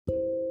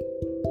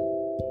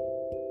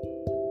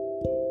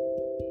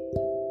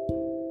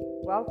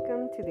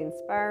Welcome to the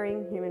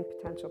Inspiring Human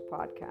Potential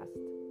podcast.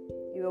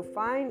 You will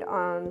find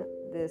on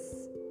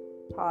this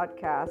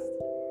podcast,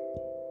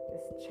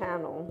 this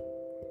channel,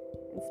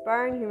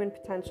 Inspiring Human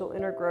Potential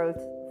Inner Growth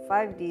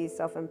 5D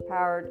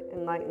Self-Empowered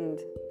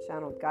Enlightened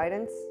Channeled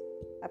Guidance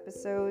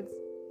episodes,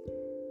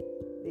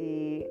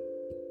 the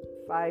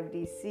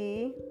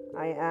 5DC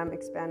I Am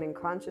Expanding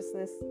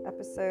Consciousness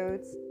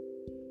episodes,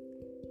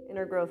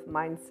 Inner Growth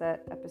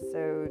Mindset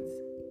episodes,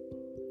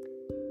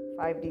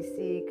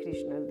 5DC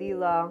Krishna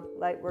Lila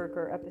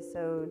Lightworker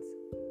episodes,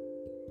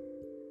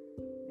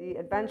 The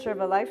Adventure of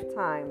a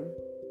Lifetime,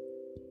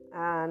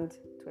 and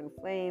Twin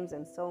Flames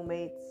and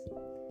Soulmates,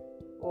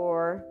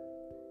 or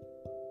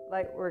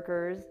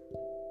Lightworkers,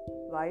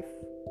 Life,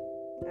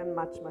 and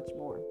much, much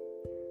more.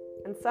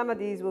 And some of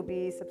these will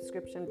be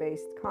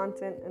subscription-based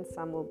content and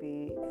some will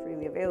be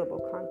freely available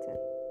content.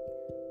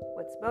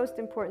 What's most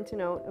important to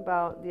note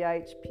about the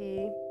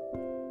IHP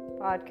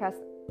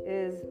podcast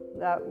is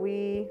that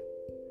we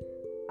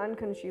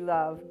unconsciously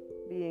love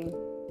being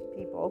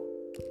people.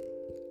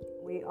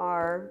 We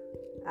are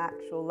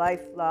actual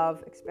life,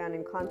 love,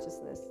 expanding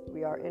consciousness.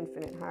 We are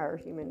infinite higher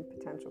human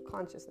potential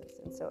consciousness.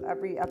 And so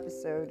every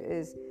episode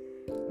is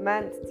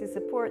meant to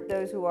support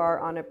those who are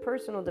on a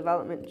personal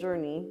development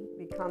journey,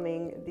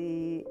 becoming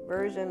the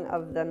version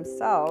of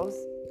themselves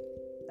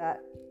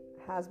that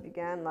has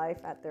began life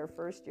at their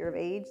first year of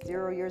age,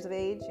 0 years of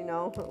age.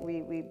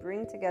 We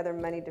bring together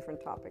many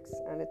different topics,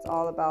 and it's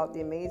all about the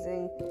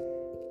amazing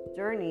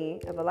journey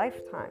of a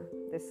lifetime,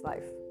 this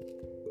life.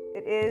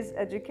 It is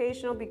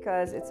educational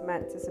because it's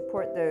meant to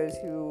support those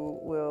who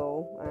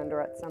will, and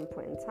or at some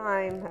point in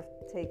time, have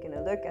taken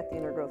a look at the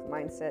inner growth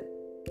mindset.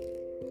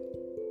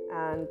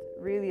 And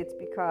really it's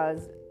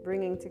because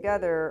bringing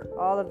together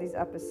all of these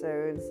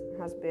episodes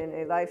has been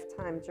a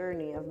lifetime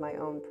journey of my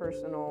own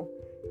personal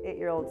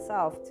 8-year-old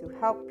self to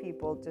help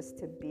people just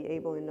to be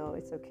able to know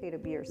it's okay to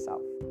be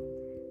yourself.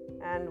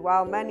 And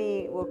while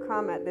many will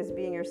come at this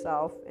being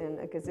yourself in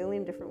a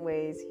gazillion different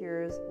ways,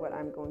 here's what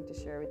I'm going to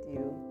share with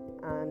you.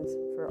 And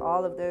for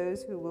all of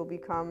those who will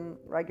become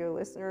regular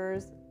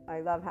listeners, I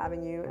love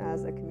having you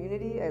as a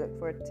community. I look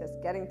forward to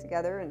getting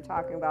together and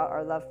talking about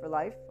our love for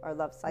life, our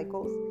love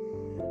cycles.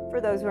 For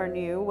those who are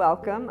new,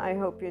 welcome. I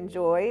hope you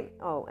enjoy.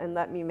 Oh, and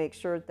let me make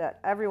sure that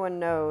everyone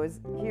knows,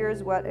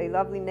 here's what a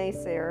lovely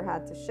naysayer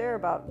had to share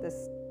about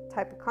this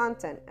type of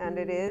content. And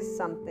it is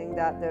something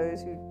that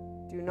those who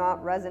do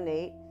not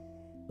resonate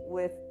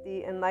with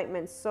the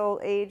Enlightenment Soul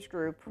age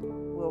group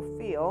will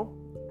feel,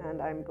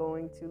 and I'm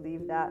going to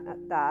leave that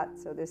at that.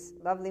 So this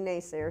lovely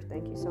naysayer,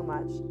 thank you so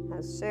much,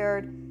 has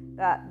shared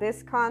that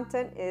this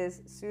content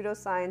is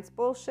pseudoscience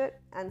bullshit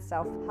and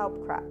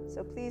self-help crap.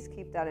 So please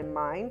keep that in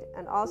mind,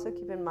 and also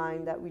keep in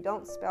mind that we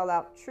don't spell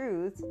out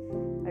truth.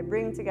 I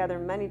bring together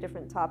many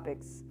different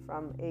topics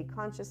from a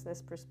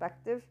consciousness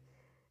perspective,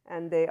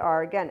 and they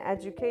are, again,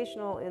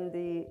 educational in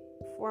the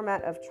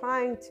format of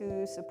trying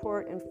to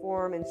support,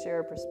 inform, and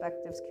share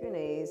perspectives,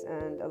 Q&As,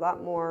 and a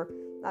lot more,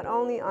 not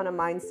only on a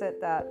mindset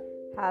that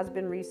has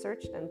been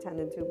researched and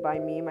tended to by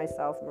me,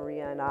 myself,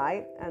 Maria, and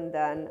I, and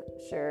then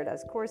shared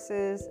as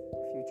courses,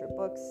 future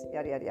books,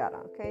 yada, yada, yada.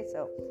 Okay,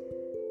 so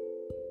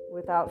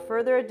without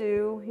further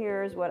ado,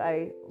 here's what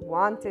I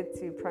wanted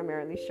to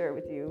primarily share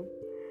with you.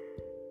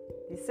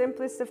 The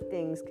simplest of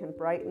things can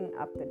brighten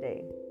up the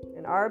day.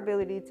 And our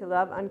ability to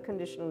love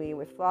unconditionally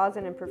with flaws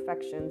and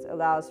imperfections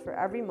allows for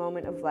every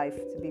moment of life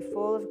to be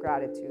full of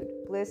gratitude,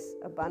 bliss,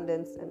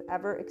 abundance, and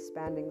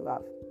ever-expanding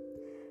love.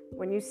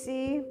 When you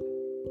see,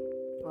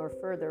 or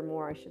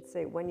furthermore, I should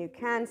say, when you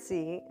can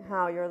see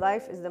how your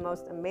life is the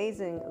most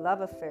amazing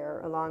love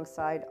affair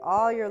alongside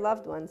all your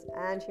loved ones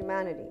and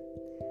humanity,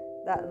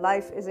 that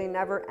life is a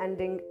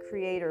never-ending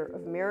creator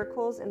of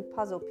miracles and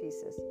puzzle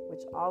pieces,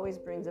 which always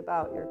brings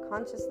about your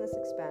consciousness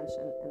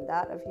expansion and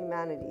that of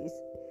humanity's.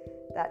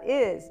 That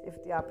is,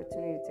 if the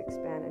opportunity to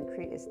expand and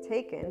create is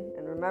taken.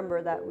 And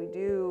remember that we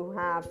do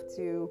have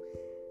to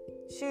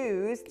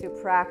choose to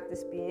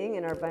practice being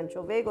in our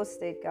ventral vagal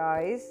state,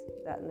 guys,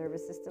 that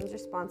nervous system's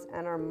response,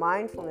 and our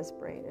mindfulness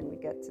brain. And we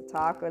get to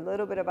talk a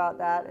little bit about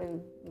that in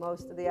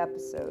most of the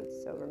episodes.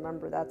 So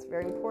remember, that's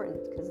very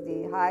important, because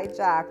the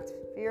hijacked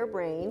fear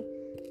brain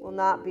will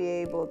not be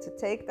able to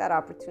take that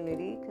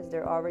opportunity because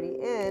they're already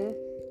in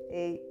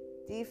a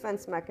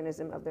defense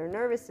mechanism of their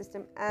nervous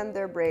system, and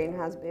their brain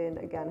has been,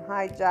 again,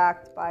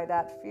 hijacked by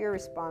that fear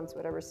response,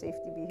 whatever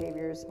safety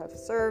behaviors have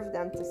served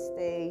them to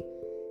stay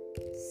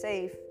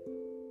safe.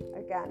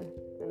 Again,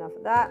 enough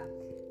of that.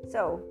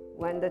 So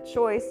when the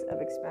choice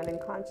of expanding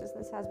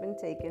consciousness has been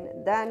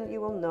taken, then you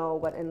will know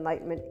what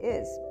enlightenment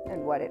is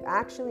and what it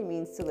actually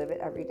means to live it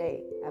every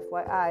day.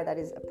 FYI, that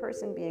is a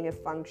person being a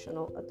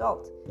functional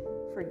adult.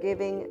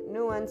 Forgiving,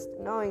 nuanced,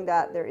 knowing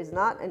that there is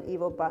not an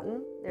evil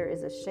button, there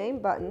is a shame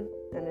button,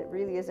 and it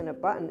really isn't a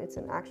button, it's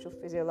an actual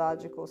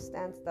physiological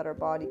stance that our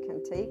body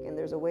can take, and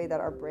there's a way that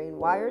our brain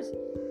wires.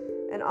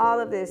 And all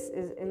of this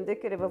is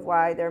indicative of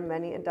why there are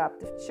many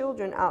adoptive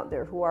children out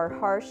there who are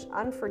harsh,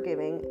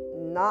 unforgiving,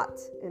 not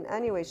in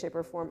any way, shape,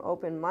 or form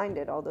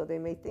open-minded, although they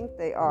may think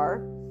they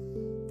are.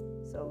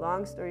 So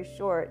long story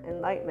short,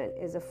 enlightenment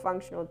is a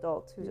functional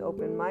adult who's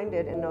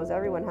open-minded and knows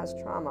everyone has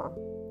trauma,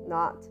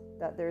 not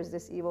that there's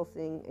this evil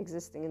thing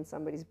existing in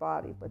somebody's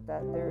body, but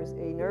that there's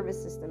a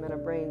nervous system and a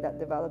brain that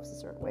develops a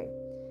certain way.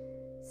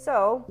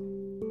 So,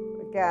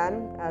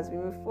 again, as we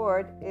move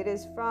forward, it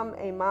is from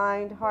a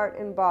mind, heart,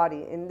 and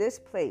body in this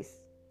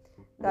place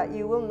that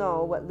you will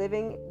know what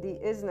living the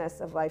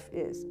isness of life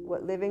is,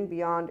 what living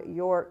beyond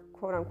your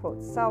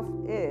quote-unquote self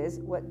is,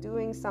 what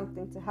doing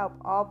something to help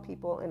all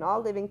people and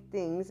all living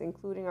things,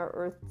 including our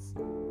Earth's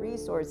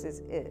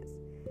resources, is.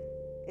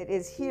 It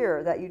is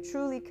here that you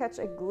truly catch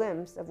a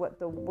glimpse of what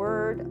the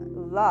word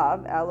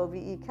love,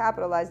 L-O-V-E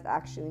capitalized,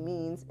 actually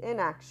means in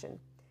action,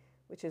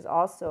 which is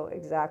also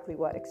exactly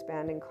what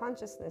expanding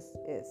consciousness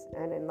is.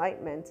 And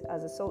enlightenment,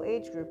 as a soul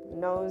age group,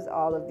 knows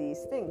all of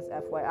these things,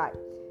 FYI.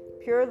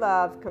 Pure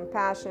love,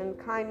 compassion,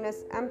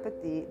 kindness,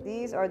 empathy,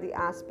 these are the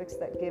aspects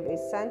that give a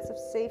sense of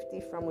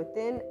safety from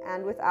within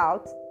and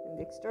without, in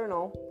the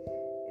external.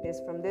 It is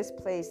from this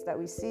place that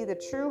we see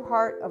the true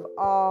heart of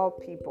all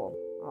people.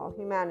 All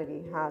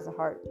humanity has a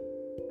heart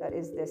that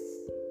is this.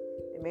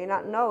 They may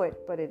not know it,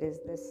 but it is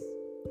this.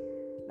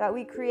 That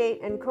we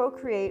create and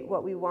co-create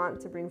what we want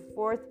to bring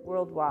forth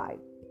worldwide.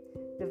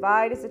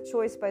 Divide is a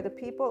choice by the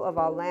people of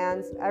all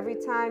lands. Every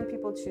time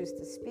people choose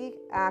to speak,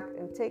 act,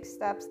 and take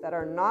steps that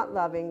are not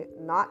loving,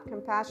 not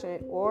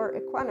compassionate, or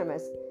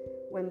equanimous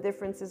when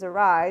differences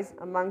arise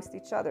amongst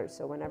each other.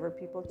 So whenever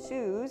people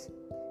choose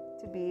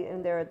to be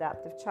in their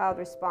adaptive child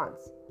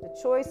response, the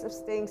choice of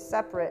staying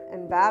separate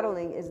and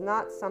battling is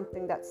not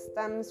something that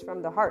stems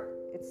from the heart.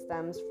 It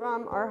stems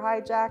from our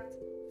hijacked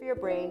fear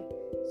brain,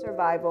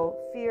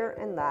 survival, fear,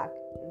 and lack.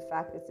 In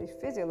fact, it's a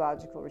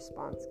physiological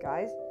response,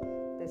 guys.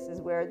 This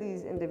is where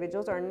these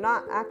individuals are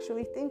not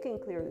actually thinking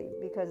clearly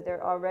because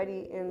they're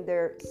already in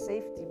their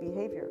safety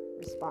behavior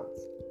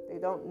response. They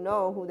don't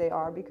know who they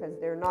are because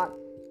they're not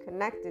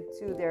connected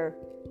to their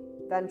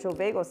ventral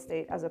vagal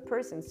state as a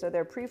person. So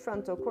their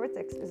prefrontal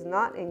cortex is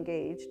not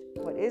engaged.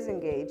 What is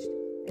engaged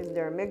is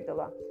their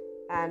amygdala.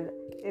 And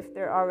if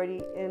they're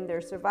already in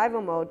their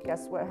survival mode,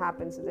 guess what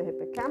happens to the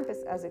hippocampus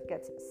as it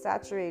gets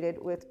saturated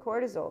with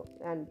cortisol?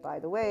 And by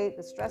the way,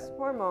 the stress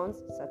hormones,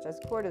 such as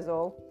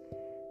cortisol,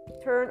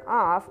 turn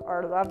off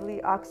our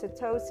lovely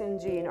oxytocin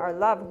gene, our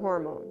love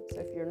hormone. So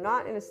if you're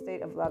not in a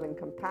state of love and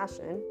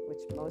compassion,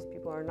 which most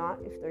people are not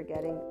if they're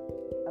getting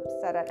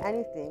upset at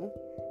anything,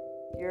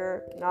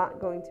 you're not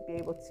going to be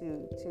able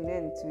to tune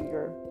in to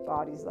your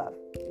body's love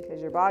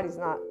because your body's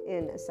not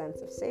in a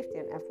sense of safety.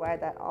 And FYI,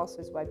 that also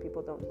is why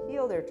people don't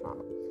heal their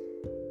trauma.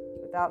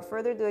 Without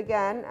further ado,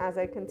 again, as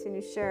I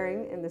continue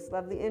sharing in this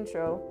lovely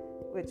intro,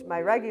 which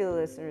my regular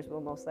listeners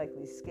will most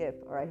likely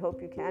skip, or I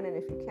hope you can, and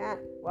if you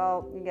can't,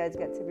 well, you guys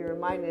get to be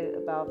reminded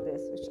about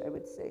this, which I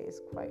would say is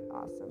quite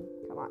awesome.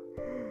 Come on.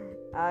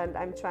 And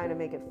I'm trying to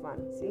make it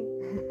fun, see?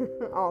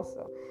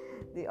 Also,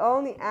 the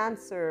only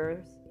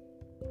answers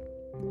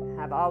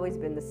have always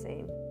been the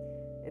same.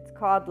 It's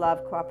called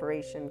love,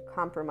 cooperation,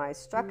 compromise,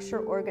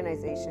 structure,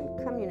 organization,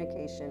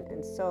 communication,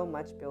 and so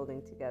much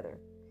building together.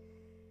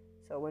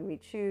 So when we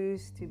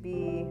choose to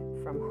be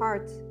from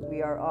heart,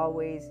 we are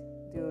always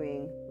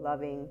doing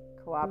loving,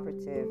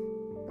 cooperative,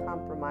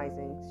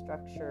 compromising,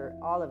 structure,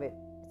 all of it.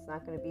 It's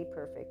not going to be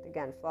perfect.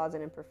 Again, flaws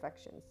and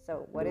imperfections.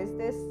 So what is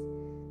this?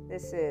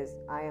 This is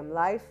I am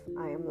life,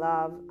 I am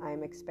love, I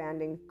am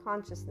expanding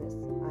consciousness,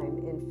 I am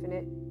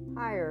infinite,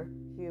 higher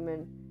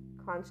human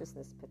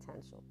consciousness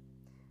potential.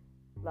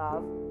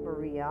 Love,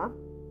 Maria.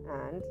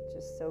 And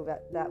just so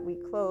that we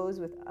close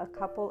with a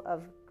couple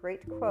of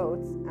great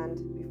quotes,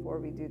 and before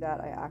we do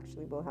that, I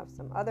actually will have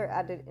some other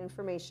added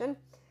information.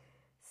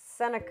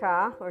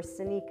 Seneca, or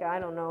Seneca, I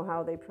don't know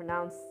how they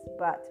pronounce,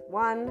 but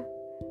one,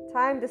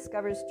 time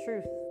discovers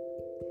truth.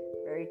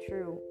 Very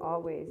true,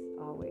 always,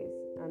 always.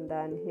 And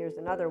then here's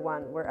another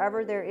one.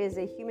 Wherever there is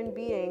a human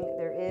being,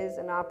 there is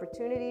an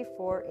opportunity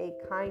for a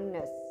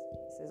kindness.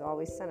 This is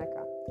always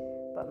Seneca.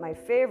 But my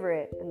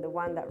favorite, and the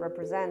one that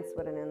represents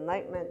what an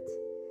enlightenment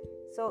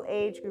soul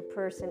age group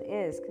person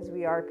is, because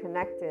we are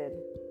connected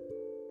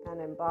and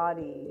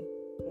embodying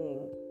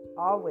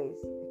always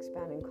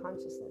expanding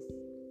consciousness.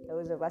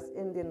 Those of us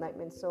in the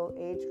enlightenment soul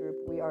age group,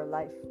 we are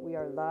life, we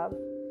are love,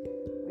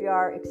 we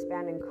are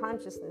expanding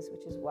consciousness,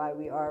 which is why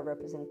we are a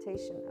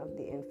representation of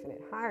the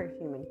infinite higher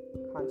human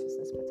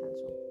consciousness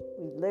potential.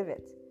 We live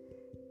it.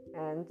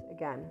 And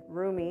again,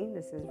 Rumi,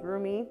 this is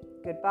Rumi,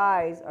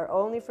 goodbyes are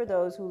only for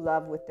those who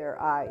love with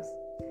their eyes.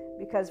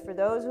 Because for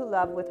those who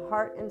love with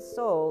heart and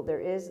soul,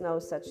 there is no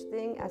such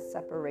thing as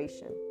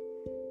separation.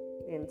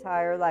 The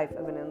entire life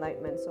of an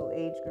enlightenment soul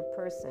age group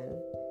person,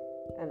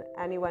 and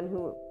anyone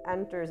who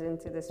enters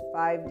into this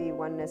 5D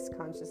oneness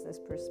consciousness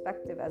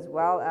perspective, as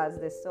well as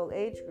this soul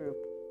age group,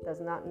 does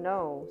not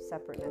know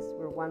separateness.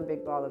 We're one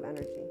big ball of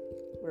energy.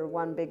 We're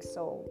one big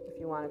soul, if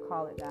you want to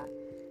call it that.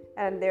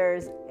 And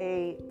there's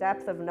a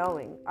depth of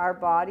knowing. Our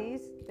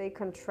bodies, they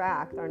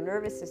contract. Our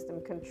nervous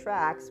system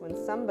contracts when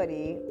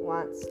somebody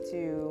wants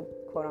to,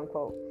 quote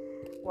unquote,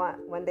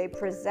 when they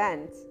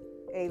present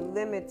a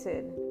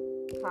limited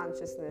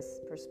consciousness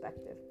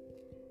perspective.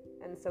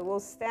 And so we'll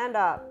stand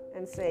up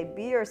and say,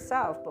 be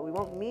yourself, but we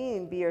won't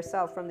mean be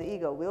yourself from the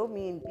ego. We'll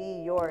mean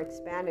be your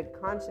expanded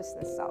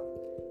consciousness self.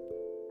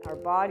 Our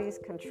bodies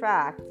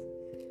contract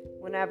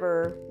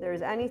whenever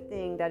there's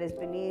anything that is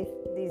beneath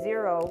the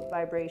zero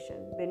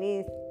vibration,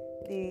 beneath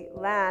the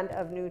land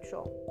of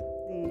neutral,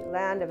 the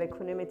land of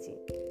equanimity.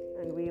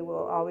 And we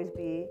will always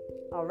be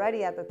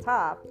already at the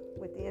top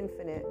with the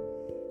infinite,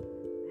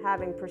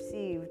 having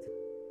perceived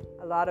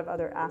a lot of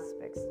other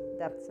aspects,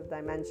 depths of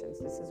dimensions.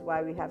 This is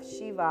why we have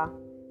Shiva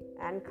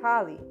and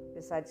Kali,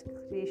 besides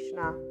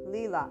Krishna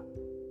Lila.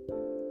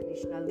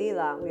 Krishna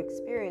Lila, we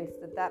experience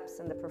the depths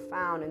and the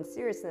profound and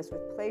seriousness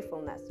with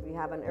playfulness. We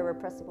have an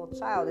irrepressible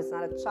child. It's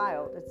not a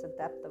child, it's the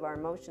depth of our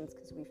emotions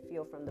because we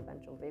feel from the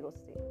ventral vagal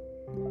state.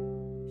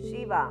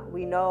 Shiva,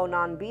 we know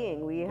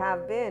non-being. We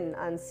have been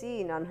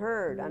unseen,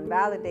 unheard,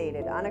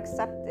 unvalidated,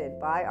 unaccepted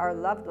by our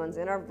loved ones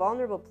in our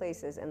vulnerable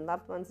places. And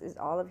loved ones is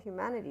all of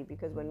humanity,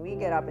 because when we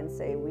get up and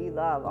say we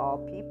love all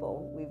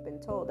people, we've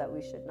been told that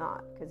we should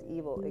not, because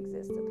evil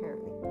exists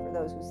apparently for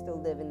those who still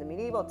live in the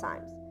medieval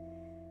times.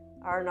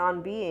 Our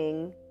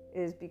non-being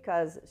is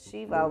because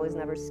Shiva was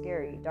never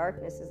scary.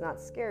 Darkness is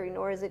not scary,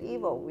 nor is it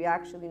evil. We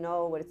actually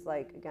know what it's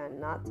like, again,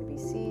 not to be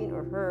seen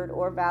or heard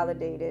or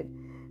validated.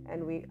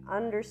 And we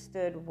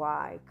understood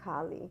why,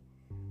 Kali,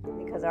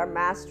 because our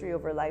mastery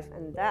over life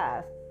and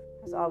death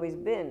has always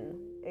been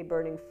a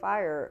burning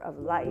fire of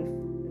life,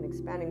 an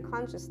expanding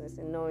consciousness,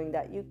 and knowing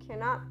that you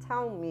cannot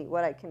tell me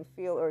what I can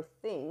feel or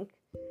think.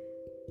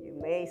 You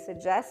may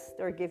suggest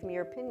or give me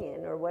your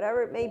opinion or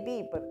whatever it may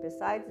be, but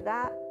besides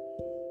that,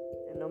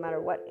 and no matter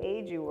what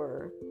age you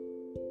were,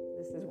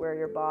 this is where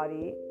your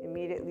body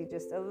immediately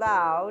just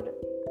allowed,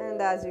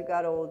 and as you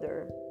got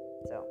older.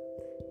 So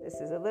this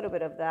is a little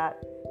bit of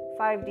that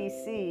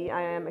 5DC,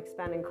 I am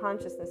expanding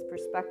consciousness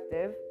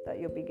perspective that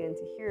you'll begin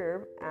to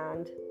hear.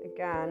 And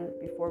again,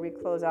 before we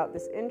close out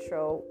this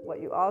intro,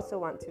 what you also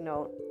want to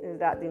know is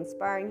that the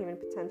Inspiring Human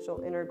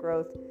Potential Inner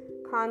Growth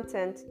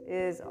content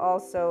is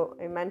also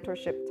a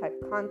mentorship type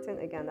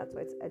content. Again, that's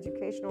why it's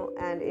educational,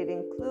 and it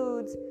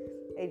includes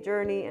a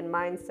journey and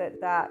mindset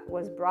that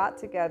was brought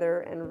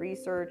together and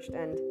researched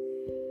and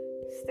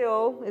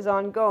still is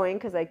ongoing,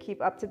 because I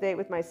keep up to date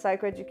with my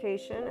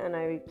psychoeducation, and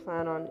I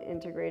plan on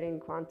integrating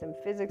quantum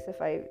physics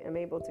if I am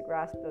able to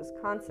grasp those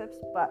concepts.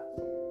 But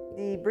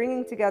the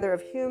bringing together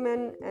of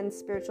human and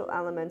spiritual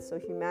elements, so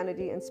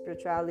humanity and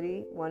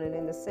spirituality, one and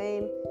in the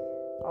same,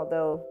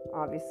 although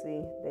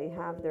obviously they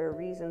have their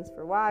reasons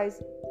for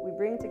whys, we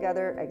bring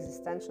together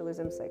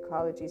existentialism,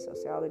 psychology,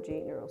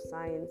 sociology,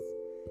 neuroscience.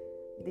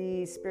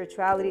 The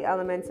spirituality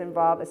elements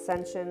involve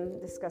ascension,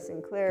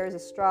 discussing clairs,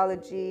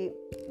 astrology,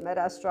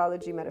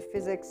 meta-astrology,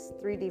 metaphysics,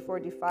 3D,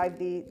 4D,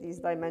 5D, these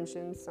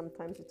dimensions.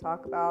 Sometimes we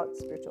talk about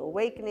spiritual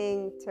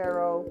awakening,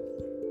 tarot,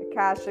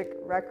 Akashic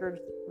record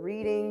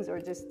readings,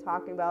 or just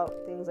talking about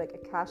things like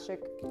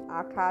Akashic,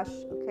 Akash,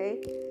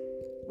 okay?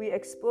 We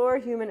explore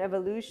human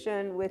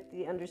evolution with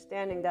the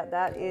understanding that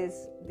that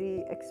is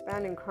the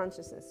expanding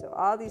consciousness. So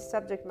all these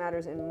subject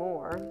matters and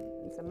more.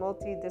 It's a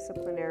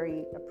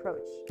multidisciplinary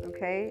approach,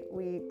 okay?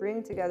 We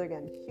bring together,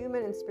 again,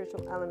 human and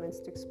spiritual elements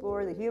to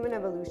explore the human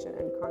evolution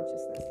and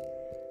consciousness.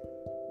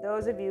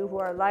 Those of you who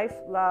are life,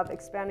 love,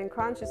 expanding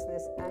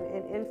consciousness, and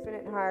in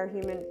infinite higher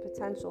human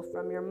potential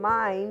from your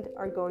mind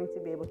are going to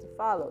be able to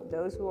follow.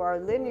 Those who are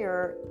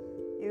linear,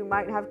 you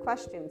might have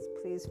questions.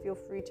 Please feel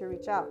free to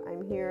reach out.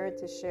 I'm here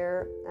to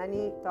share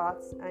any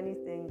thoughts,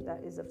 anything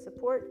that is of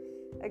support.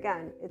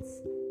 Again,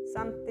 it's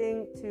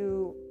something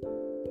to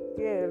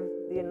give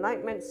the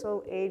Enlightenment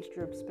Soul Age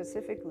group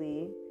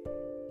specifically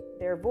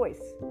their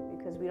voice,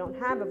 because we don't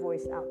have a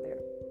voice out there.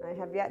 I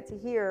have yet to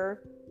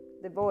hear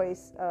the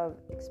voice of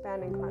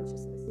expanding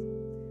consciousness.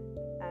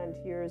 And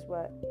here's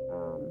what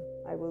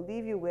I will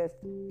leave you with.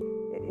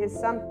 It is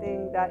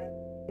something that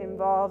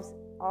involves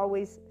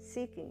always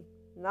seeking,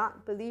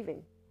 not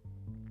believing.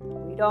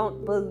 We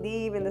don't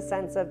believe in the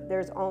sense of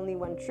there's only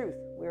one truth.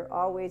 We're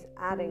always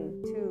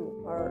adding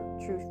to our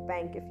truth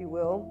bank, if you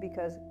will,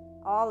 because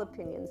all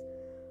opinions,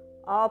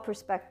 all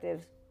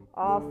perspectives,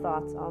 all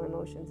thoughts, all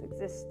emotions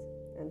exist.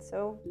 And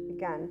so,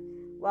 again,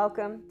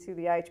 welcome to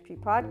the IHP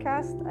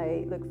podcast.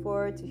 I look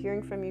forward to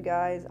hearing from you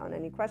guys on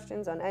any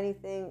questions, on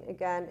anything.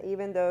 Again,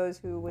 even those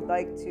who would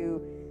like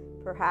to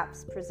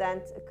perhaps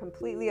present a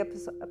completely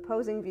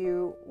opposing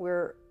view,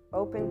 we're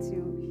open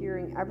to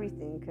hearing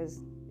everything,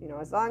 because, you know,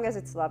 as long as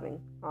it's loving,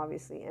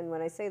 obviously. And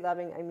when I say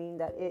loving, I mean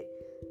that it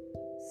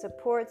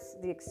supports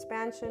the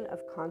expansion of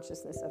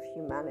consciousness of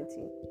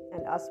humanity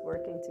and us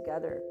working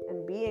together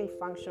and being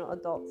functional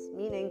adults,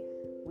 meaning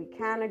we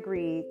can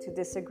agree to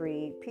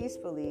disagree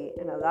peacefully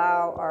and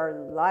allow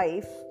our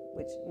life,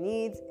 which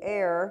needs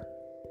air,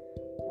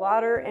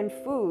 water, and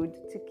food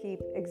to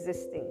keep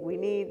existing. We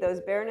need those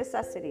bare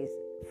necessities.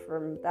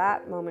 From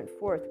that moment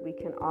forth, we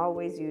can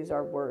always use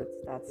our words.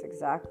 That's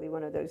exactly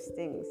one of those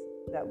things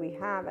that we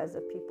have as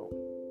a people.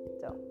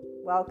 So,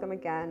 welcome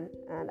again,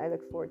 and I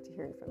look forward to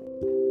hearing from you.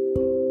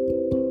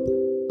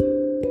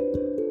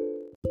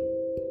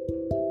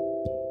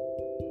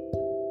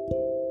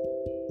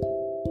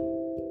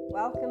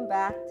 Welcome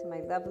back to my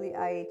lovely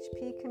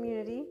IHP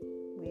community.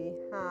 We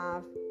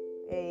have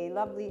a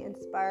lovely,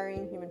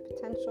 inspiring human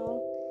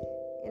potential,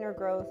 inner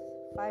growth,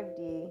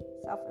 5D,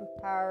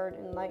 self-empowered,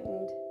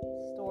 enlightened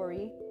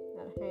story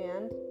at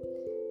hand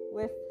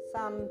with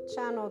some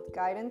channeled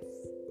guidance.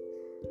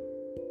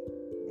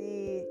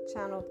 The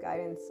channeled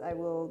guidance, I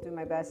will do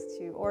my best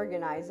to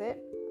organize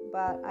it,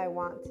 but I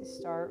want to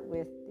start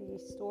with the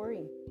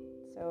story.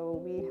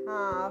 So we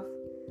have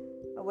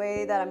a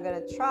way that I'm going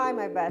to try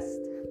my best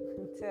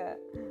to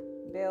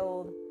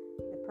build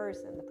the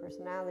person, the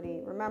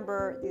personality.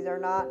 Remember, these are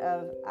not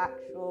of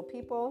actual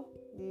people.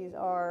 These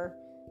are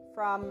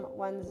from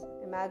one's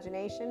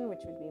imagination, which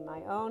would be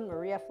my own,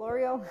 Maria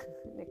Florio,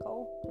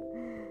 Nicole.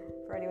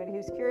 For anyone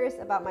who's curious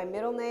about my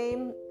middle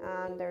name,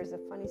 and there's a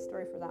funny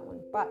story for that one.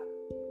 But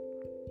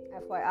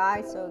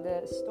FYI, so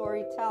the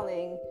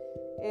storytelling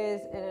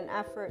is in an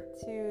effort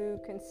to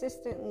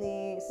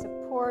consistently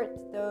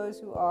support those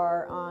who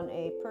are on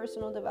a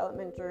personal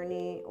development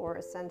journey or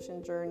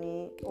ascension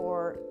journey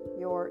or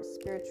your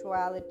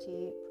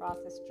spirituality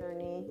process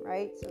journey,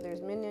 right? So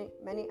there's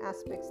many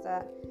aspects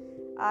that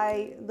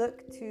I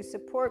look to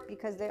support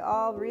because they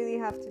all really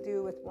have to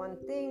do with one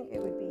thing.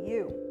 It would be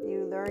you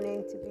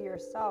learning to be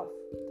yourself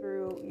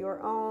through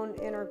your own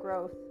inner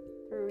growth,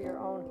 through your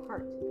own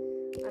heart.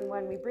 And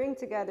when we bring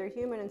together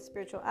human and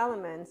spiritual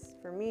elements,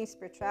 for me,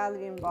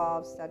 spirituality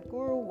involves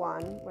Sadhguru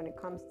 1 when it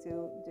comes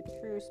to the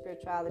true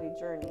spirituality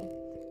journey.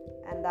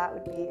 And that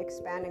would be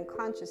expanding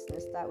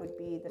consciousness. That would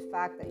be the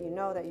fact that you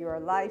know that you are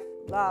life,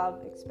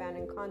 love,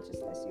 expanding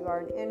consciousness. You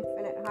are an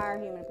infinite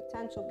higher human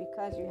potential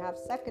because you have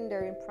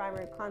secondary and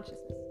primary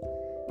consciousness.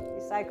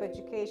 The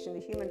psychoeducation, the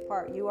human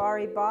part, you are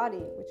a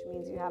body, which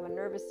means you have a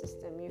nervous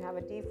system. You have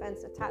a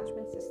defense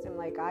attachment system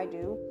like I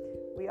do.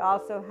 We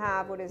also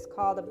have what is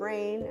called a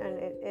brain, and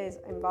it is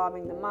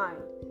involving the mind.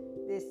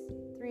 These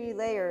 3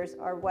 layers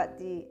are what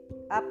the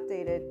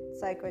updated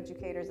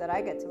psychoeducators that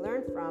I get to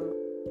learn from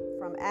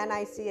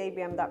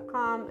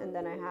nicabm.com, and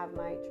then I have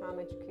my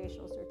trauma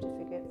educational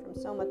certificate from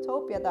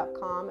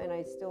somatopia.com, and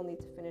I still need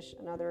to finish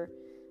another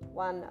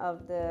one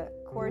of the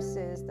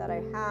courses that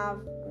I have.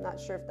 I'm not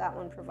sure if that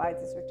one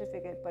provides a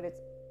certificate, but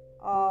it's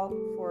all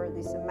for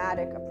the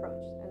somatic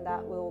approach, and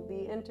that will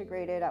be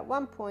integrated at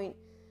one point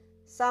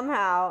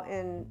somehow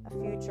in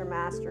a future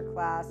master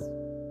class,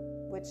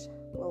 which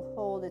will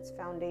hold its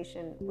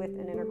foundation with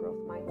an inner growth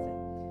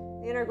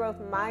mindset. The inner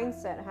growth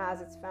mindset has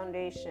its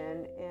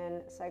foundation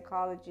in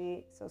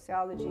psychology,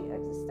 sociology,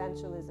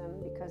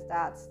 existentialism, because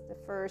that's the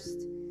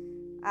first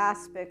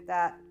aspect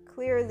that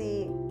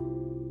clearly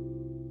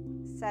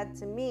said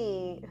to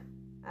me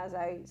as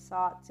I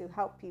sought to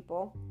help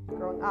people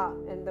growing up.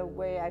 And the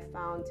way I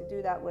found to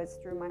do that was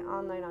through my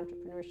online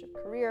entrepreneurship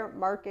career.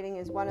 Marketing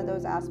is one of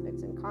those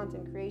aspects, in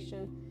content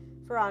creation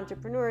for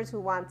entrepreneurs who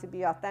want to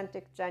be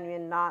authentic,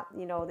 genuine, not,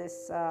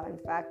 this, in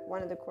fact,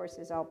 one of the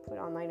courses I'll put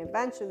online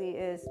eventually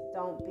is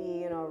don't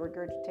be,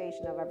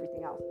 regurgitation of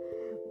everything else.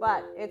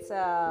 But it's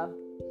a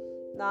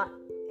not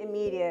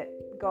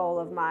immediate goal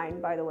of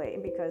mine, by the way,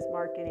 because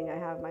marketing, I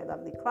have my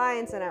lovely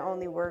clients and I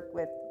only work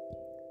with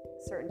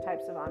certain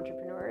types of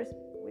entrepreneurs,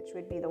 which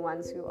would be the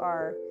ones who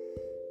are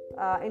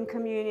in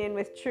communion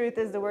with truth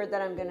is the word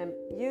that I'm going to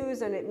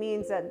use, and it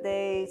means that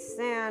they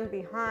stand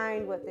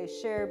behind what they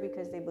share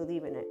because they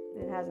believe in it.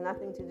 It has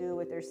nothing to do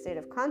with their state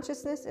of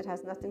consciousness. It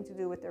has nothing to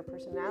do with their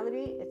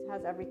personality. It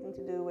has everything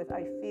to do with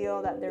I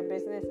feel that their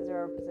business is a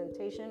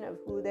representation of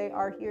who they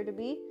are here to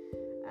be,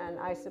 and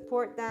I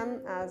support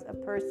them as a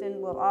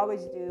person will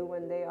always do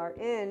when they are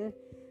in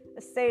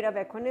a state of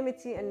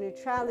equanimity and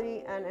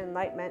neutrality and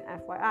enlightenment,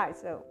 FYI.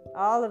 So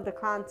all of the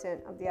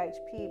content of the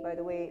IHP, by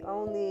the way,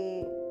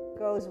 only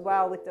goes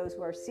well with those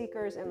who are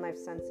seekers and life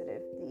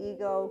sensitive. The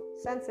ego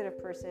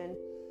sensitive person,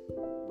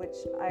 which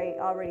I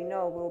already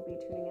know will be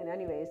tuning in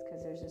anyways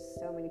because there's just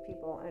so many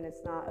people and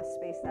it's not a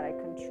space that I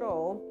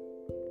control,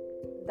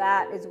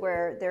 that is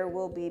where there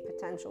will be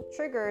potential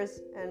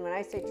triggers. And when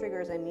I say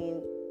triggers, I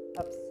mean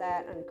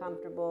upset,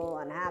 uncomfortable,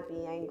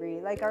 unhappy,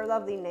 angry, like our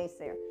lovely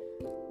naysayer.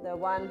 The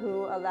one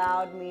who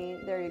allowed me,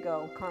 there you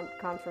go,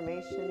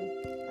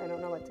 confirmation. I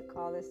don't know what to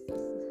call this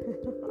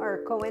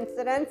or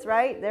coincidence,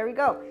 right? There we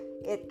go.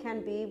 It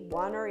can be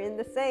one or in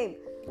the same,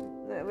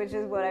 which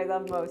is what I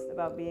love most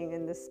about being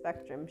in this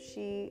spectrum.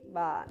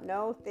 Shiva,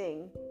 no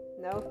thing.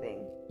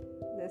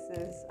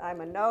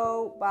 I'm a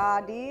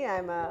nobody.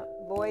 I'm a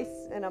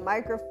voice in a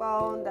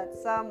microphone that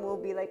some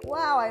will be like,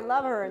 wow, I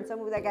love her. And some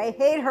will be like, I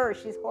hate her.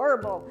 She's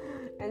horrible.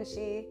 And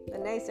the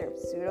naysayer,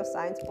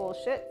 pseudoscience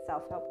bullshit,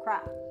 self-help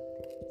crap.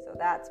 So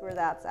that's where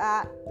that's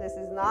at. This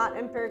is not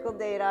empirical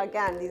data.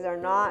 Again, these are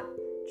not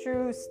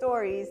true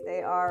stories.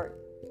 They are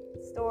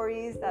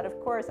stories that, of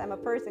course, I'm a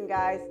person,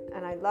 guys,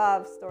 and I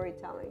love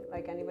storytelling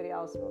like anybody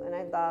else will. And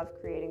I love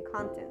creating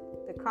content.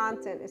 The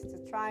content is to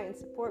try and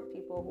support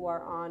people who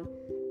are on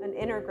an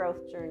inner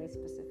growth journey,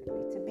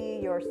 specifically to be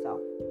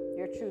yourself,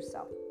 your true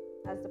self,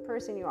 as the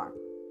person you are.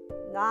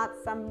 Not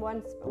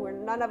someone,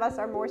 none of us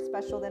are more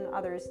special than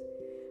others.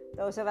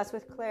 Those of us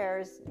with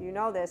clairs, you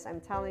know this, I'm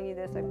telling you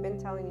this, I've been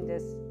telling you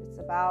this. It's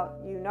about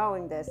you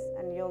knowing this,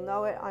 and you'll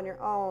know it on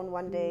your own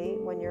one day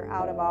when you're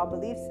out of all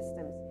belief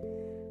systems.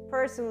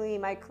 Personally,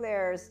 my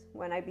clairs,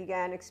 when I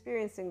began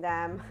experiencing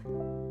them,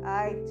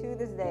 to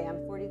this day,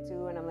 I'm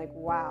 42, and I'm like,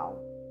 wow,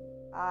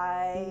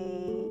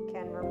 I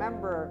can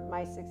remember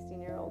my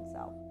 16-year-old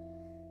self.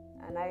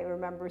 And I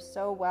remember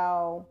so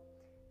well,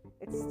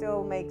 it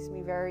still makes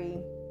me very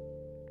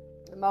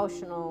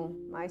emotional,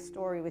 my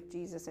story with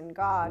Jesus and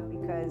God,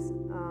 because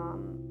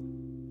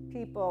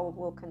people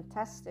will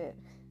contest it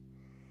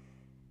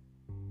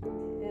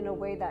in a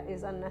way that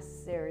is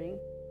unnecessary.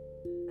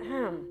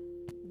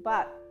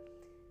 But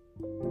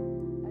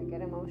I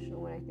get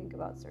emotional when I think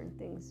about certain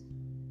things.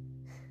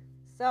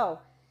 So,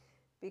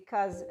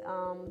 because,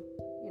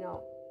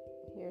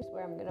 here's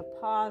where I'm going to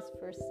pause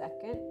for a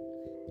second.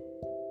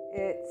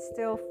 It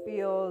still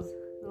feels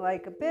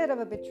like a bit of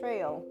a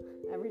betrayal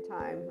every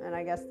time. And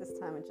I guess this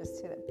time it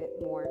just hit a bit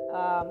more.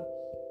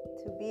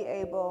 To be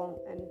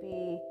able and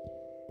be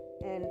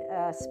in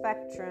a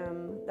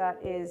spectrum that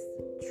is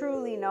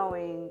truly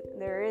knowing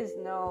there is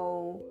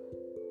no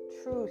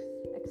truth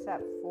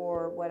except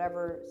for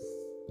whatever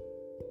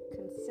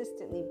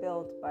consistently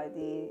built by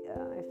the,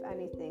 if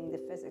anything, the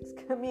physics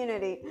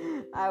community.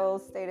 I will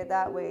state it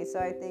that way. So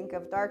I think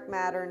of dark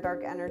matter and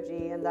dark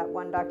energy, and that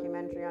one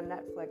documentary on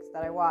Netflix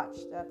that I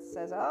watched that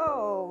says,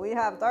 oh, we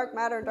have dark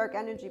matter and dark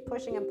energy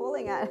pushing and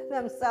pulling at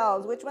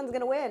themselves. Which one's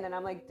going to win? And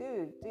I'm like,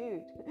 dude,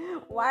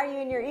 why are you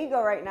in your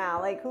ego right now?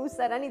 Like, who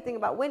said anything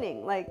about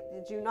winning? Like,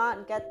 did you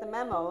not get the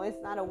memo?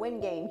 It's not a win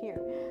game here.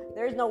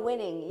 There's no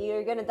winning.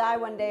 You're going to die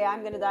one day.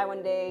 I'm going to die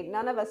one day.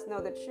 None of us know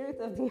the truth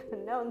of the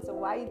unknown. So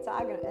why are you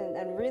talking?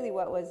 And really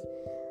what was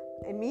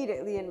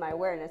immediately in my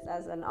awareness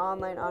as an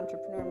online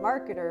entrepreneur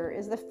marketer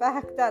is the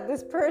fact that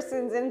this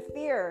person's in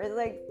fear. It's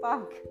like,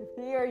 fuck,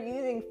 you're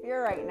using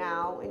fear right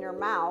now in your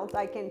mouth.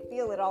 I can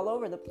feel it all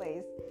over the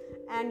place.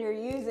 And you're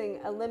using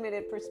a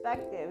limited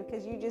perspective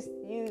because you just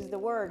use the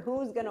word,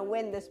 who's going to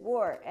win this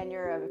war? And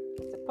you're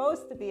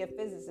supposed to be a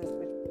physicist,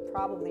 which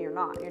probably you're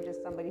not. You're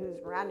just somebody who's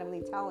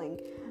randomly telling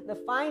the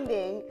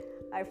finding.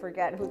 I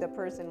forget who the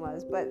person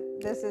was, but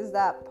this is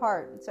that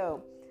part.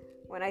 So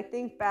when I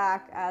think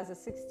back as a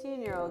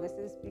 16-year-old, this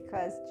is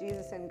because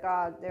Jesus and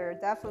God, they're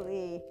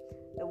definitely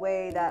the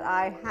way that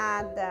I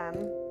had them.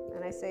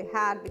 And I say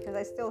had because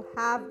I still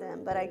have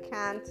them, but I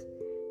can't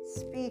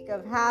speak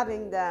of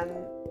having them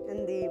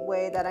in the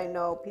way that I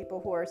know people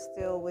who are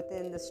still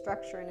within the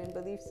structure and in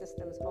belief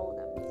systems hold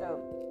them.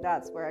 So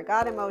that's where I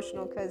got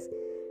emotional, because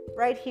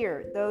right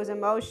here, those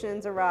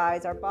emotions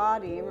arise, our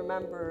body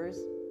remembers.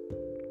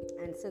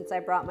 And since I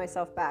brought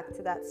myself back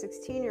to that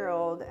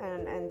 16-year-old,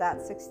 and that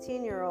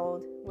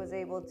 16-year-old was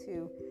able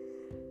to,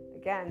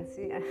 again,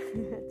 see,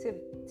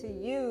 to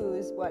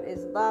use what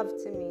is love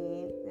to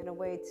me in a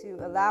way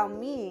to allow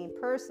me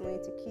personally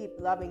to keep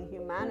loving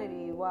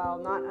humanity while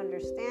not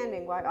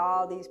understanding why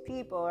all these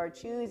people are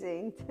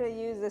choosing to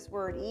use this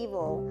word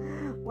evil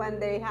when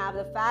they have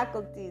the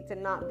faculty to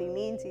not be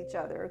mean to each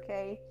other,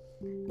 okay?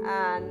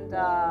 And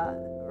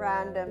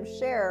random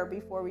share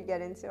before we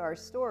get into our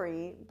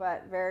story,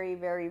 but very,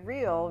 very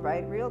real,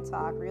 right? Real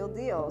talk, real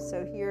deal.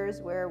 So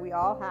here's where we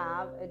all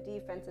have a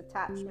defense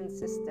attachment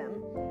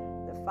system.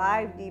 The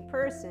 5D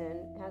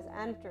person has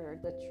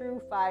entered the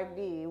true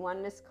 5D.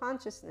 Oneness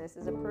consciousness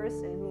is a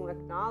person who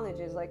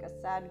acknowledges, like a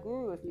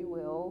Sadhguru, if you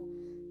will.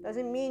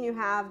 Doesn't mean you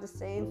have the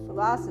same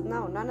philosophy.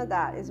 No, none of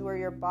that. Is where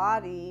your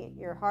body,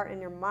 your heart,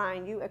 and your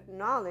mind, you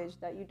acknowledge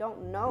that you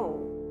don't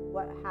know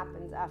what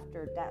happens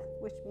after death,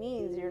 which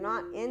means you're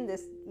not in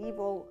this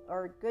evil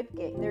or good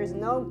game. There's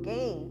no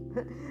game.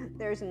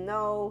 There's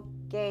no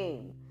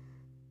game.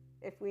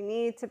 If we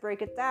need to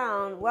break it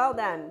down, well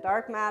then,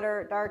 dark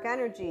matter, dark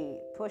energy,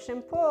 push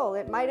and pull.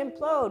 It might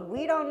implode.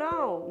 We don't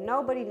know.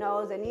 Nobody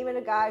knows. And even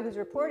a guy who's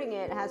reporting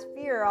it has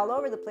fear all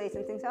over the place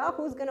and thinks, oh,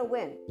 who's going to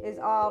win? Is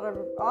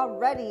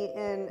already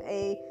in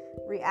a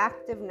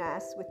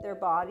reactiveness with their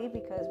body,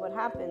 because what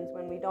happens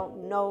when we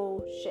don't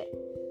know shit?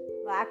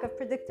 Lack of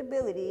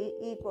predictability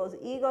equals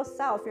ego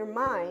self, your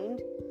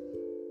mind,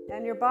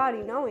 and your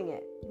body knowing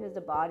it, because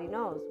the body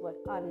knows what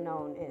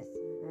unknown is.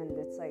 And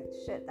it's like,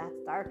 shit, that's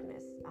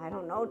darkness. I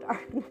don't know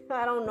darkness.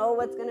 I don't know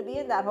what's going to be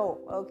in that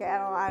hole. Okay,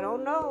 I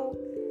don't know.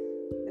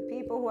 The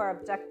people who are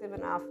objective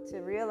enough to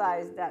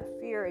realize that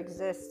fear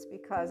exists,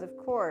 because, of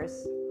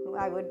course,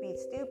 I would be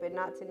stupid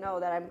not to know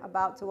that I'm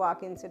about to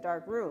walk into a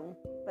dark room,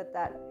 but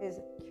that is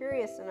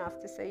curious enough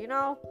to say,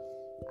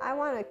 I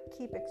want to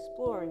keep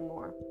exploring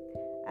more.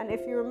 And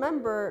if you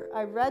remember,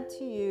 I read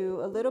to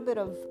you a little bit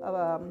of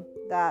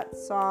that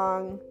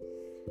song,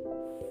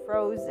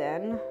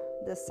 Frozen,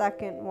 the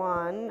second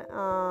one.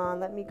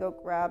 Let me go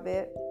grab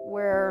it,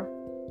 where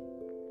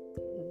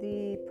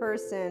the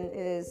person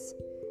is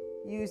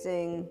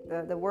using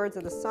the words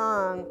of the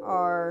song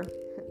are,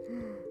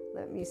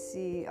 let me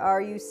see,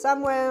 are you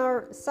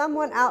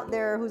someone out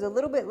there who's a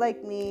little bit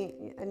like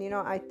me? And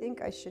I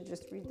think I should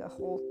just read the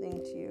whole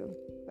thing to you,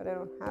 but I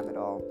don't have it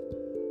all.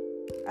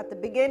 At the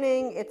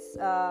beginning, it's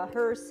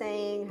her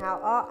saying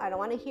how, I don't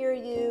want to hear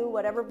you,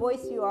 whatever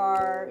voice you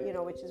are,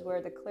 which is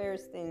where the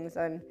clairs things,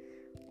 and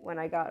when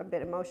I got a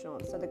bit emotional.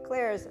 So the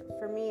clairs,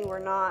 for me, were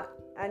not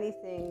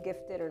anything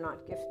gifted or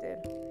not gifted,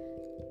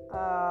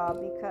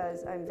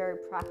 because I'm very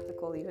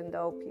practical, even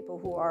though people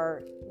who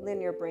are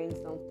linear brains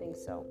don't think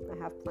so.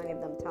 I have plenty of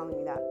them telling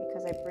me that,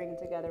 because I bring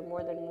together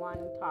more than one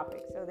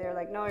topic. So they're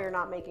like, no, you're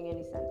not making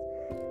any sense.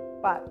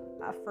 But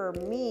for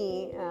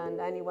me and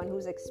anyone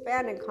who's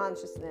expanding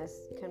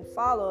consciousness can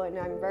follow, and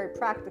I'm very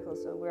practical.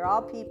 So we're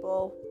all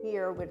people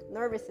here with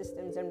nervous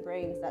systems and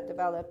brains that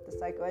develop. The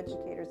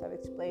psychoeducators have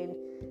explained,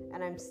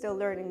 and I'm still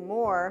learning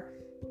more.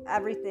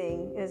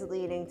 Everything is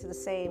leading to the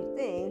same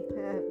thing.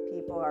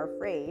 People are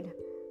afraid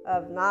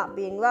of not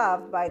being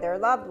loved by their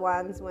loved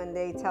ones when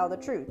they tell the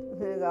truth.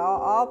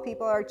 All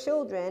people are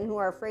children who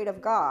are afraid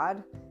of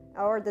God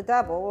or the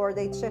devil, or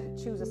they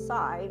choose a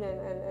side, and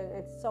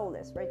it's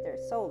soulless right there,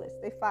 soulless.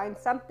 They find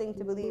something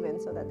to believe in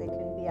so that they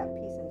can be at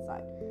peace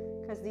inside,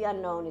 because the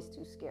unknown is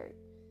too scary.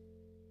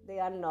 The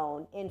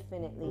unknown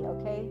infinitely,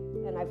 okay?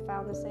 And I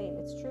found the same.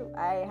 It's true.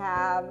 I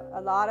have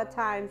a lot of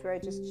times where I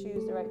just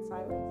choose the right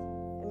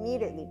silence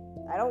immediately.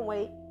 I don't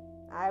wait.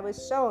 I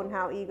was shown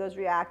how egos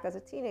react as a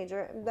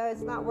teenager.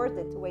 It's not worth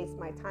it to waste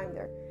my time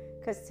there.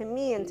 Because to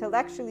me,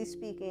 intellectually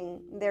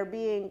speaking, they're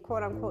being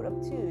quote unquote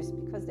obtuse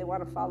because they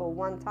want to follow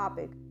one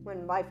topic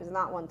when life is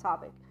not one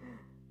topic.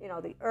 You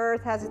know, the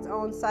earth has its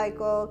own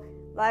cycle,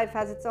 life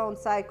has its own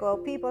cycle,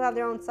 people have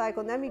their own cycle,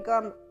 and then we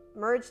come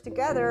merge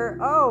together.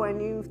 Oh,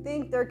 and you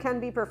think there can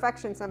be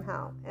perfection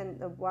somehow. And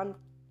the one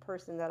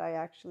person that I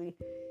actually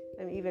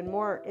am even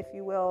more, if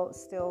you will,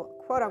 still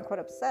quote unquote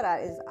upset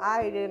at is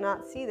I did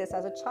not see this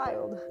as a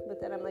child.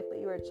 But then I'm like, but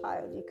you were a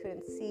child. You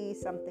couldn't see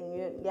something you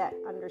didn't yet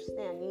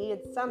understand. You needed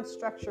some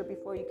structure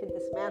before you could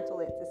dismantle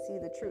it to see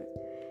the truth.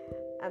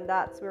 And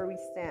that's where we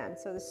stand.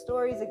 So the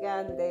stories,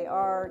 again, they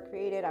are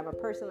created. I'm a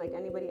person like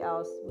anybody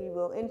else. We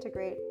will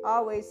integrate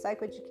always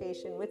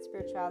psychoeducation with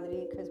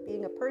spirituality, because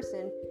being a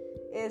person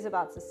is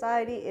about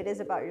society. It is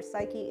about your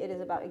psyche. It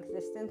is about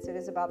existence. It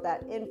is about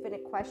that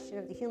infinite question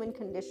of the human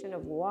condition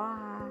of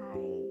why.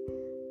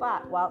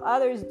 But while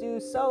others do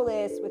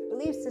solace with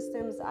belief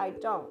systems, I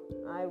don't.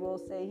 I will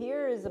say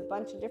here is a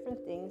bunch of different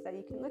things that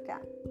you can look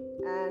at.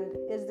 And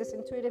is this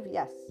intuitive?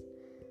 Yes.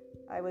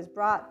 I was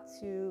brought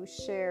to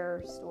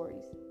share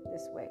stories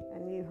this way,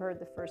 and you heard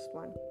the first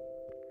one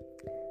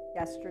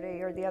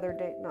yesterday or the other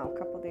day, no, a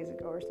couple days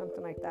ago or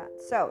something like that.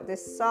 So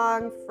this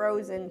song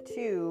Frozen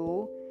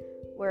 2,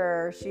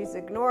 where she's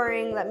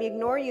ignoring, let me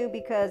ignore you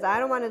because I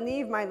don't want to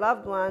leave my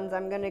loved ones.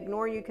 I'm going to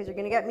ignore you because you're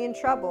going to get me in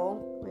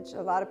trouble, which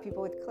a lot of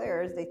people with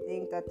clairs, they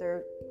think that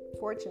they're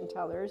fortune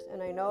tellers.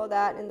 And I know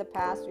that in the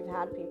past we've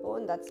had people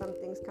and that some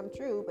things come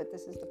true, but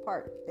this is the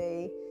part.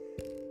 They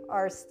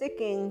are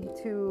sticking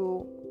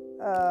to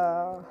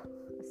a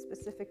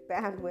specific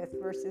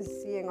bandwidth versus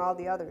seeing all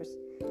the others.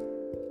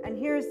 And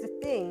here's the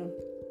thing,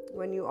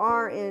 when you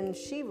are in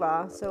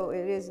Shiva, so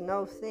it is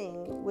no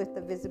thing with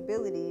the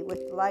visibility,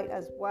 with light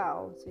as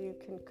well, so you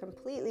can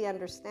completely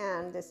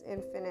understand this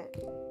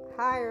infinite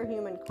higher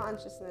human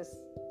consciousness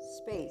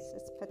space.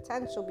 It's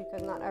potential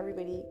because not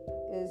everybody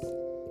is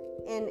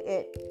in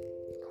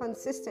it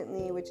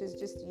consistently, which is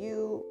just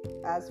you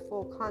as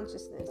full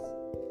consciousness.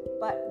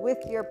 But with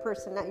your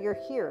person that you're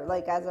here,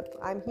 like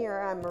I'm here,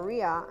 I'm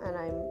Maria, and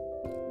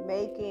I'm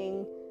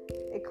making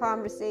a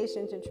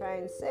conversation to try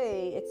and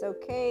say it's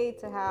okay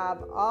to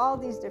have all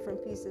these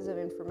different pieces of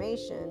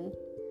information.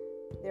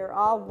 They're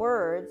all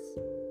words.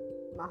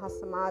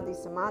 Mahasamadhi,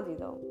 samadhi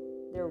though.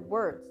 They're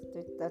words.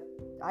 That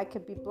I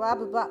could be blah,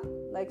 blah, blah,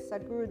 like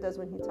Sadhguru does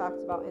when he talks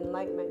about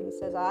enlightenment. He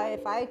says,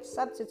 if I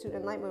substitute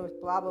enlightenment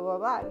with blah, blah, blah,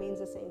 blah, it means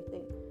the same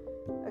thing.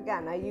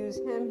 Again, I use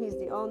him. He's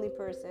the only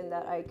person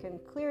that I can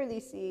clearly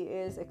see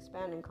is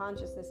expanding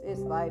consciousness, is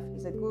life.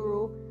 He's a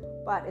guru,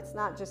 but it's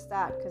not just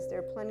that, because there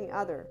are plenty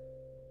other.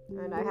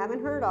 And I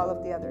haven't heard all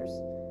of the others.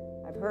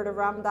 I've heard of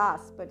Ram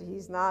Dass, but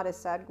he's not a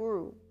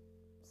Sadhguru.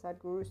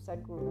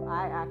 Sadhguru.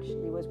 I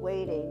actually was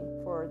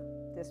waiting for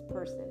this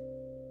person,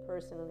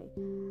 personally.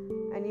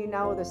 And you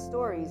know the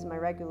stories, my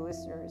regular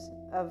listeners,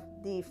 of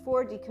the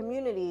 4D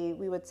community.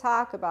 We would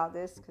talk about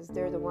this because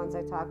they're the ones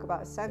I talk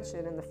about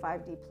ascension and the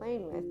 5D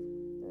plane with.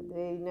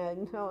 They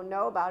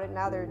know about it.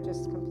 Now they're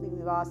just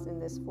completely lost in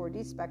this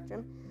 4D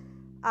spectrum.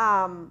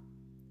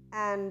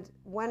 And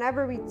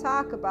whenever we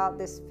talk about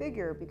this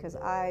figure, because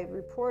I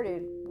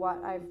reported what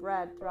I've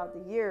read throughout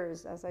the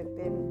years as I've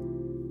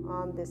been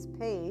on this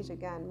page,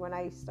 again, when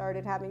I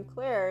started having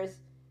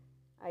clairs,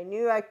 I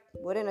knew I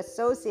wouldn't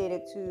associate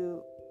it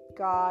to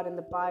God and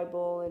the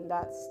Bible and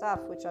that stuff,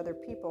 which other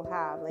people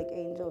have, like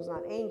angels,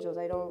 not angels.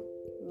 I don't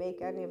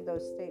make any of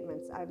those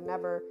statements. I've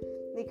never,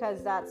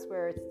 because that's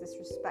where it's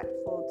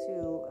disrespectful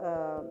to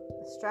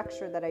a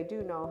structure that I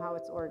do know how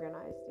it's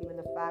organized. Even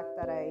the fact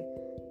that I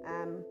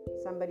am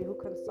somebody who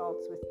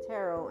consults with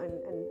tarot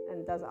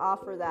and does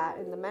offer that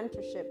in the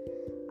mentorship,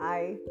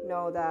 I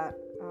know that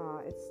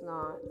it's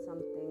not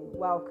something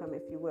welcome,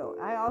 if you will.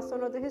 I also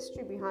know the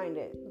history behind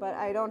it, but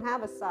I don't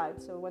have a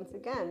side. So once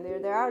again,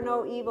 there are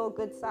no evil,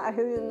 good sides,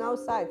 no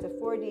sides. The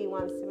 4D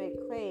wants to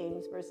make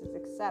claims versus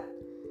accept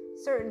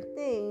certain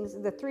things,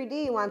 the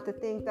 3D want to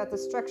think that the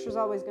structure is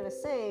always going to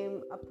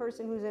same. A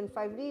person who's in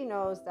 5D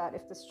knows that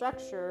if the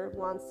structure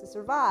wants to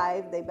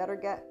survive, they better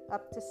get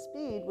up to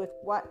speed with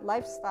what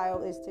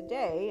lifestyle is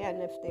today,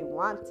 and if they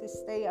want to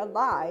stay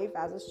alive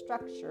as a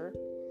structure.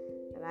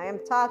 And I am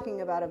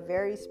talking about a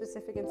very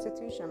specific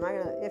institution. I'm not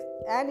gonna, if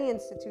any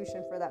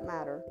institution for that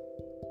matter.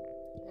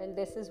 And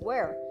this is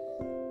where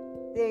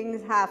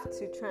things have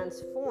to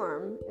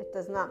transform. It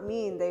does not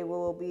mean they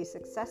will be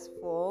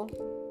successful,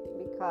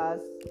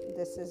 because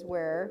this is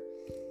where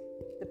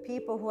the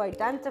people who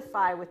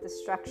identify with the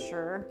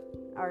structure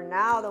are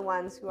now the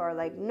ones who are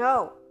like,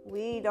 no,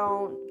 we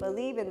don't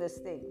believe in this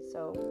thing.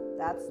 So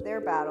that's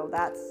their battle.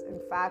 That's, in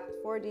fact,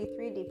 4D,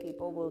 3D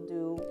people will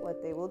do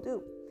what they will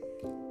do.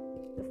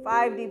 The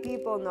 5D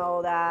people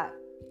know that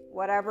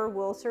whatever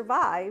will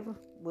survive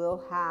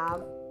will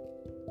have,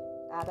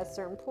 at a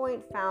certain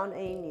point, found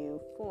a new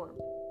form.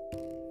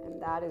 And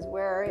that is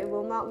where it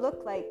will not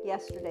look like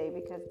yesterday,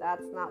 because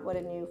that's not what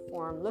a new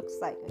form looks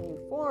like. A new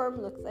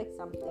form looks like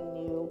something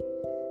new.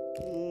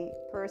 The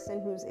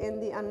person who's in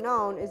the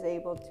unknown is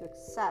able to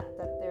accept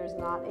that there's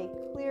not a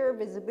clear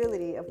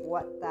visibility of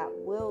what that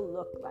will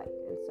look like.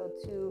 And so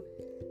to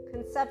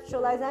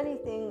conceptualize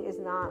anything is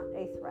not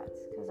a threat,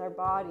 because our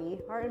body,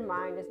 heart and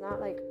mind is not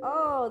like,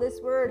 oh, this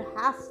word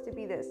has to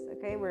be this.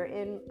 Okay, we're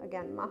in,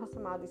 again,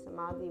 Mahasamadhi,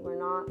 Samadhi. We're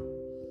not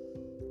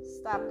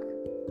stuck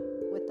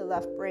with the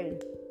left brain.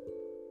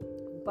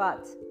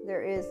 But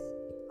there is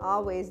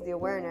always the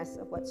awareness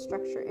of what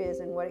structure is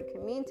and what it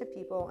can mean to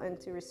people, and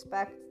to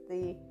respect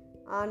the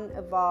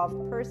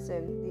unevolved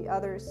person, the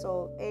other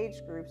soul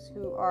age groups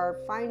who are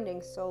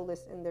finding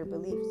solace in their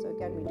beliefs. So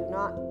again, we do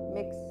not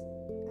mix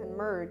and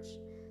merge.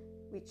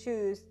 We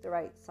choose the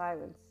right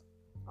silence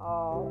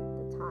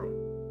all the time.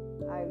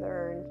 I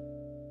learned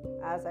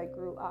as I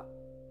grew up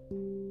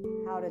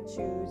how to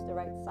choose the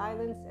right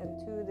silence, and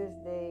to this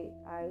day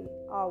I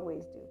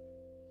always do.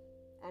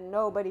 And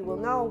nobody will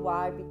know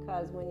why,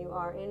 because when you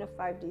are in a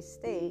 5D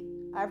state,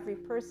 every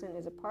person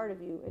is a part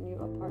of you and you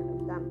are part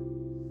of them.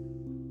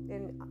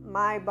 In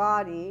my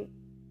body,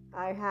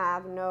 I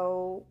have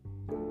no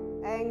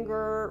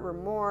anger,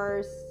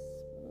 remorse,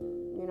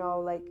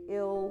 like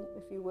ill,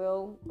 if you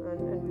will.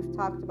 And we've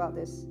talked about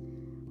this,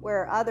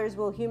 where others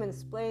will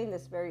human-splain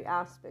this very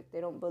aspect.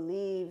 They don't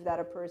believe that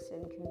a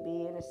person can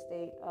be in a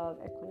state of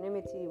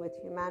equanimity with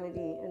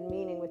humanity and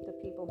meaning with the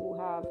people who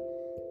have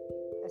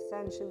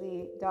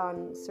essentially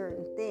done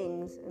certain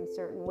things in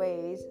certain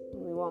ways.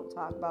 We won't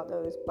talk about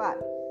those,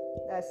 but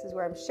this is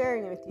where I'm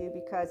sharing it with you,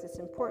 because it's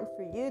important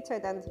for you to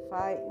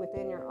identify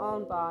within your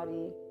own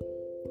body.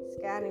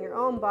 Scanning your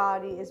own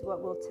body is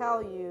what will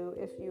tell you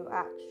if you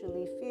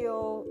actually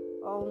feel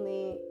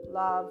only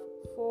love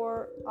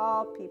for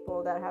all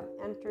people that have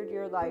entered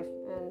your life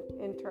and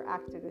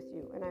interacted with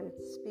you. And I'm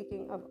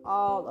speaking of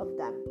all of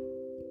them.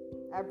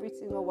 Every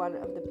single one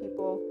of the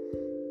people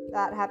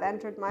that have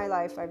entered my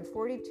life. I'm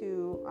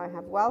 42. I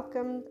have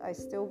welcomed, I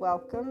still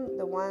welcome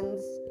the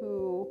ones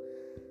who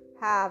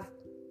have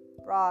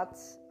brought,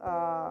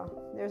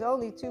 there's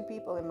only 2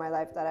 people in my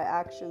life that I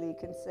actually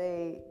can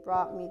say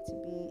brought me to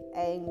be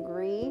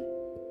angry,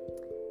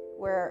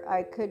 where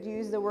I could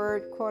use the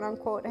word quote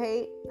unquote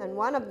hate. And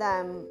one of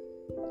them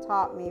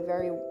taught me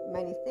very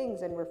many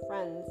things, and we're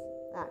friends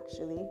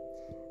actually.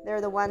 They're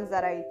the ones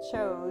that I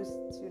chose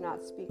to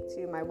not speak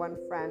to. My one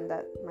friend,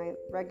 that my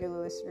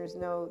regular listeners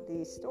know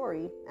the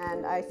story.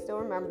 And I still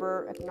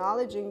remember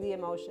acknowledging the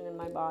emotion in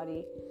my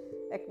body,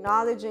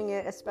 acknowledging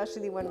it,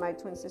 especially when my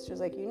twin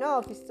sister's like, if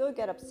you still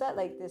get upset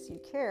like this,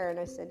 you care. And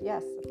I said,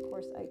 yes, of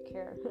course I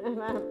care.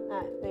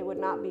 They would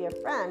not be a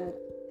friend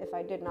if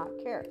I did not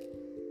care.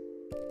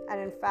 And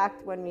in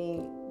fact, when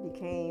we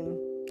became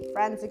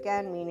friends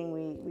again, meaning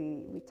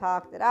we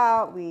talked it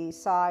out, we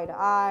saw eye to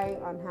eye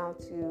on how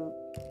to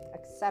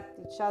accept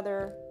each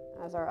other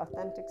as our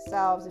authentic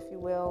selves, if you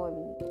will,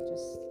 and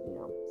just,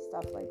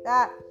 stuff like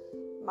that.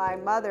 My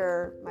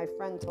mother, my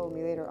friend told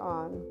me later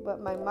on, but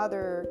my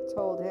mother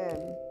told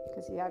him,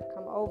 because he had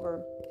come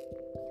over,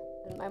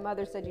 and my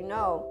mother said,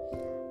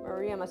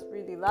 Maria must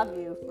really love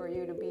you for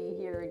you to be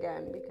here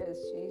again, because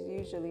she's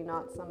usually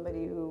not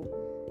somebody who,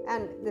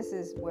 and this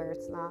is where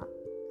it's not,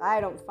 I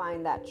don't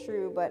find that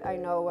true, but I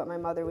know what my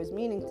mother was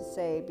meaning to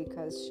say,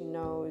 because she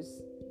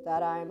knows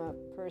that I'm a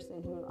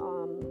person who,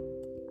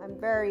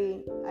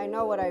 I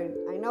know what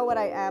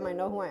I am, I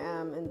know who I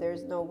am, and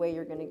there's no way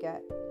you're going to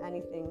get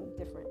anything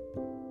different.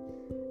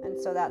 And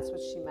so that's what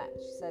she meant.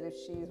 She said, if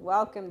she's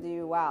welcomed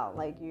you, wow,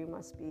 like you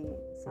must be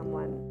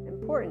someone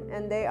important.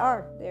 And they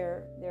are.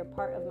 They're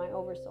part of my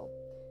oversoul.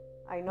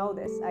 I know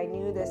this. I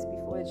knew this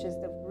before, which is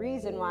the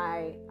reason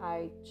why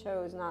I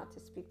chose not to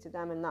speak to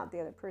them and not the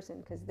other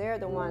person, because they're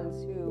the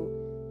ones who,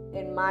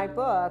 in my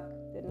book,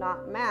 did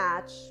not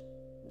match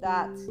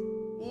that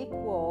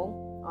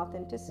equal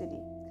authenticity.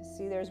 Because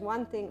see, there's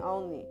one thing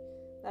only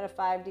that a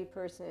 5D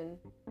person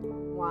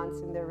wants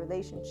in their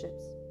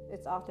relationships.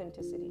 It's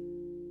authenticity.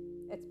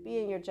 It's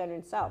being your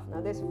genuine self.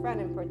 Now, this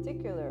friend in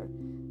particular,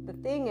 the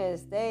thing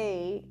is,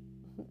 they,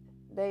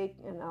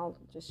 and I'll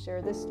just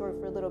share this story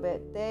for a little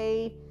bit,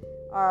 they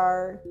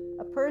are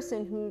a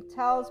person who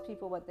tells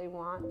people what they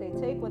want, they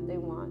take what they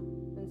want.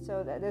 And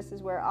so that this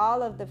is where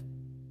all of the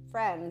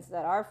friends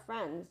that are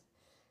friends,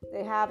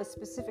 they have a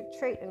specific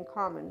trait in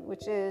common,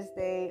 which is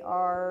they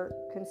are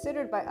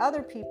considered by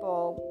other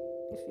people,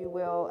 if you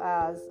will,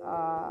 as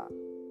how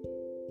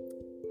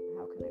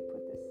can I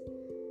put this?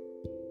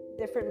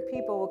 Different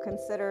people will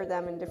consider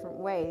them in different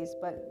ways,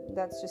 but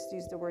let's just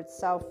use the word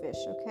selfish,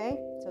 okay?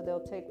 So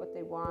they'll take what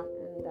they want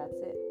and that's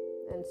it.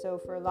 And so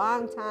for a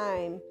long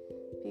time,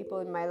 people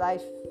in my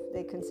life,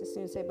 they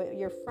consistently say, but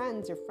your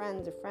friends.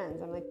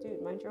 I'm like,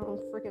 dude, mind your own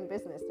freaking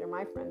business. They're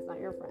my friends, not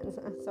your friends.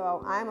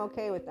 So I'm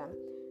okay with them.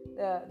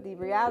 The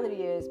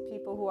reality is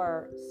people who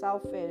are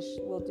selfish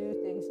will do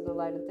things in the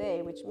light of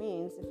day, which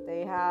means if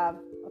they have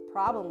a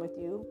problem with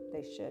you,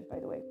 they should, by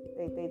the way.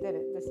 They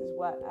didn't. This is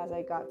what, as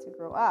I got to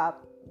grow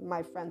up,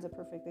 my friend's a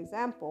perfect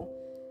example.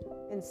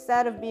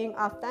 Instead of being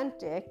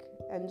authentic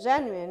and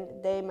genuine,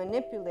 they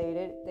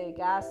manipulated, they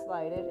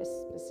gaslighted a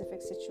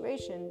specific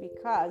situation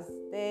because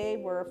they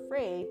were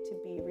afraid to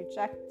be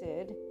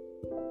rejected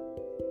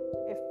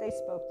if they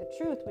spoke the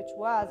truth, which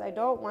was, I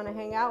don't want to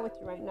hang out with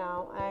you right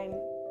now. I'm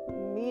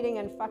meeting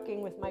and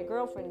fucking with my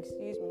girlfriend,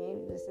 excuse me.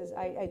 This is,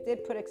 I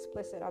did put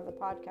explicit on the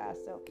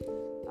podcast, so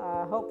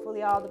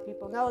hopefully all the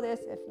people know this.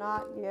 If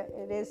not, yeah,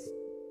 it is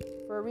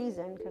for a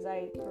reason, because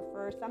I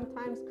prefer,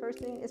 sometimes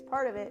cursing is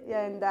part of it,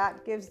 and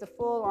that gives the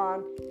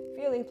full-on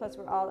feeling, plus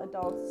we're all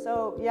adults.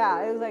 So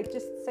yeah, it was like,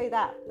 just say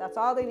that. That's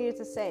all they needed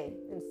to say.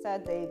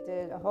 Instead, they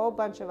did a whole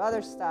bunch of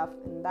other stuff,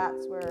 and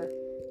that's where,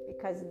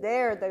 because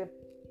they're the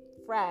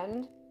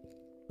friend,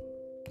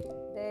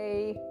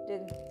 they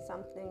did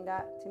something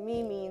that to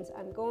me means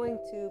I'm going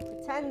to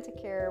pretend to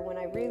care when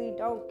I really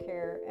don't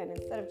care, and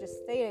instead of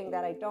just stating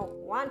that I don't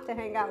want to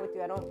hang out with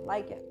you, I don't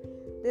like it.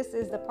 This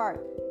is the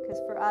part, because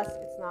for us,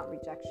 it's not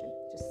rejection.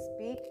 Just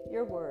speak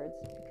your words,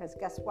 because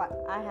guess what?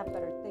 I have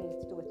better things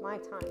to do with my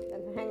time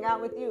than to hang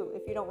out with you.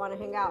 If you don't want to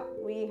hang out,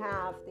 we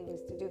have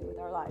things to do with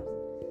our lives.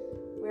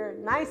 We're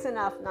nice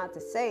enough not to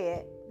say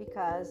it,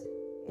 because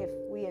if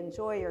we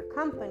enjoy your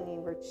company,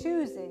 we're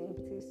choosing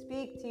to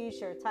speak to you,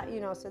 share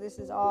time, so this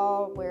is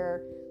all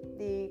where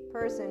the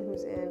person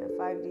who's in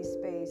a 5D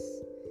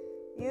space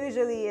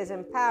usually is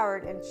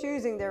empowered and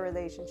choosing their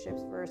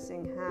relationships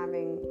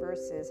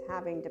versus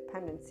having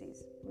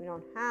dependencies. We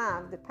don't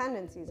have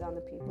dependencies on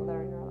the people that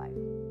are in our life.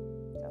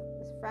 So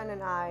this friend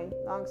and I,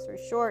 long story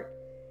short,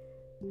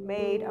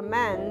 made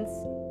amends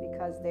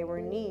because they were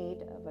in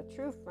need of a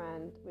true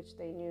friend, which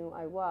they knew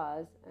I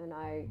was, and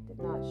I did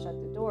not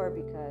shut the door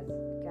because,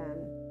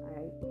 again,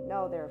 I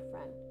know they're a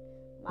friend.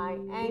 My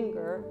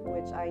anger,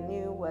 which I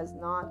knew was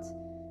not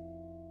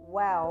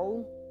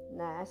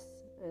wellness,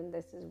 and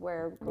this is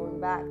where, going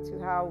back to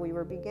how we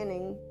were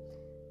beginning,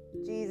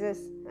 Jesus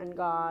and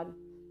God,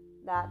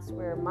 that's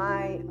where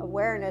my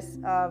awareness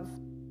of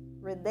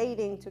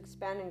relating to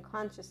expanding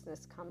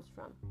consciousness comes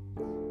from.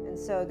 And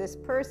so this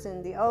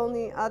person, the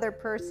only other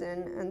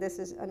person, and this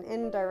is an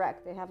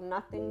indirect, they have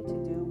nothing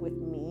to do with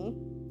me,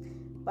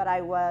 but I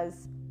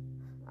was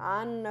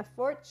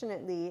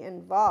unfortunately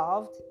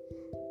involved,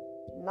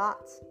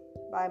 not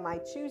by my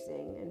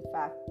choosing. In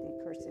fact,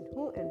 the person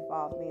who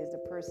involved me is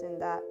the person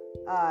that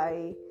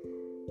I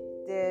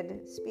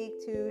did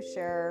speak to,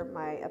 share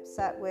my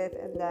upset with,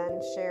 and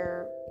then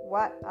share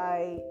what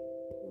I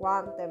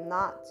want them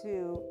not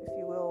to, if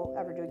you will,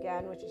 ever do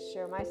again, which is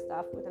share my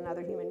stuff with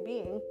another human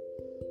being.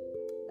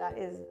 That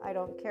is, I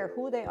don't care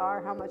who they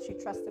are, how much you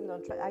trust them,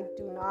 don't trust. I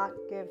do not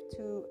give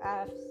two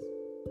F's.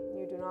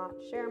 You do not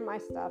share my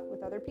stuff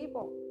with other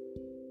people.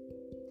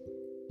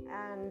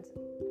 And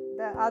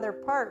the other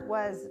part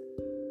was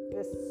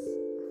this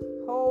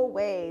whole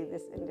way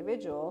this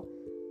individual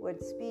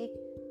would speak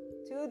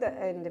to the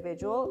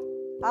individual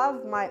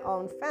of my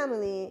own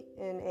family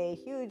in a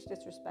huge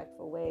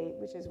disrespectful way,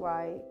 which is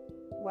why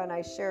when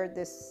I shared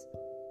this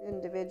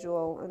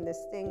individual and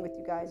this thing with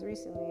you guys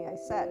recently, I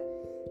said,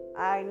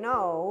 I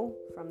know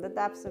from the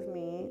depths of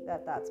me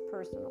that that's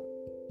personal,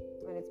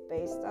 and it's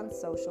based on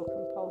social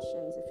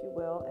compulsions, if you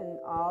will, and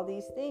all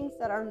these things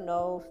that are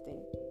no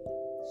thing,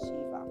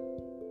 Shiva,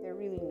 they're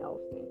really no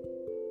thing.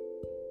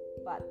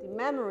 But the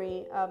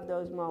memory of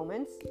those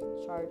moments,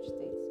 charge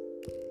states,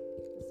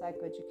 the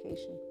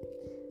psychoeducation,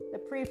 the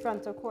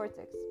prefrontal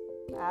cortex.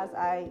 As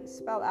I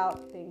spell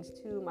out things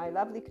to my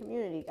lovely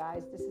community,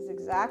 guys, this is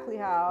exactly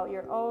how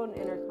your own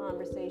inner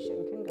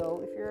conversation can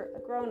go if you're a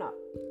grown-up,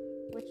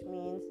 which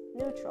means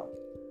neutral.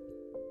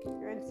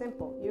 Pure and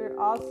simple. You're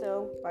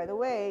also, by the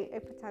way,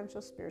 a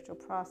potential spiritual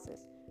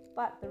process.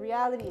 But the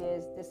reality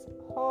is this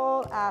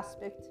whole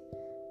aspect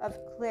of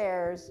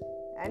clairs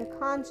and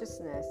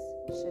consciousness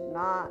should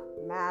not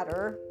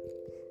matter,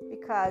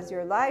 because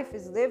your life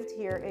is lived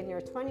here in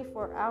your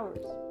 24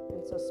 hours.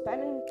 And so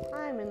spending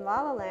time in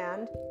La La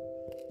Land,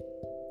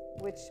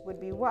 which would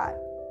be what?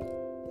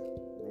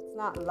 It's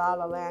not La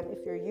La Land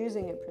if you're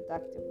using it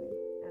productively.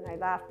 And I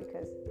laugh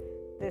because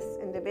this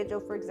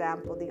individual, for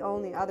example, the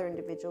only other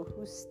individual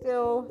who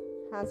still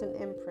has an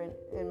imprint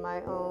in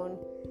my own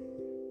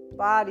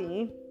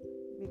body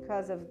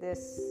because of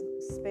this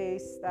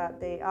space that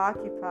they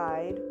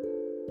occupied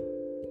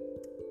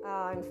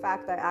In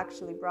fact, I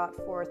actually brought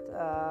forth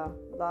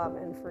love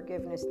and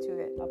forgiveness to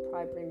it. I'll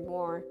probably bring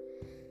more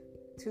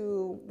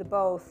to the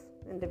both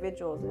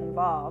individuals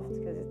involved,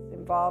 because it's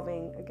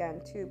involving,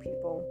 again, two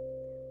people.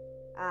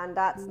 And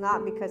that's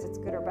not because it's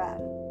good or bad.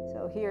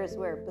 So here's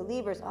where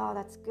believers, oh,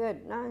 that's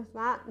good. No, it's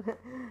not.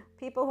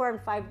 People who are in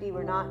 5D,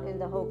 we're not in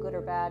the whole good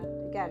or bad.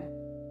 Again,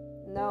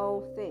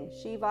 no thing.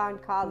 Shiva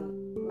and Kali,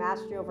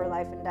 mastery over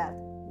life and death.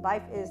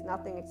 Life is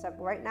nothing except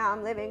right now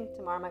I'm living,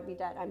 tomorrow I might be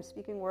dead. I'm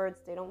speaking words,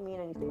 they don't mean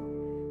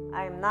anything.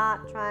 I am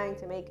not trying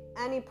to make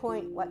any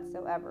point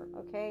whatsoever,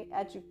 okay?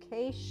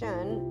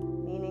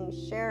 Education, meaning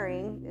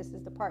sharing, this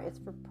is the part, it's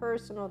for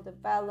personal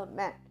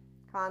development.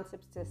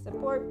 Concepts to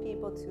support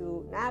people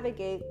to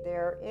navigate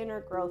their inner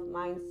growth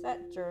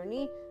mindset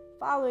journey,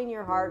 following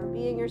your heart,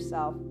 being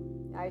yourself.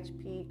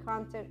 IHP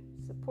content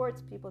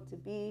supports people to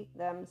be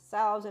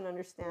themselves and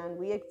understand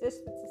we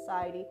exist in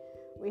society.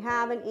 We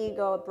have an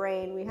ego, a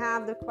brain. We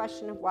have the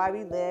question of why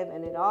we live,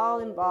 and it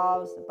all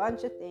involves a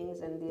bunch of things.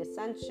 And the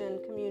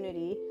Ascension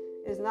community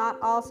is not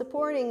all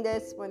supporting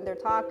this when they're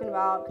talking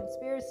about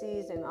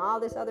conspiracies and all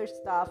this other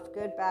stuff,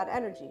 good, bad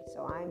energy.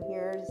 So I'm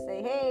here to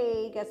say,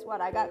 hey, guess what?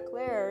 I got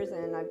clairs,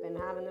 and I've been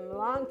having them a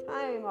long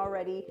time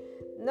already.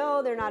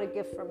 No, they're not a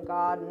gift from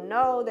God.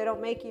 No, they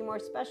don't make you more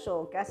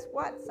special. Guess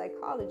what?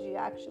 Psychology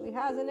actually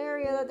has an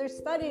area that they're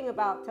studying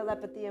about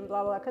telepathy and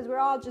blah, blah, blah, because we're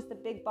all just a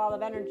big ball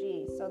of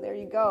energy. So there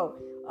you go.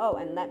 Oh,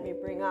 and let me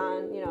bring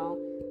on,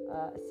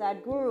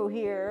 Sadhguru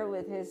here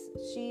with his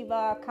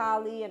Shiva,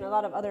 Kali, and a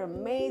lot of other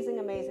amazing,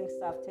 amazing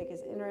stuff. Take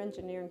his inner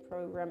engineering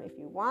program if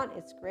you want.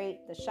 It's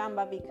great. The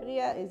Shambhavi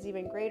Kriya is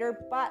even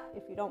greater. But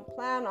if you don't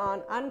plan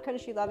on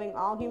unconsciously loving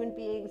all human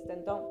beings,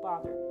 then don't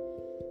bother.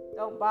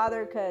 Don't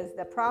bother, because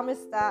the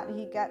promise that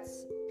he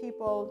gets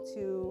people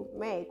to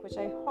make, which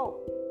I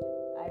hope,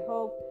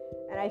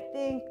 and I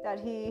think that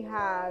he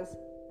has,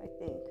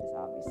 because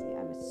obviously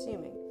I'm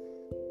assuming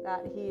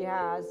that he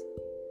has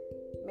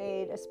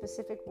made a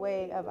specific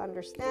way of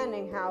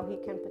understanding how he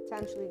can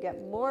potentially get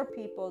more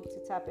people to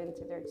tap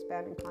into their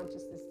expanding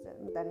consciousness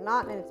than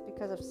not, and it's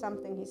because of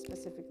something he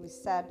specifically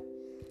said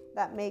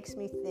that makes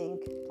me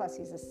think. Plus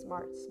he's a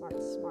smart,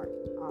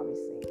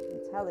 obviously,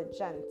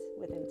 intelligent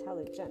with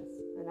intelligence,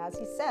 and as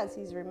he says,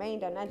 he's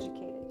remained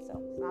uneducated.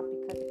 So it's not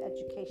because of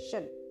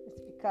education,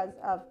 it's because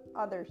of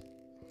other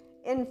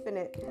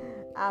infinite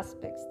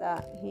aspects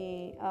that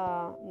he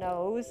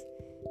knows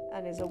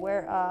and is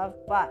aware of.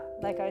 But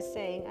like I was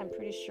saying, I'm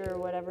pretty sure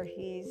whatever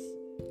he's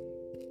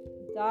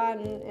done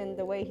and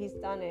the way he's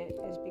done it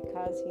is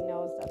because he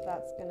knows that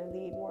that's going to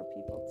lead more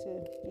people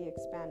to be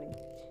expanding.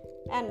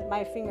 And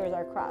my fingers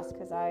are crossed,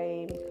 because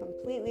I'm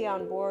completely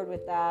on board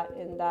with that,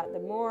 in that the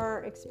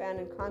more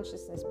expanded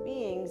consciousness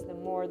beings, the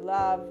more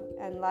love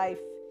and life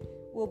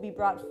will be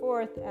brought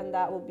forth, and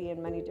that will be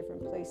in many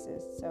different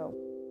places. So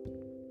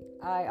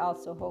I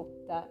also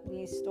hope that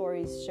these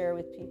stories share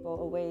with people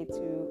a way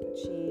to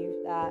achieve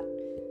that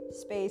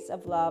space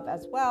of love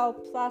as well,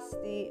 plus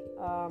the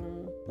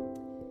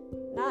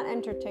not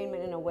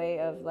entertainment in a way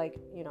of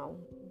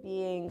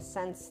being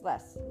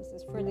senseless. This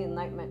is for the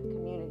enlightenment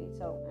community.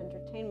 So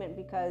entertainment,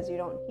 because you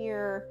don't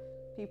hear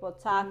people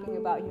talking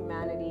about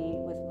humanity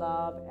with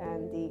love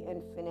and the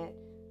infinite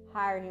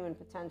higher human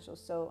potential.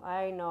 So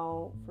I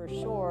know for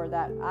sure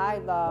that I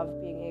love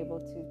being able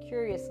to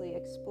curiously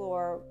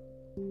explore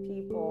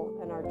people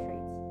and our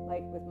traits.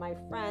 Like with my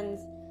friends,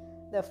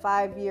 the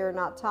 5-year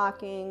not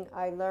talking,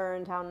 I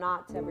learned how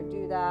not to ever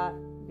do that,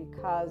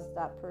 because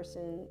that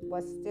person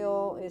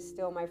is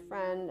still my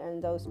friend,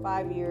 and those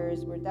 5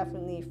 years were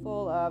definitely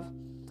full of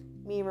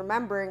me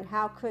remembering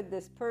how could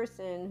this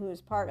person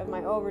who's part of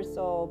my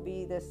oversoul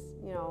be this,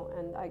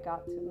 and I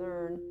got to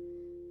learn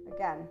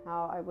again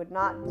how I would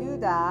not do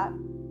that.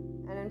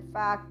 And in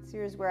fact,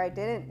 here's where I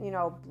didn't,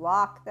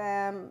 block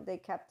them. They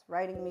kept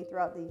writing me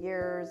throughout the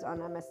years on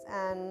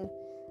MSN,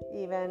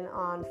 even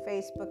on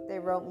Facebook they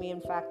wrote me.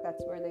 In fact,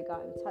 that's where they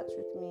got in touch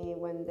with me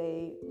when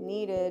they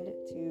needed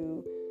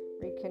to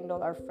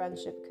rekindle our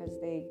friendship, because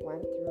they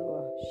went through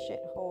a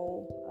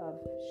shithole of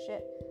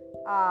shit.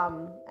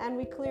 And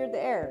we cleared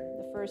the air.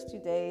 The first 2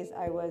 days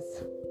I was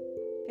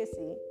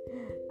pissy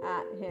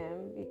at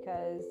him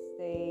because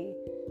they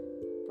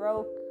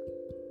broke,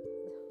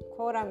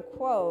 quote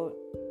unquote,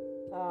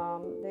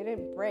 they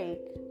didn't break.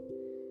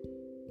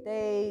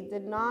 They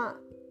did not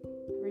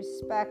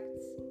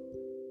respect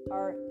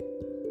our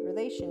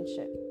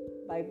relationship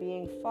by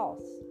being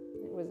false.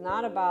 It was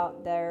not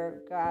about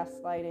their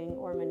gaslighting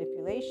or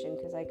manipulation,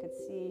 because I could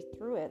see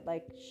through it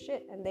like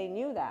shit, and they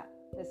knew that.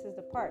 This is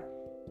the part.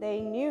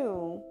 They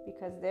knew,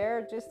 because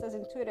they're just as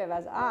intuitive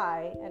as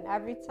I, and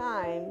every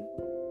time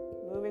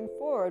moving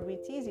forward, we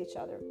tease each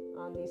other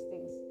on these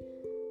things.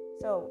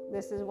 So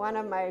this is one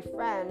of my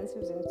friends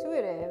who's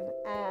intuitive,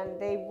 and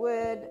they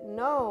would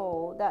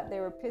know that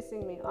they were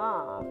pissing me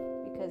off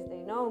because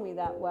they know me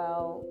that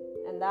well,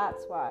 and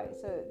that's why.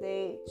 So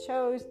they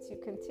chose to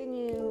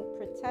continue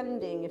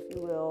pretending, if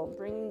you will,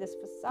 bringing this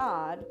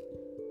facade.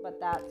 But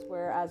that's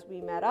where, as we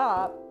met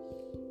up,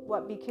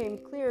 what became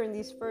clear in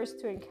these first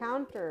 2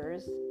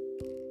 encounters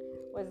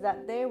was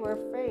that they were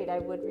afraid I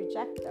would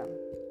reject them.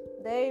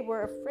 They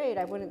were afraid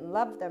I wouldn't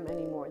love them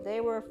anymore. They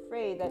were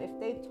afraid that if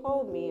they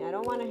told me, I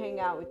don't want to hang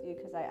out with you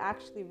because I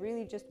actually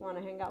really just want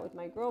to hang out with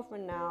my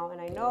girlfriend now, and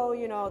I know,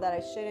 that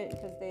I shouldn't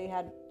because they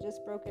had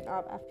just broken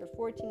up after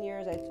 14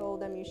 years. I told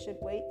them, you should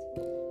wait.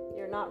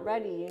 You're not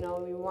ready,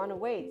 you want to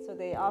wait. So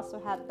they also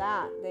had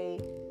that.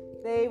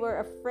 They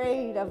were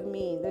afraid of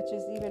me, which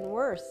is even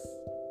worse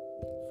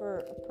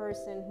for a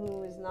person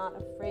who is not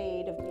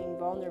afraid of being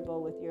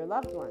vulnerable with your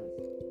loved ones.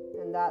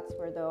 And that's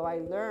where, though, I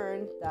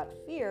learned that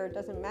fear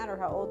doesn't matter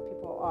how old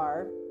people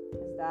are,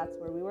 because that's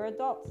where we were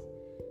adults.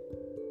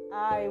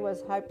 I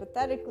was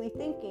hypothetically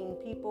thinking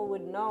people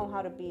would know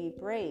how to be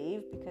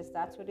brave because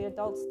that's what the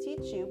adults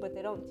teach you, but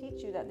they don't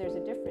teach you that there's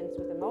a difference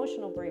with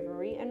emotional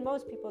bravery, and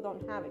most people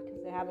don't have it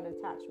because they have an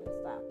attachment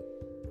style.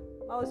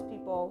 Most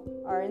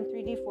people are in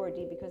 3D,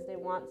 4D because they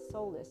want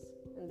solace,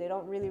 and they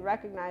don't really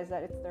recognize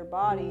that it's their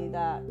body,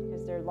 that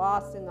because they're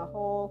lost in the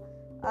whole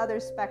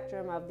other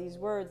spectrum of these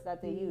words that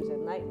they use,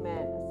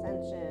 enlightenment,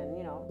 ascension,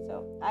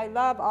 So I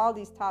love all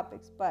these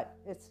topics, but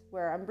it's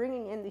where I'm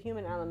bringing in the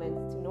human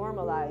element to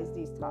normalize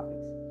these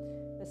topics.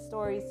 The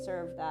stories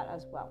serve that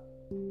as well.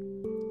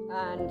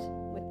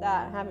 And with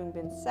that having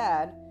been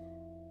said,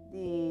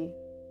 the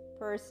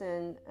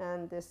person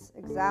and this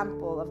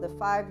example of the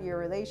 5-year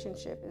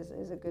relationship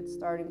is a good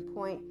starting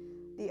point.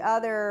 The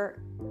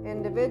other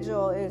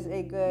individual is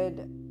a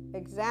good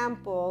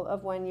example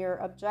of when you're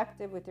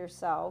objective with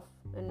yourself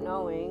and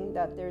knowing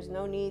that there's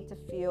no need to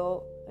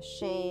feel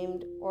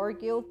ashamed or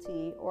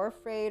guilty or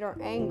afraid or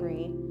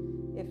angry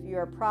if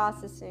you're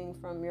processing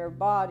from your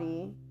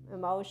body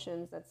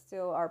emotions that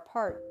still are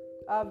part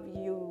of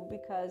you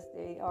because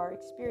they are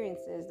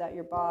experiences that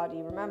your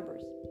body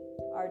remembers.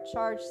 Our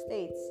charged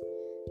states,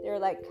 they're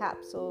like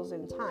capsules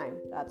in time.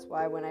 That's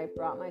why when I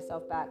brought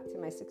myself back to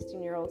my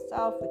 16-year-old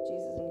self with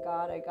Jesus and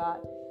God, I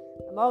got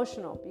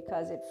emotional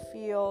because it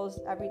feels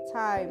every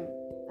time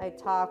I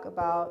talk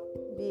about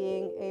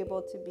being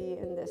able to be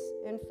in this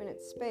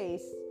infinite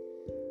space,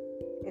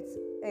 it's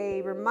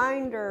a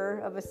reminder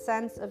of a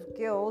sense of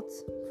guilt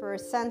for a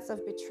sense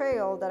of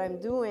betrayal that I'm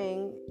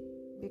doing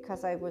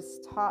because I was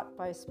taught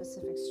by a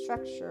specific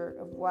structure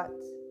of what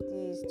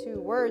these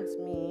two words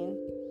mean.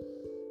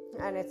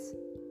 And it's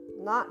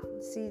not,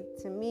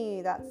 to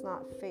me, that's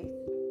not faith.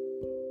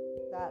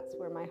 That's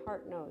where my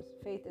heart knows.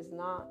 Faith is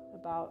not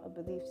about a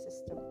belief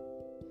system.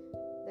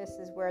 This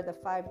is where the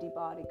 5D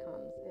body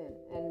comes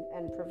in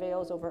and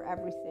prevails over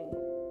everything.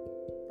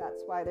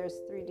 That's why there's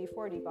 3D,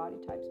 4D body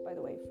types, by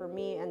the way, for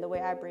me and the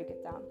way I break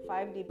it down.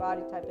 5D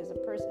body type is a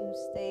person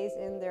who stays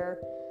in their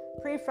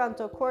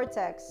prefrontal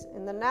cortex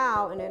in the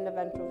now and in the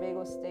ventral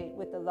vagal state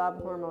with the love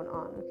hormone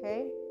on,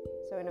 okay?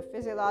 So in a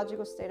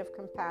physiological state of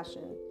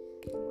compassion.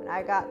 When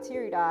I got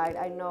teary-eyed,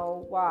 I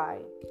know why.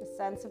 The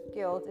sense of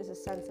guilt is a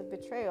sense of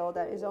betrayal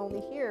that is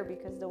only here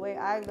because the way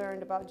I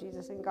learned about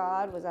Jesus and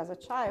God was as a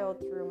child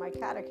through my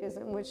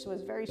catechism, which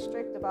was very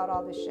strict about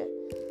all this shit.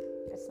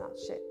 It's not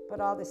shit,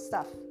 but all this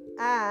stuff.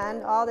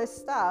 And all this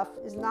stuff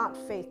is not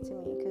faith to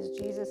me because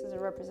Jesus is a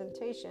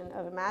representation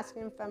of a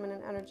masculine,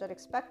 feminine, energetic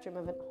spectrum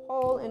of a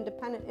whole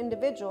independent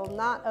individual,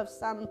 not of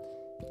some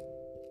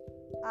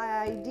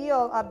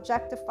ideal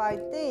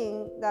objectified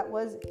thing that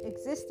was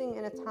existing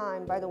in a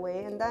time, by the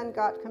way, and then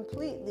got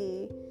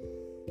completely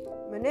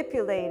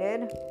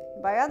manipulated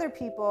by other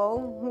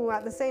people who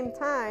at the same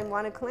time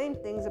want to claim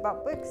things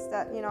about books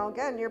that,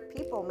 again, you're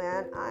people,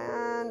 man,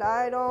 and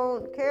I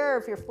don't care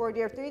if you're 4D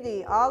or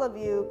 3D. All of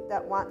you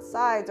that want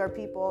sides are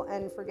people,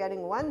 and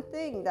forgetting one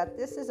thing, that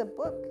this is a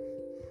book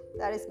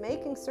that is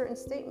making certain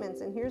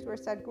statements. And here's where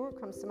Sadhguru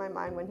comes to my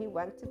mind when he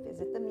went to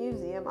visit the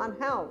museum on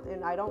hell,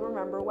 and I don't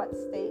remember what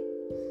state.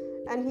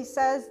 And he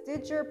says,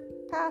 did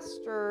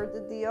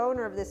the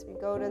owner of this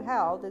go to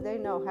hell? Did they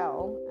know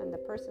hell? And the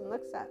person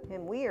looks at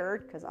him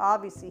weird because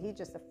obviously he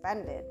just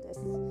offended this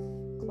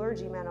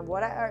clergyman of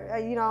what,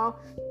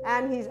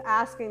 and he's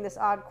asking this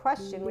odd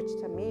question, which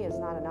to me is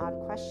not an odd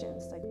question.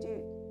 It's like,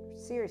 dude,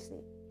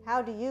 seriously,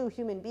 how do you,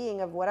 human being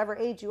of whatever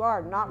age you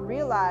are, not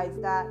realize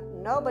that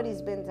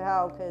nobody's been to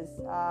hell? Because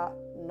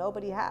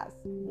nobody has,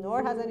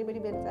 nor has anybody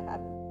been to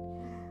heaven.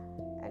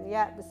 And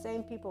yet the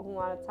same people who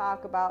want to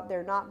talk about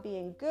there not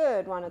being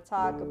good want to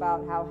talk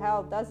about how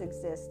hell does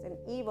exist and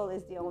evil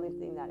is the only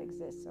thing that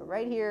exists. So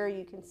right here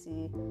you can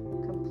see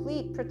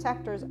complete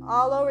protectors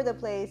all over the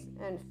place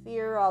and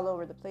fear all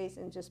over the place,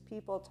 and just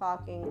people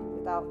talking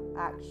without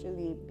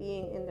actually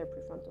being in their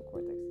prefrontal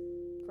cortex.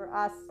 For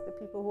us, the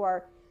people who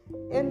are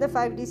in the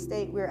 5D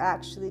state, we're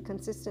actually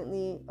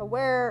consistently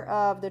aware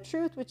of the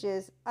truth, which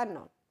is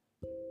unknown.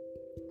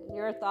 And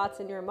your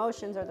thoughts and your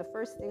emotions are the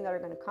first thing that are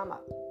going to come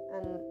up.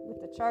 And with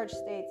the charged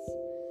states,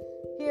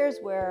 here's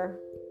where,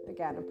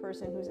 again, a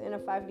person who's in a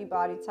 5D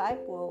body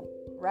type will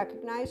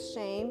recognize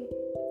shame,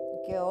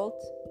 guilt,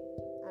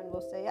 and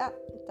will say, yeah,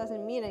 it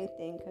doesn't mean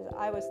anything because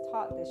I was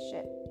taught this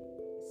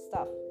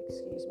stuff,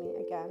 excuse me,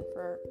 again,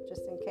 for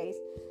just in case.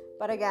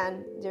 But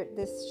again,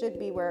 this should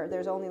be where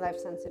there's only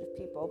life-sensitive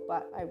people,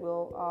 but I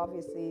will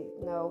obviously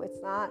know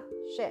it's not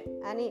shit.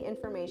 Any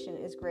information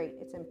is great.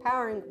 It's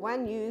empowering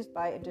when used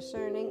by a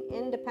discerning,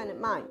 independent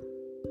mind,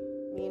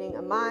 meaning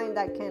a mind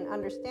that can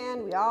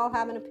understand we all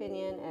have an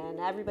opinion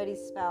and everybody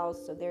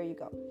spells, so there you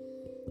go.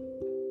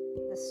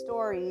 The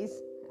stories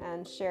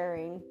and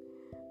sharing,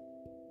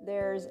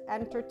 there's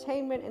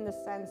entertainment in the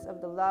sense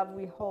of the love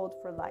we hold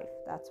for life.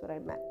 That's what I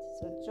meant.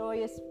 So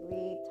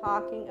joyously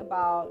talking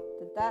about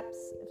the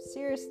depths of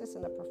seriousness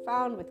and the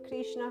profound with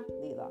Krishna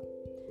Leela.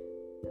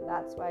 And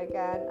that's why,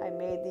 again, I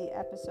made the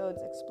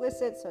episodes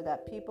explicit so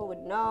that people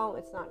would know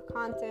it's not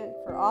content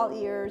for all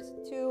ears.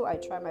 2, I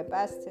try my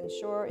best to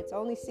ensure it's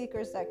only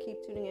seekers that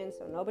keep tuning in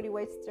so nobody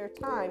wastes their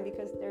time,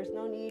 because there's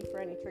no need for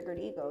any triggered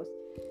egos.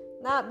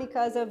 Not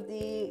because of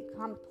the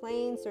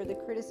complaints or the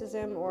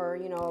criticism or,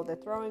 the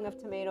throwing of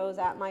tomatoes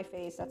at my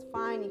face. That's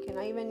fine. You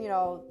can even,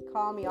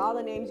 call me all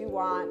the names you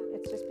want.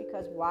 It's just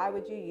because why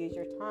would you use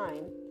your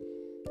time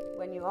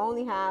when you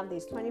only have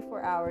these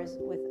 24 hours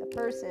with a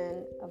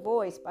person, a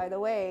voice, by the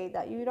way,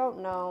 that you don't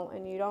know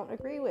and you don't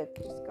agree with?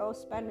 Just go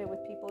spend it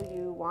with people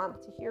you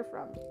want to hear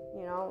from,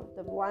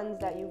 the ones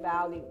that you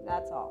value.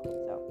 That's all.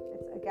 So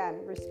it's,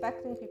 again,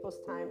 respecting people's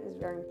time is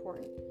very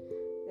important.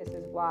 This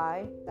is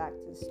why, back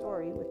to the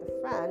story with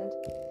a friend,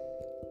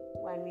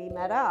 when we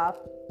met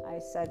up, I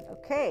said,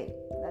 okay,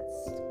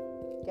 let's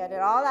get it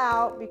all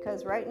out,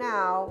 because right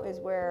now is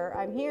where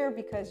I'm here,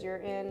 because you're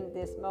in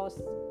this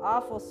most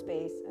awful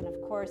space. And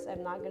of course,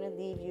 I'm not going to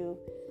leave you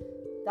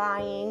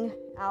dying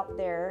out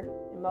there,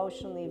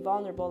 emotionally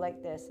vulnerable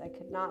like this. I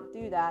could not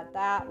do that.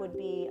 That would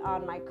be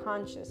on my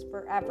conscience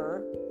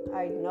forever.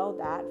 I know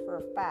that for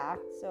a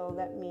fact. So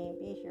let me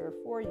be here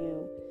for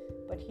you.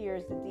 But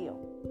here's the deal.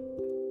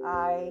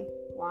 I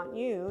want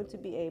you to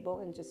be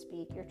able and just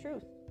speak your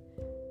truth.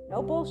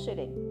 No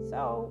bullshitting.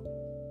 So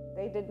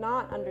they did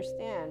not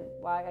understand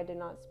why I did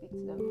not speak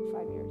to them for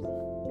 5 years.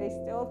 They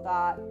still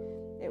thought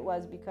it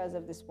was because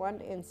of this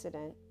one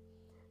incident,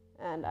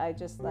 and I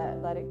just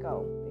let it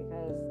go,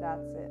 because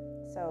that's it.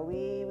 So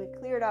we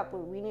cleared up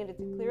what we needed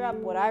to clear up.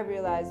 What I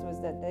realized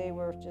was that they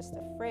were just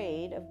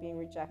afraid of being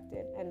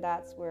rejected, and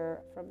that's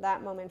where, from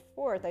that moment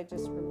forth, I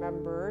just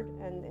remembered,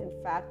 and in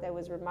fact I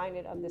was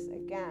reminded of this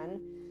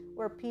again,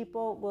 where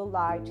people will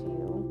lie to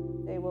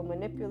you. They will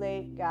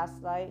manipulate,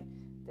 gaslight,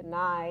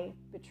 deny,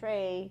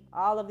 betray,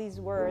 all of these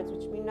words,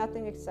 which mean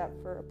nothing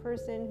except for a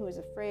person who is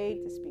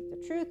afraid to speak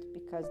the truth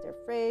because they're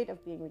afraid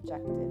of being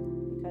rejected.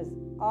 Because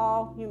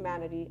all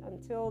humanity,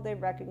 until they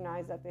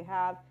recognize that they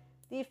have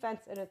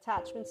defense and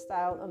attachment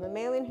style of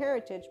mammalian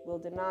heritage, will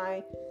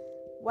deny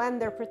when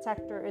their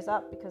protector is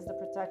up, because the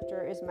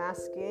protector is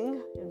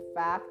masking. In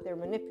fact, they're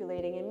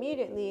manipulating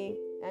immediately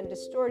and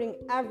distorting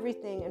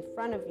everything in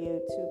front of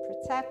you to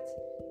protect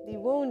the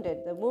wounded.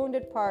 The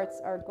wounded parts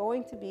are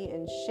going to be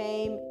in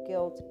shame,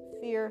 guilt,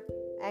 fear,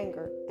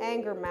 anger.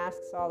 Anger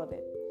masks all of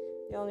it.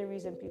 The only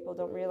reason people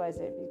don't realize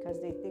it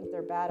because they think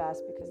they're badass,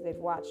 because they've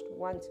watched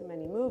one too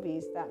many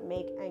movies that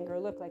make anger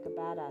look like a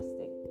badass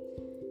thing.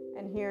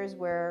 And here's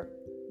where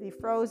the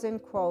Frozen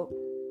quote,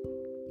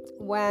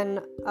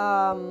 when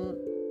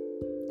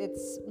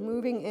it's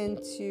moving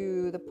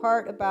into the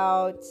part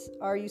about,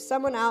 are you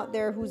someone out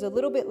there who's a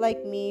little bit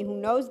like me, who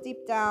knows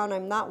deep down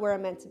I'm not where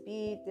I'm meant to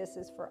be? This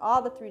is for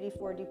all the 3D,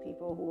 4D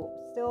people who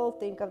still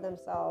think of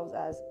themselves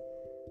as,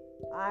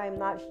 I'm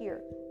not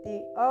here.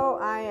 The, oh,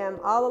 I am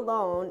all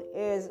alone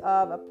is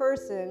of a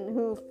person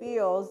who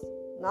feels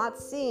not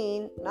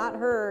seen, not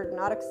heard,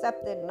 not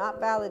accepted, not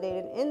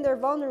validated in their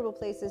vulnerable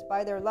places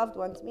by their loved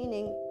ones,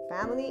 meaning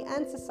family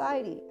and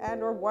society,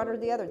 and or one or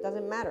the other,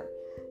 doesn't matter.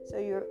 So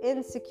you're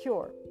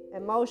insecure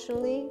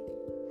emotionally,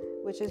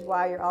 which is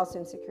why you're also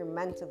insecure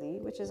mentally,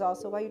 which is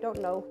also why you don't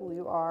know who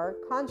you are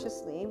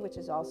consciously, which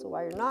is also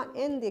why you're not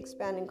in the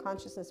expanding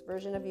consciousness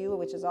version of you,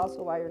 which is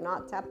also why you're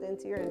not tapped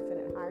into your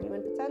infinite higher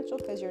human potential,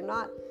 because you're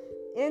not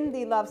in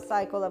the love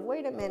cycle of,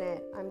 wait a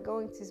minute, I'm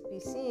going to be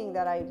seeing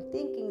that I'm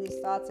thinking these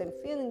thoughts and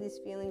feeling these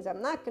feelings.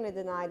 I'm not going to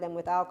deny them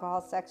with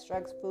alcohol, sex,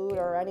 drugs, food,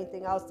 or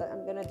anything else that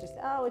I'm going to just,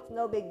 oh, it's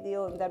no big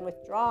deal, and then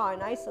withdraw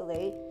and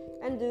isolate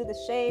and do the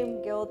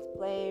shame, guilt,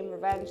 blame,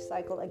 revenge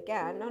cycle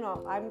again.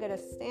 No, I'm going to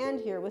stand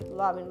here with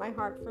love in my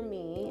heart for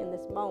me in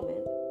this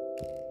moment.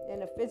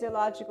 In a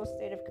physiological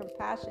state of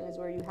compassion is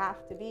where you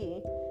have to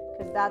be,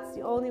 because that's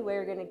the only way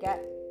you're going to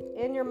get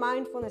in your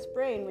mindfulness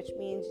brain, which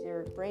means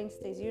your brain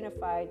stays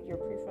unified, your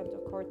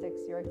prefrontal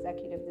cortex, your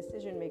executive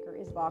decision maker,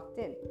 is locked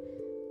in.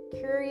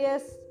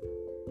 Curious,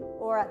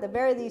 or at the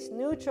very least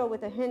neutral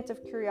with a hint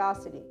of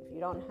curiosity. If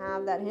you don't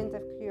have that hint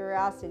of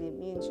curiosity, it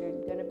means you're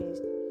going to be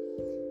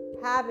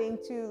having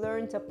to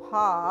learn to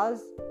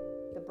pause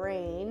the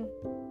brain,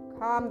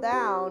 calm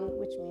down,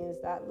 which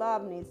means that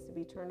love needs to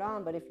be turned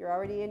on. But if you're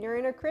already in your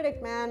inner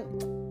critic, man,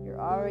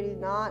 you're already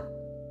not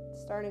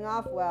starting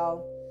off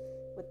well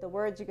with the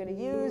words you're going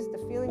to use,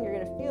 the feeling you're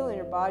going to feel in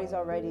your body's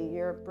already,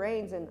 your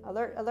brain's in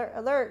alert, alert,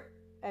 alert,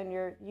 and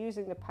you're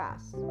using the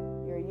past.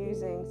 You're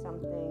using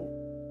something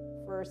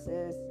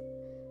versus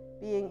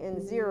being in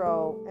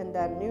zero and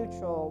then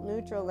neutral.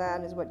 Neutral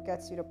land is what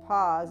gets you to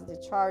pause, the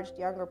charged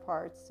younger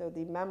parts, so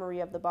the memory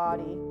of the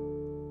body.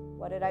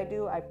 What did I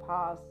do? I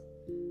paused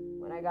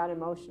when I got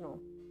emotional.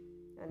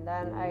 And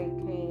then I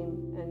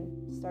came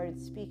and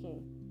started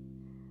speaking.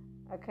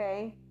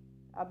 Okay?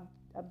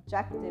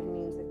 Objective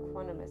means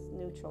equanimous,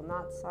 neutral,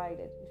 not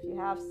sided. If you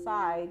have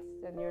sides,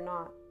 then you're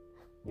not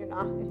in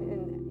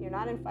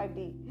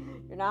 5D.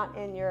 You're not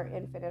in your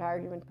infinite higher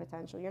human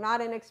potential. You're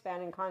not in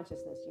expanding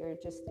consciousness. You're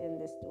just in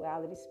this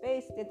duality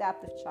space, the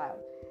adaptive child,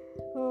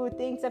 who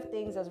thinks of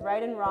things as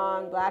right and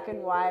wrong, black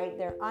and white.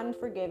 They're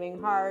unforgiving,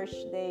 harsh.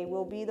 They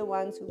will be the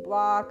ones who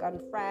block,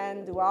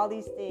 unfriend, do all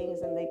these things,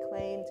 and they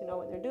claim to know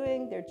what they're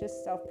doing. They're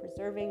just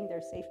self-preserving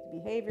their safety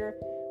behavior,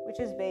 which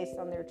is based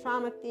on their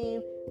trauma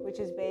theme, which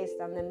is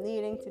based on them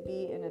needing to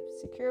be in a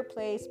secure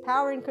place,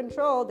 power and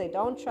control. They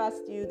don't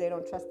trust you. They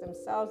don't trust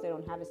themselves. They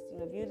don't have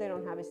esteem of you. They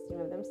don't have esteem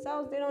of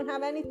themselves. They don't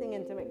have anything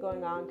intimate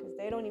going on because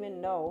they don't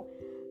even know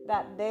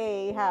that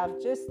they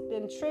have just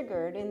been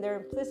triggered in their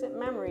implicit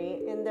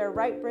memory in their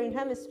right brain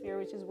hemisphere,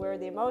 which is where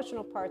the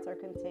emotional parts are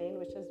contained,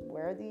 which is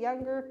where the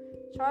younger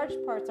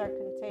charged parts are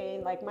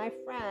contained. Like my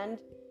friend,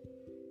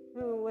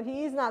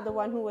 he's not the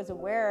one who was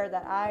aware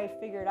that I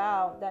figured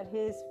out that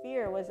his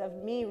fear was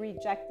of me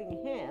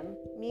rejecting him,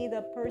 me,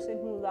 the person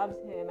who loves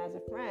him as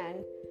a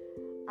friend.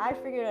 I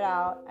figured it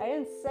out. I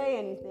didn't say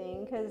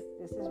anything because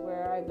this is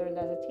where I learned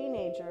as a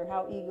teenager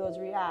how egos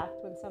react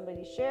when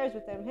somebody shares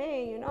with them,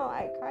 hey,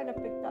 I kind of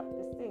picked up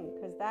this thing,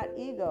 because that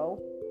ego,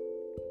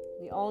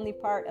 the only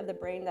part of the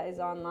brain that is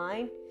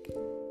online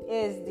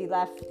is the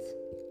left.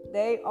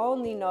 They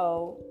only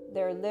know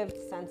their lived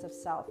sense of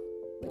self,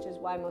 which is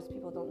why most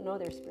people don't know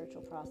their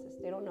spiritual process.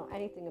 They don't know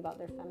anything about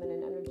their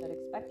feminine energetic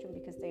spectrum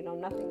because they know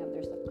nothing of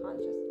their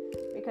subconscious.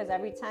 Because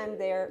every time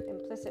their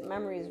implicit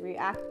memories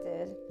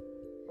reacted,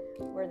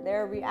 where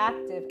they're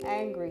reactive,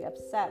 angry,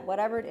 upset,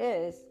 whatever it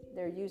is,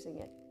 they're using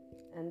it.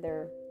 And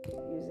they're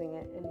using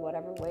it in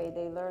whatever way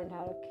they learned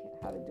how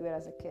to do it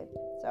as a kid.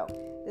 So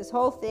this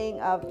whole thing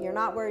of you're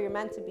not where you're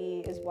meant to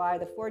be is why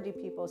the 4D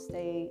people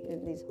stay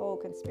in these whole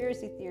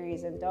conspiracy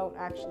theories and don't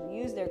actually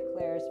use their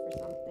clairs for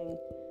something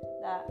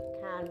that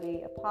can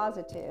be a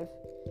positive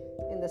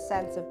in the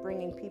sense of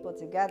bringing people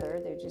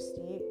together. They're just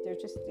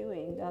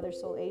doing the other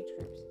soul age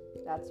groups.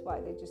 That's why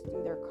they just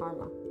do their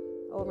karma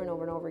over and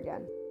over and over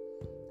again,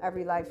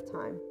 every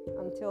lifetime,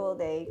 until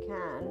they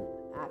can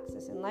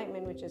access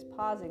enlightenment, which is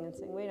pausing and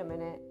saying, wait a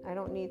minute, I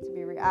don't need to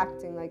be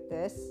reacting like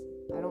this.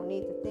 I don't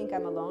need to think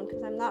I'm alone,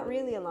 because I'm not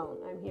really alone.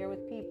 I'm here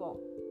with people.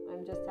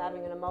 I'm just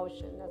having an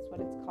emotion. That's what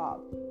it's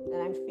called.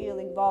 And I'm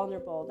feeling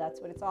vulnerable. That's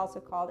what it's also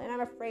called. And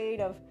I'm afraid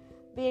of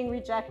being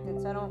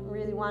rejected, so I don't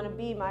really want to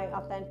be my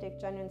authentic,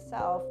 genuine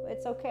self.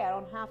 It's okay, I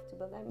don't have to,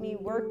 but let me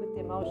work with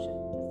the emotion,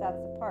 because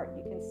that's the part.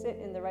 You can sit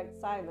in the right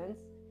silence,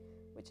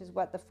 which is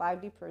what the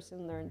 5D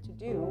person learned to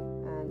do,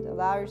 and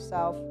allow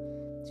yourself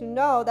to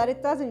know that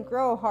it doesn't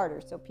grow harder.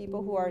 So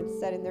people who are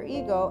set in their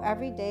ego,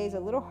 every day is a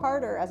little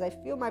harder. As I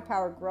feel my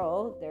power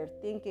grow, they're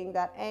thinking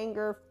that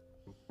anger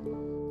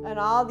and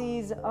all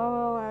these,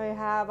 I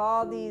have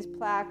all these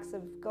plaques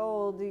of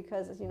gold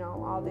because,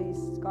 all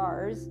these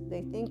scars.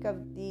 They think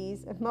of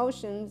these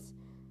emotions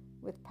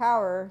with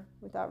power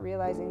without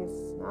realizing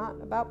it's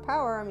not about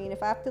power. I mean,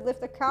 if I have to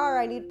lift a car,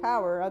 I need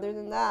power. Other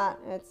than that,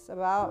 it's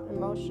about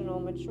emotional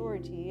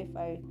maturity if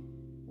I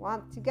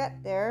want to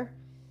get there.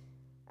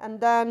 And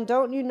then,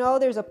 don't you know,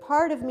 there's a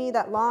part of me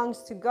that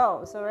longs to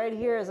go. So right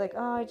here is like,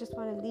 I just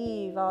want to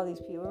leave all these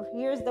people.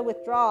 Here's the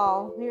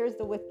withdrawal. Here's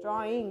the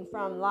withdrawing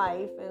from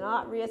life and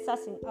not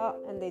reassessing.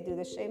 And they do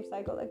the shame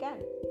cycle again.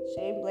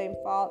 Shame, blame,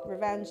 fault,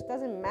 revenge.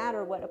 Doesn't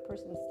matter what a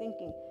person's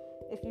thinking.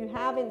 If you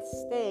haven't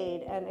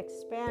stayed and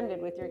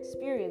expanded with your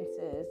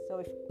experiences, so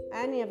if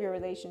any of your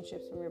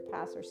relationships from your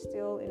past are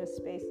still in a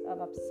space of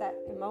upset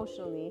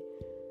emotionally,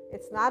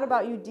 it's not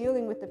about you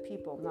dealing with the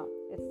people. No,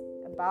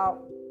 it's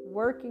about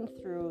working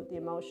through the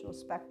emotional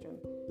spectrum,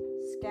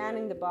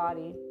 scanning the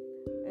body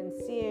and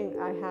seeing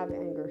I have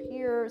anger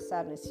here,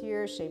 sadness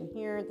here, shame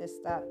here, this,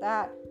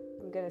 that.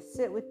 I'm going to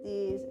sit with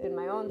these in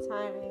my own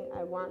timing.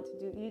 I want to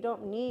do. You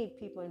don't need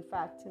people, in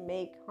fact, to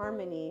make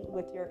harmony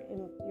with your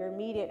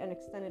immediate and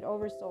extended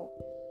oversoul.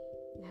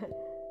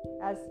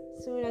 As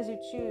soon as you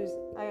choose,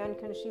 I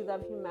unconditionally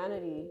love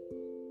humanity.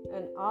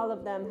 And all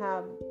of them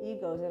have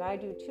egos, and I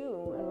do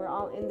too. And we're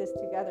all in this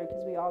together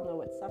because we all know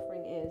what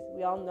suffering is.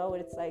 We all know what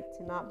it's like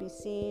to not be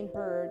seen,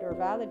 heard, or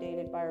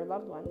validated by our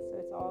loved ones. So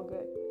it's all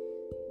good.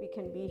 We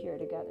can be here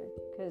together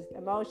because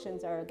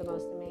emotions are the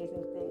most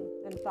amazing thing.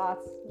 And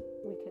thoughts,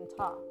 we can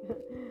talk.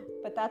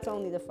 But that's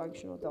only the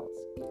functional adults.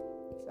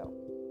 So,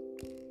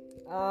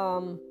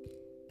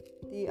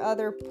 the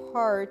other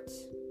part,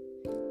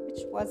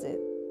 which was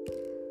it?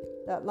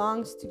 That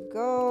longs to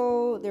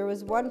go. There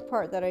was one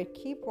part that I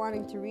keep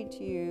wanting to read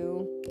to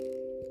you,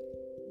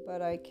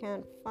 but I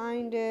can't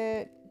find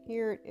it.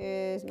 Here it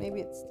is. Maybe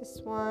it's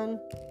this one.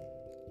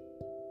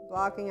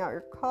 Blocking out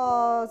your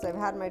calls. I've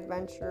had my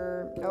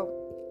adventure. Nope.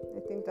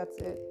 I think that's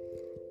it.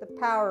 The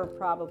power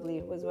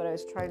probably was what I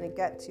was trying to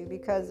get to,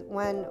 because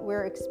when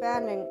we're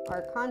expanding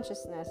our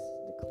consciousness,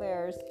 the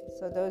clairs.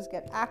 So those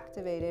get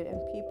activated, and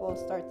people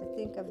start to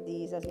think of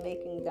these as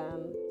making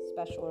them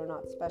special or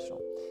not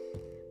special.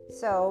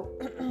 So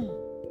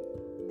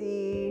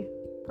the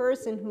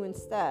person who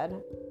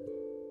instead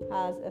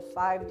has a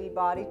 5D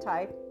body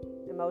type,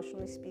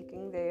 emotionally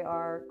speaking, they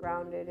are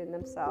grounded in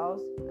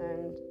themselves,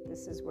 and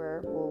this is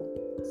where we'll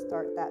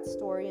start that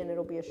story, and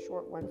it'll be a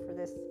short one for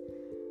this.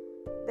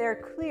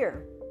 They're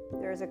clear.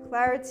 There's a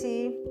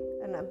clarity,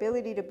 an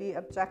ability to be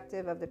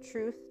objective of the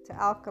truth, to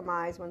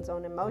alchemize one's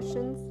own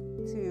emotions,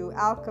 to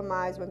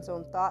alchemize one's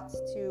own thoughts,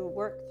 to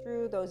work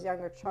through those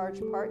younger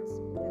charged parts.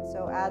 And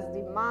so as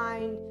the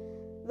mind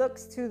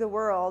looks to the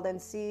world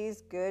and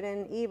sees good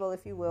and evil,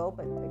 if you will,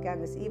 but again,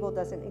 this evil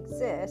doesn't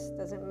exist,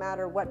 doesn't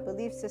matter what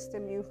belief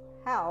system you've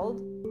held,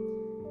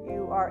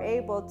 you are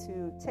able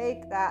to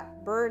take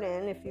that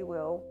burden, if you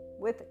will,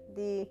 with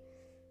the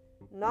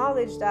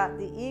knowledge that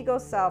the ego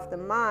self, the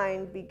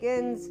mind,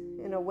 begins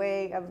in a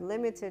way of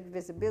limited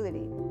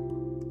visibility,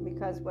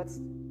 because what's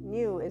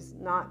new is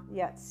not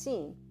yet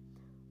seen.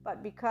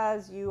 But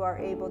because you are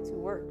able to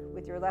work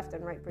with your left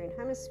and right brain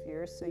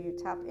hemispheres, so you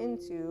tap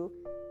into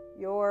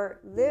your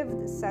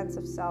lived sense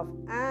of self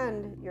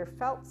and your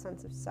felt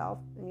sense of self,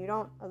 and you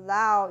don't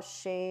allow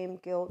shame,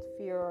 guilt,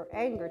 fear, or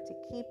anger to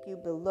keep you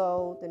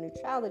below the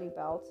neutrality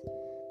belt.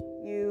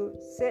 You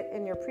sit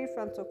in your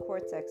prefrontal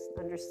cortex,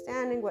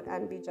 understanding what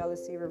envy,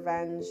 jealousy,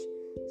 revenge,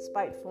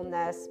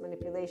 spitefulness,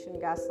 manipulation,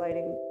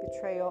 gaslighting,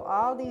 betrayal,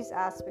 all these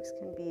aspects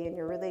can be in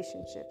your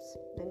relationships.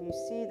 And you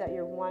see that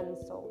you're one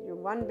soul, you're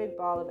one big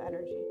ball of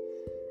energy.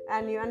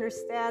 And you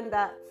understand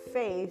that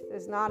faith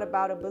is not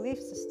about a belief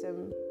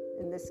system.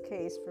 In this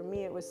case, for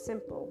me, it was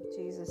simple.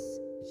 Jesus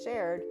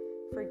shared,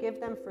 forgive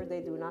them for they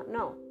do not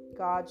know.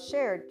 God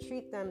shared,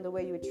 treat them the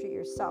way you would treat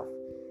yourself.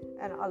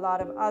 And a lot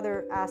of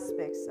other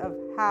aspects of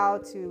how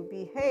to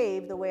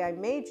behave the way I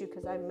made you,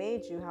 because I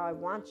made you how I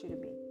want you to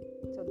be.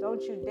 So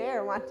don't you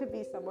dare want to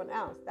be someone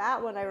else.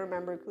 That one I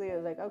remember clearly. I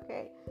was like,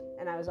 okay.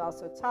 And I was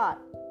also taught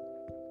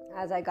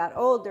as I got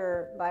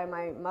older by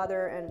my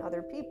mother and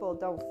other people,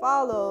 don't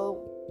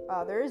follow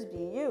others,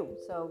 be you.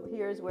 So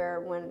here's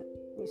where when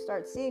you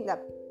start seeing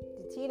that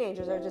the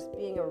teenagers are just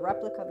being a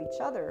replica of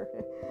each other.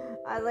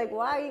 I was like,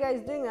 why are you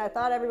guys doing that? I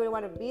thought everybody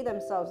wanted to be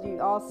themselves.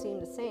 You all seem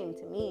the same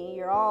to me.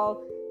 You're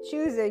all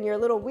choosing your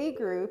little we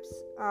groups.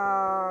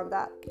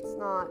 That's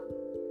not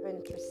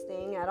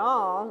interesting at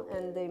all.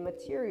 And the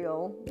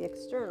material, the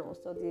external.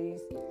 So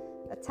these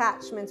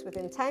attachments with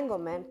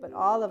entanglement, but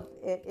all of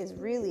it is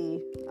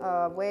really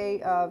a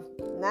way of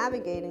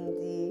navigating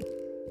the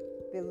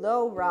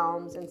below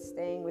realms and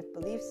staying with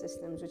belief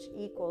systems, which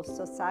equals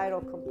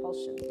societal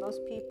compulsions.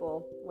 Most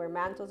people wear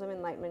mantles of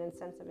enlightenment and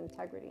sense of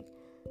integrity.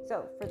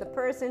 So for the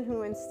person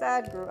who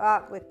instead grew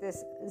up with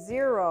this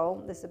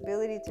zero, this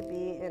ability to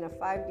be in a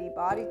 5D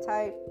body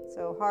type,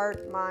 so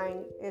heart,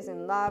 mind is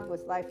in love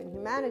with life and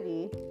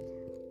humanity,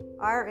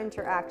 our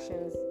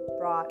interactions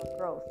brought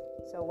growth.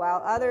 So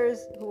while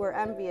others who were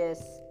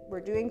envious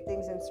were doing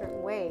things in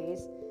certain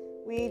ways,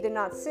 we did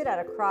not sit at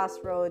a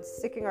crossroads,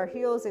 sticking our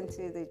heels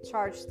into the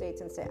charged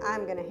states and say,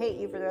 I'm going to hate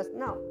you for the rest.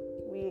 No,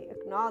 we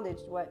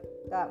acknowledged what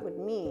that would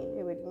mean.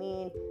 It would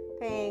mean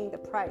paying the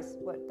price.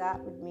 What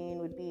that would mean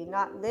would be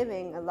not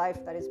living a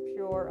life that is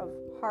pure of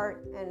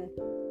heart and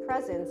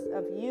presence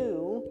of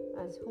you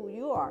as who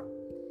you are.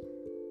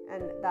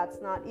 And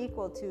that's not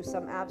equal to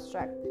some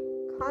abstract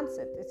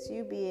concept. It's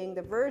you being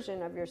the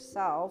version of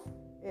yourself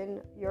in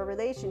your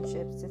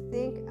relationships, to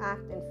think,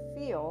 act, and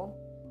feel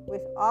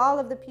with all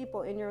of the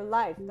people in your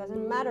life.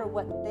 Doesn't matter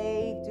what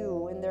they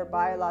do in their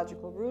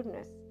biological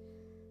rudeness.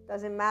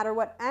 Doesn't matter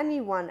what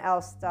anyone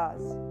else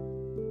does.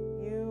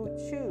 You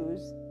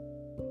choose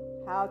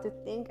how to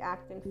think,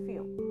 act, and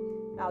feel.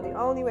 Now, the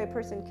only way a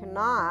person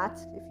cannot,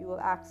 if you will,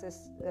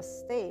 access a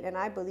state, and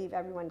I believe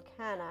everyone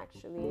can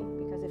actually,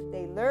 because if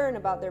they learn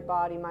about their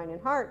body, mind,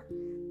 and heart,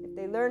 if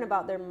they learn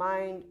about their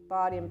mind,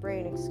 body, and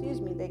brain,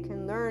 they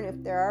can learn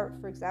if there are,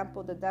 for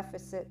example, the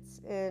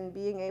deficits in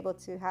being able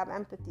to have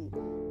empathy.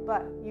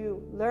 But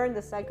you learn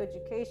the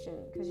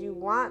psychoeducation because you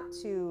want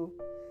to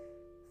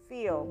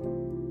feel.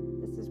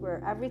 This is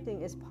where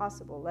everything is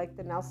possible. Like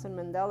the Nelson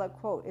Mandela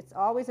quote, it's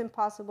always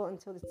impossible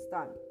until it's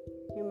done.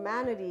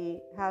 Humanity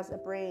has a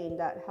brain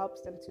that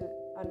helps them to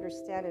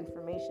understand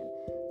information.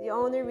 The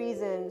only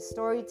reason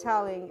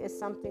storytelling is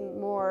something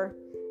more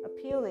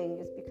appealing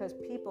is because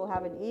people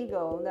have an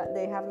ego that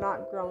they have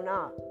not grown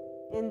up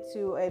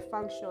into a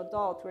functional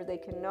adult where they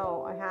can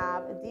know I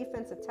have a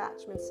defense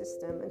attachment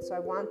system, and so I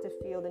want to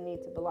feel the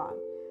need to belong.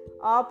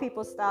 All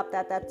people stopped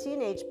at that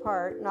teenage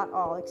part, not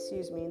all,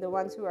 the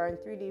ones who are in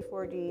 3D,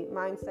 4D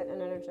mindset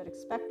and energetic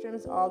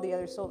spectrums, all the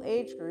other soul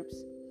age groups,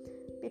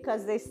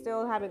 because they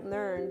still haven't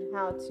learned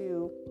how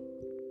to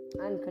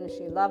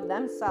unconditionally love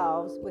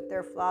themselves with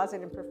their flaws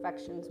and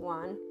imperfections.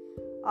 One,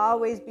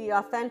 always be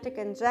authentic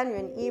and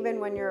genuine, even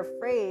when you're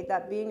afraid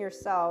that being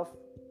yourself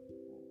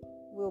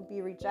will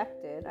be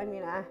rejected. I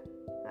mean, I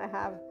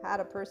have had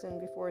a person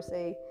before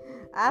say,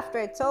 after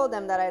I told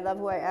them that I love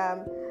who I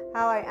am,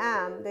 how I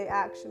am, they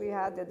actually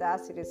had the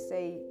audacity to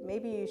say,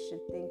 maybe you should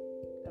think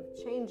of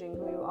changing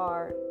who you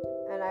are.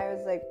 And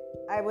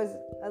I was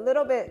a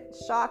little bit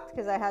shocked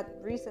because I had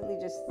recently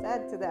just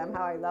said to them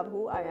how I love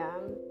who I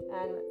am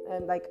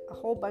and like a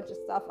whole bunch of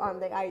stuff on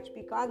the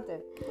IHP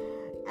content.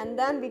 And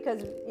then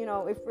because,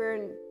 if we're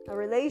in a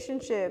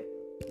relationship,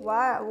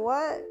 how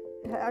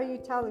are you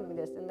telling me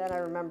this? And then I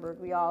remembered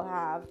we all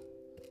have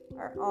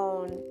our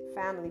own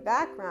family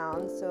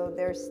background, so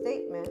their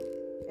statement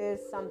is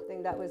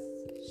something that was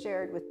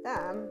shared with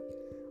them.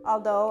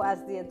 Although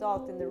as the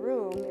adult in the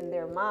room, in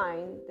their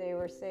mind, they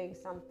were saying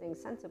something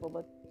sensible,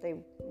 but they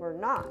were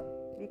not.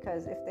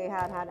 Because if they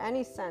had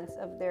any sense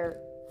of their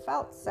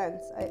felt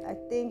sense, I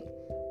think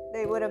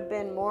they would have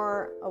been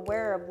more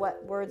aware of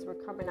what words were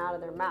coming out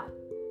of their mouth.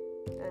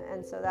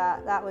 And so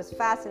that was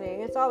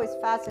fascinating. It's always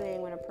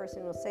fascinating when a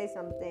person will say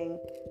something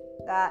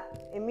that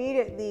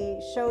immediately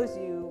shows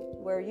you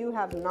where you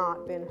have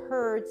not been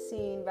heard,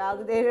 seen,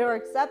 validated, or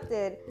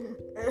accepted.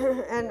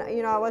 And,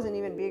 I wasn't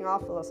even being all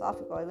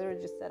philosophical. I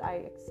literally just said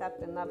I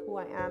accept and love who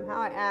I am, how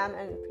I am,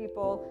 and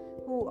people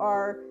who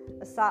are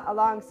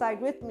alongside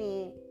with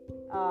me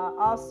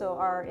also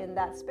are in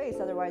that space.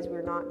 Otherwise,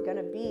 we're not going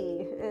to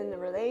be in the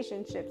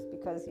relationships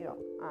because,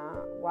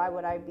 why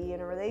would I be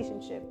in a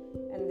relationship?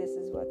 And this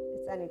is what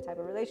it's any type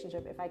of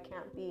relationship if I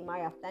can't be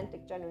my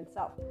authentic, genuine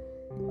self.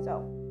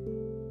 So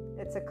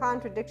it's a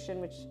contradiction,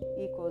 which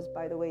equals,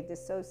 by the way,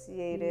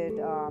 dissociated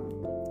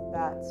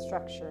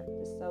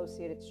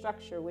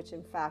structure, which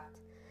in fact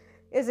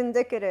is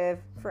indicative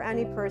for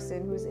any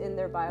person who's in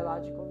their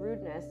biological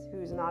rudeness,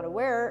 who's not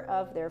aware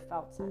of their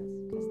felt sense,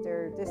 because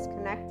they're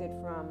disconnected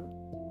from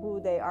who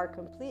they are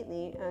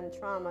completely, and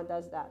trauma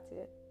does that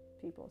to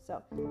people.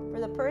 So for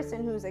the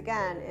person who's,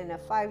 again, in a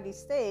 5D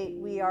state,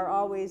 we are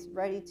always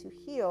ready to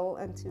heal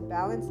and to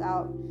balance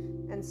out.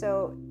 And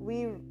so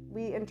we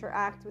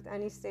interact with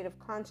any state of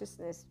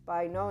consciousness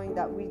by knowing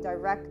that we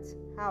direct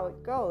how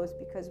it goes,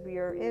 because we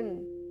are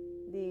in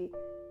the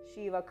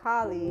Shiva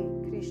Kali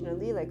Krishna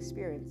Lila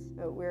experience.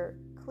 So we're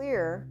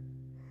clear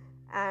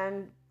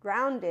and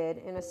grounded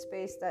in a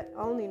space that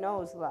only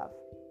knows love,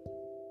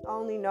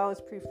 only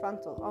knows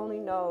prefrontal, only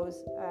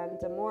knows. And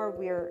the more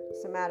we're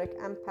somatic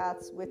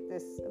empaths with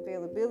this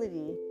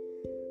availability,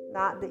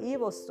 not the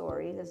evil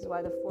story. This is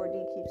why the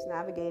 4D keeps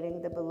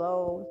navigating the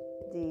below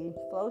the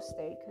flow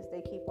state, because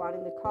they keep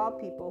wanting to call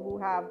people who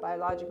have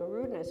biological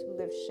rudeness, who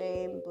live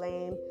shame,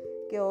 blame,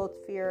 guilt,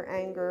 fear,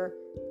 anger,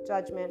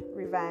 judgment,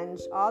 revenge,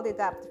 all the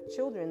adaptive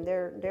children.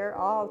 They're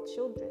all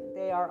children.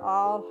 They are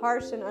all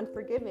harsh and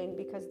unforgiving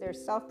because they're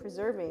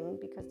self-preserving,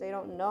 because they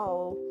don't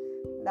know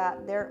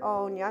that their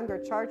own younger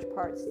charge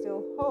parts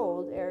still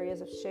hold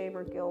areas of shame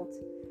or guilt.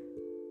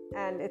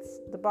 And it's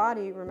the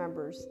body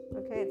remembers,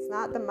 okay? It's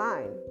not the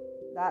mind.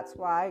 That's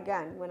why,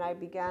 again, when I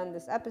began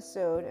this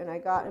episode and I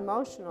got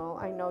emotional,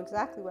 I know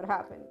exactly what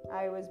happened.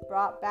 I was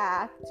brought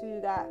back to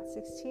that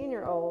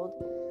 16-year-old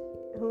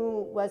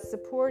who was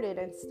supported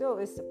and still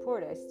is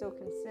supported. I still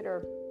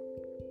consider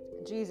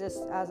Jesus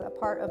as a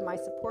part of my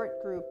support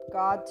group,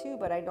 God too,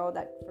 but I know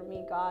that for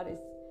me, God is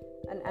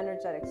an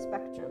energetic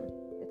spectrum.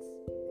 It's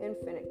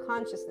infinite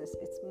consciousness.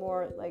 It's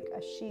more like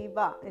a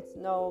Shiva. It's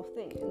no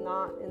thing,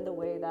 not in the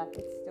way that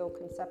it's still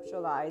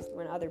conceptualized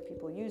when other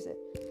people use it.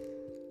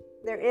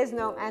 There is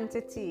no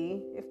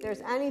entity. If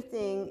there's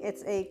anything,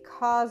 it's a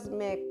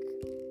cosmic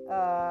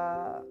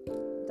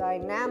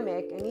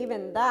dynamic, and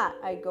even that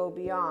I go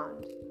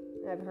beyond.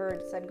 I've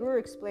heard Sadhguru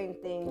explain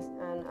things,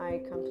 and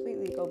I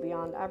completely go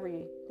beyond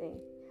everything.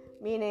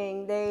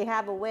 Meaning they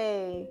have a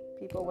way,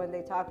 people, when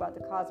they talk about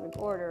the cosmic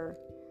order,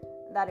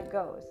 that it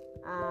goes.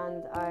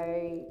 And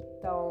I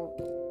don't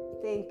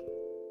think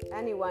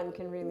anyone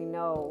can really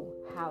know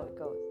how it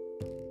goes.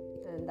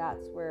 And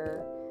that's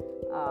where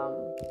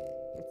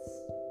it's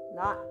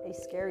not a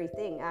scary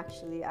thing.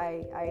 Actually,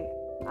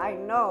 I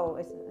know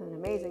it's an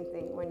amazing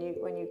thing when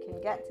you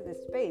can get to this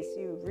space.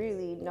 You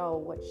really know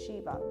what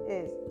Shiva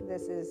is.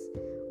 This is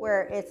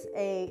where it's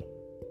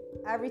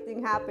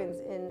everything happens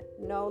in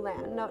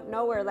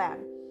nowhere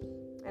land.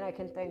 And I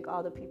can thank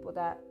all the people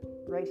that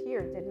right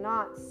here did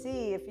not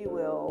see, if you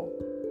will,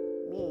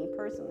 me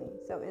personally.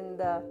 So in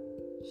the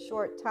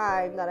short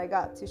time that I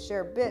got to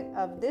share a bit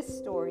of this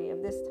story,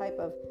 of this type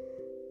of,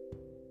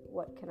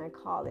 what can I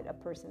call it, a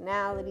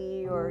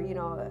personality, or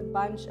a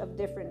bunch of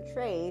different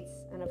traits.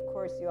 And of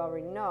course, you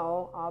already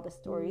know all the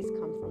stories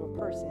come from a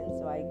person,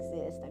 so I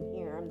exist, I'm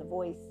here, I'm the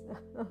voice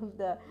of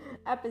the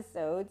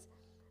episodes.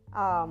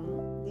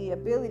 The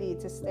ability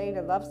to stay in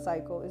a love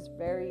cycle is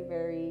very,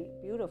 very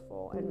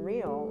beautiful and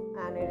real,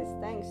 and it is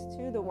thanks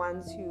to the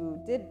ones who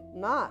did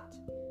not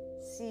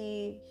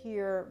see,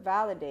 hear,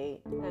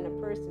 validate, and a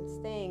person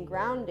staying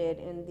grounded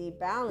in the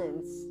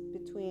balance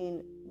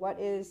between what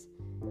is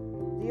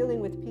dealing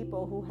with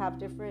people who have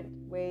different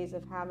ways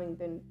of having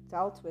been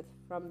dealt with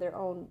from their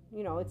own,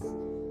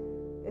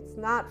 it's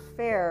not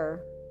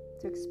fair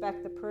to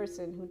expect a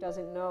person who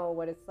doesn't know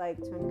what it's like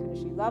to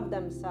unconditionally love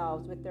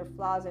themselves with their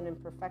flaws and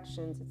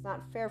imperfections. It's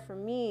not fair for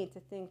me to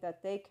think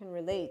that they can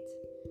relate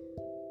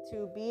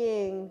to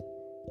being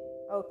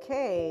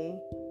okay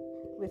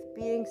with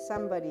being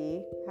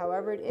somebody,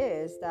 however it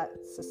is, that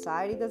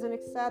society doesn't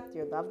accept,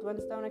 your loved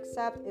ones don't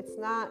accept. It's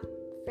not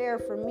fair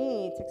for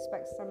me to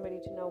expect somebody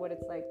to know what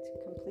it's like to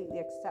completely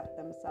accept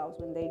themselves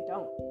when they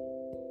don't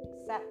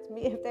accept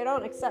me. If they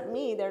don't accept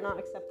me, they're not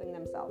accepting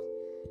themselves.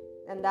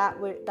 And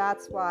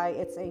that's why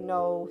it's a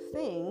no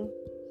thing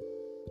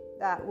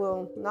that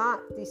will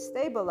not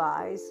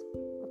destabilize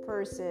a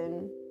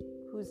person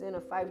who's in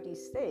a 5D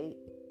state,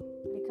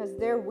 because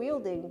they're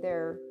wielding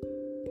their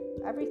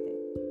everything.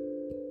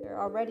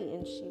 They're already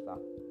in Shiva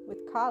with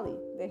Kali.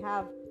 They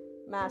have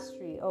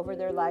mastery over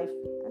their life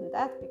and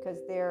death because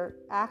they're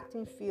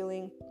acting,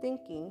 feeling,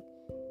 thinking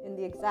in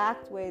the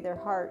exact way their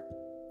heart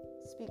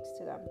speaks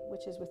to them,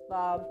 which is with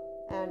love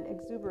and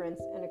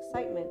exuberance and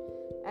excitement.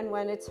 And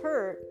when it's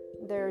hurt,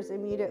 there's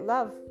immediate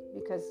love,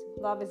 because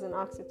love is an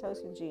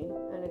oxytocin gene,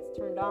 and it's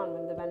turned on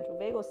when the ventral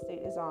vagal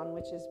state is on,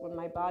 which is when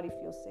my body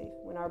feels safe,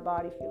 when our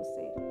body feels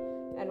safe,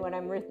 and when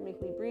I'm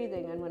rhythmically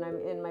breathing, and when I'm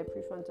in my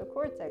prefrontal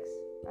cortex,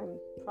 I'm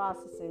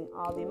processing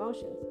all the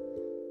emotions.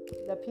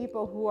 The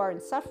people who are in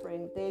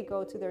suffering, they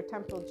go to their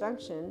temporal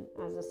junction,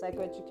 as the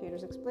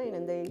psychoeducators explain,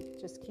 and they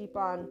just keep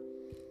on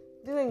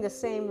doing the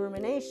same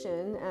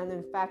rumination. And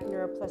in fact,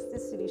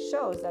 neuroplasticity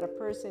shows that a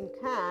person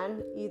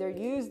can either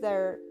use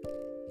their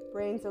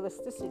brain's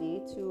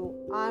elasticity to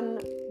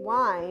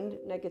unwind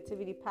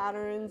negativity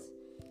patterns,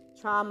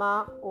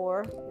 trauma,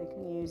 or they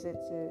can use it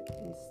to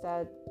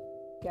instead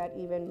get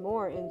even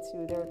more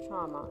into their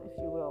trauma, if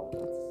you will.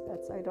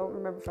 That's I don't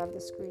remember if I have the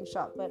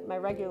screenshot, but my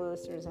regular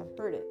listeners have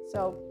heard it.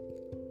 So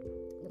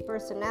the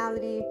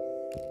personality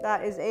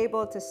that is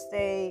able to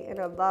stay in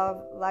a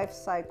love life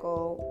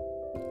cycle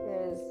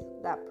is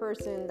that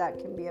person that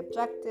can be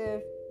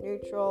objective,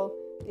 neutral,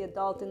 the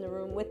adult in the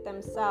room with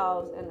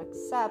themselves, and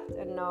accept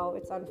and know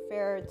it's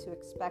unfair to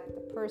expect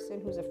the person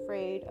who's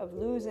afraid of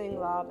losing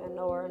love and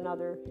or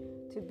another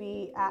to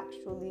be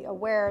actually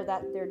aware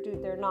that they're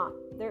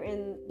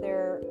in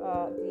their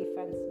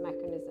defense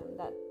mechanism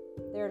that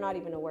they're not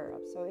even aware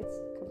of. So it's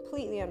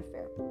completely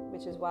unfair,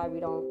 which is why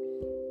we don't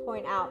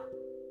point out.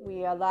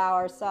 We allow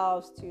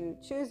ourselves to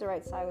choose the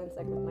right silence,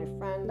 like with my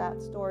friend, that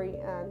story,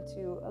 and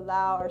to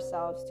allow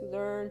ourselves to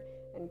learn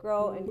and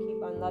grow and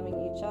keep on loving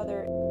each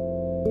other.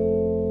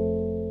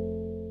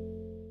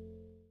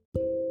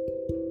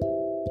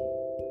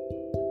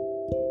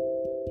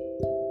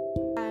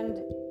 And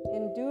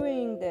in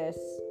doing this,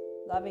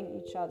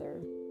 loving each other,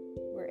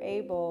 we're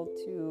able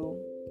to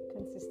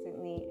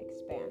consistently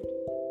expand.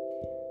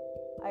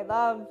 I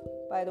love,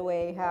 by the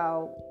way,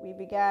 how we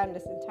began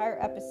this entire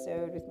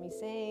episode with me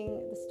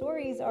saying the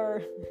stories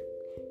are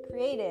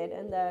created,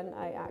 and then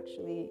I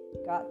actually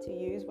got to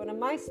use one of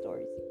my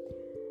stories.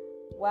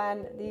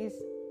 When these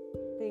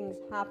things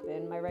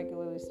happen, my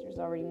regular listeners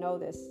already know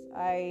this,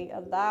 I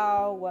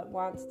allow what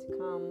wants to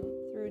come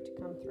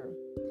through.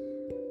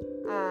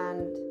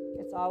 And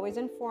it's always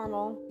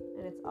informal,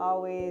 and it's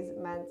always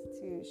meant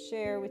to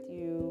share with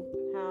you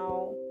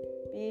how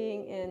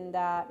being in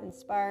that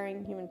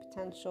inspiring human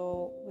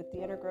potential with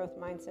the inner growth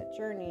mindset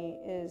journey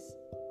is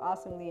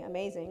awesomely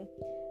amazing.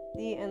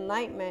 The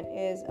enlightenment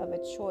is of a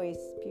choice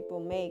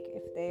people make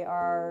if they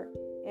are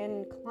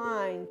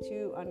inclined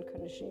to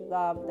unconditionally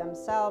love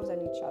themselves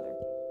and each other.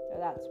 So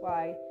that's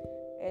why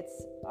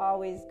it's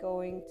always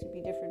going to be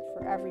different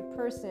for every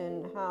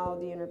person how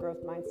the inner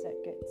growth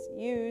mindset gets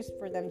used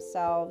for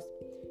themselves,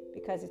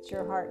 because it's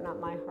your heart, not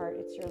my heart.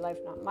 It's your life,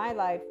 not my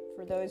life.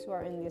 For those who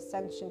are in the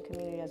ascension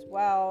community as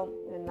well,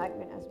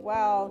 enlightenment as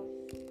well,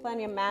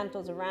 plenty of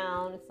mantles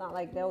around. It's not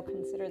like they'll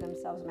consider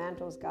themselves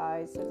mantles,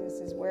 guys. So this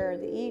is where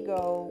the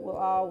ego will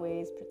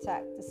always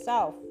protect the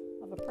self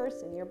of a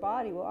person. Your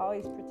body will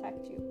always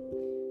protect you.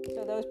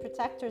 So those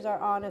protectors are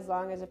on as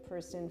long as a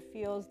person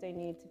feels they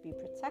need to be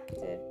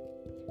protected.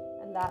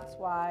 And that's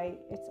why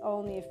it's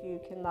only if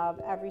you can love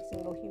every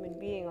single human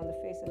being on the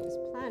face of this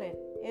planet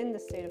in the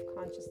state of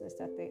consciousness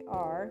that they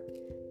are,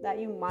 that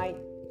you might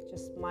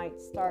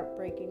start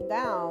breaking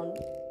down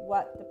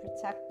what the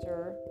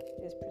protector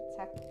is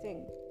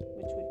protecting,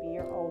 which would be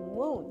your own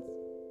wounds,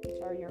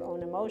 which are your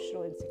own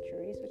emotional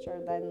insecurities, which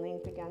are then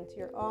linked again to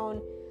your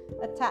own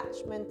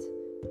attachment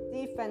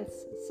defense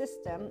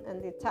system and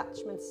the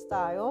attachment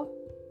style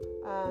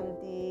and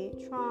the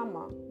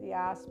trauma, the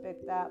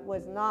aspect that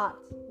was not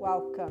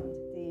welcomed,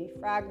 the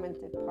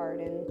fragmented part.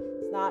 And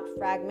it's not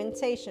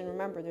fragmentation,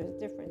 remember there's a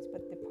difference,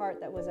 but the part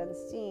that was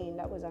unseen,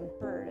 that was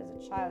unheard as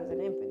a child, as an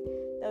infant,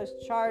 those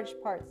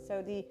charged parts.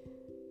 So the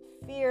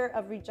fear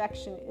of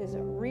rejection is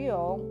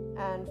real,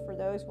 and for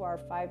those who are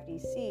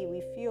 5DC,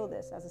 we feel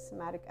this as a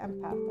somatic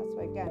empath. That's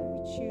why, again,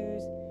 we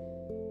choose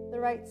the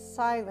right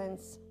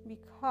silence,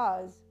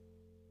 because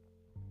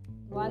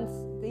once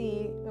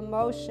the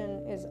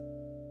emotion is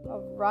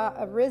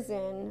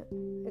arisen,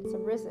 it's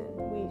arisen.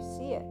 We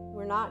see it.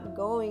 We're not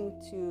going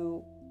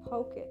to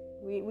poke it.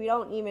 We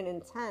don't even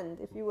intend,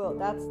 if you will.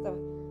 That's the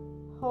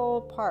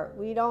whole part.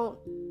 We don't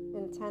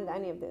intend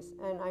any of this.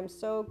 And I'm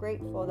so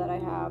grateful that I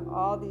have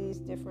all these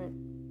different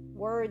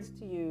words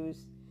to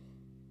use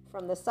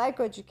from the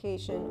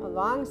psychoeducation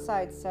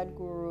alongside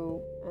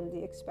Sadhguru and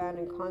the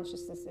expanding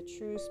consciousness, the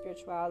true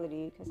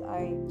spirituality, because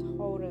I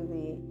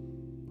totally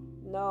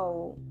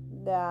know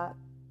that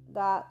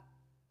that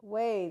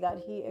way that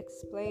he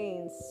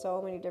explains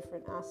so many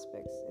different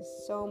aspects is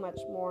so much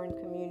more in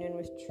communion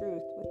with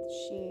truth, with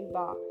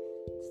Shiva,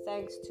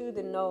 thanks to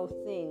the no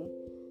thing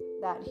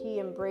that he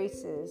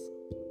embraces.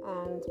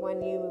 And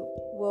when you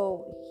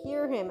will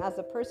hear him as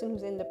a person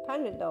who's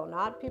independent, though,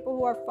 not people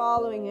who are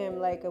following him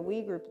like a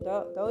we group,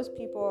 those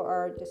people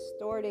are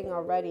distorting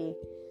already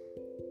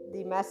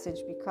the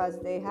message because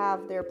they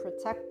have their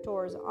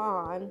protectors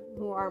on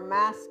who are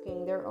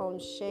masking their own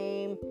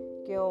shame,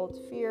 guilt,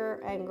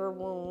 fear, anger,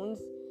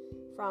 wounds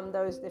from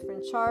those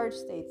different charge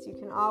states. You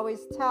can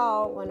always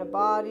tell when a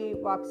body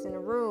walks in a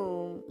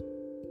room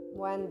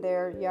when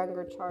their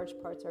younger charge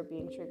parts are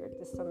being triggered,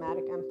 the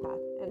somatic empath.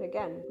 And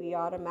again, we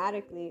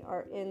automatically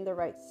are in the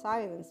right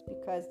silence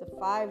because the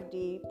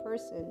 5D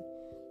person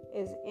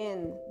is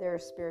in their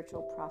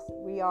spiritual process.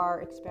 We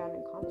are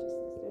expanding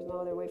consciousness. There's no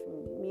other way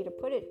for me to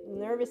put it.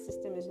 Nervous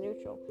system is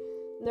neutral.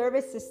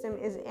 Nervous system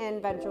is in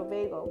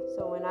ventrovagal.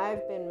 So when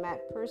I've been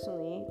met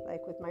personally,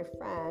 like with my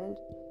friend,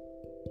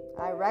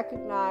 I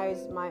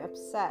recognize my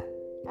upset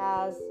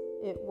as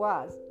it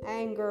was.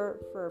 Anger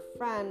for a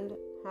friend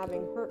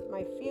having hurt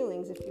my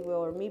feelings, if you will,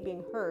 or me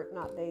being hurt,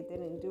 not they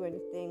didn't do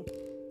anything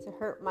to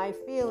hurt my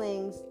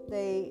feelings.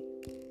 They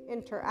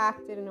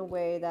interacted in a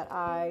way that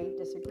I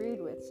disagreed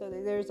with. So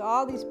there's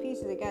all these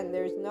pieces. Again,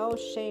 there's no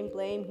shame,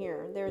 blame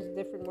here. There's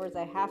different words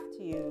I have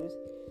to use.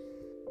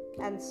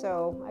 And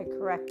so I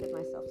corrected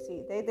myself.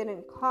 See, they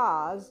didn't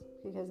cause,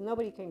 because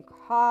nobody can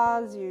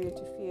cause you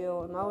to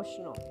feel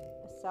emotional.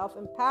 A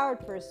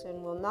self-empowered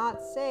person will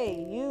not say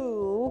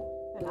you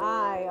and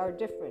I are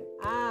different.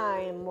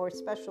 I am more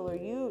special, or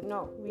you.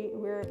 No,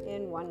 we're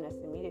in oneness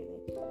immediately.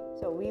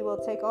 So we will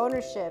take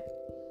ownership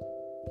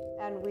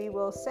and we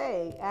will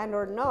say and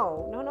or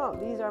no,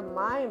 these are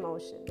my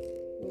emotions.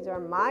 These are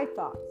my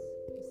thoughts.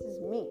 This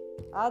is me.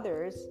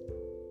 Others,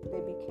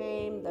 they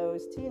became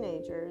those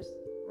teenagers,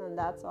 and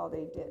that's all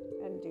they did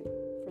and do.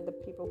 For the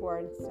people who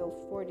are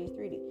still 4D,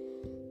 3D,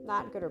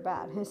 not good or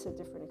bad. It's a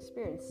different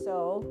experience.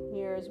 So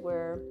here's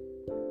where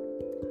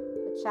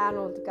the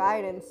channeled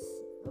guidance,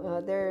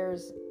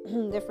 there's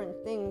different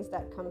things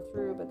that come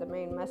through, but the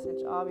main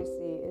message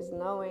obviously is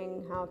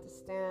knowing how to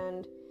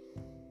stand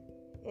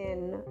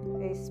in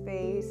a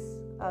space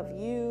of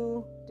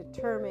you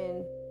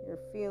determine your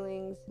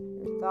feelings,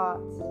 your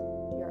thoughts,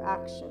 your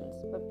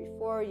actions. But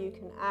before you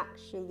can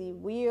actually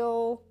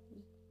wheel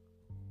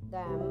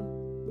them,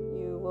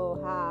 you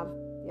will have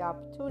the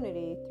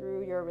opportunity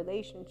through your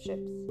relationships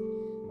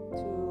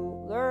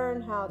to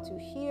learn how to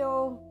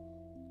heal,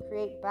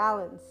 create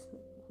balance.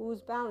 Whose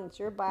balance?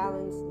 Your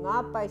balance,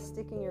 not by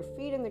sticking your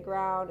feet in the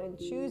ground and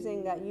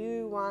choosing that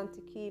you want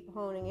to keep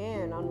honing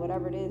in on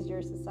whatever it is,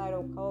 your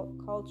societal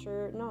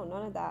culture. No,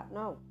 none of that.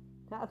 No,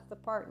 that's the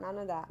part, none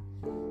of that.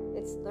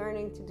 It's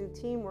learning to do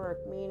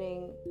teamwork,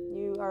 meaning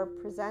you are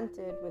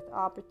presented with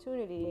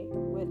opportunity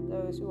with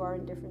those who are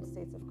in different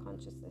states of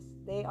consciousness.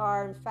 They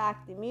are, in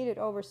fact, the immediate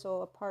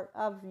oversoul, a part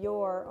of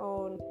your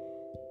own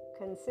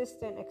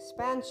consistent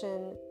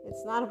expansion.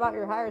 It's not about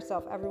your higher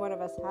self. Every one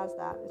of us has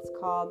that. It's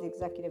called the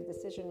executive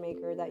decision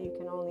maker that you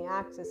can only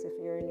access if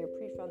you're in your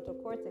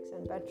prefrontal cortex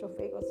and ventral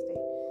vagal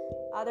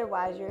state.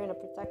 Otherwise, you're in a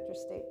protector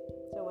state.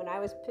 So when I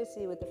was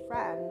pissy with a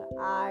friend,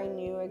 I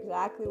knew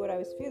exactly what I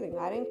was feeling.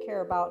 I didn't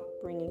care about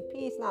bringing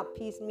peace, not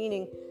peace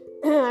meaning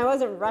I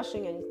wasn't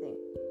rushing anything.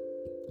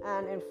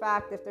 And in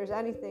fact, if there's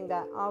anything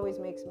that always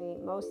makes me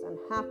most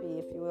unhappy,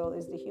 if you will,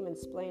 is the human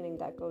splaining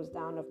that goes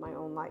down of my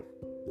own life.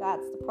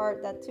 That's the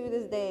part that to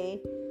this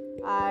day,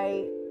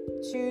 I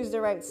choose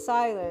the right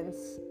silence,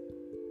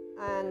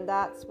 and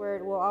that's where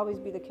it will always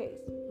be the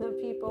case. The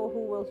people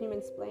who will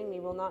human splain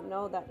me will not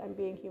know that I'm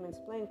being human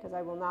splained because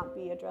I will not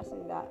be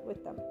addressing that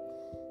with them.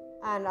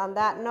 And on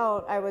that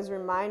note, I was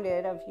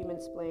reminded of human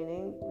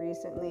splaining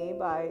recently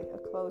by a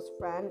close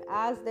friend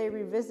as they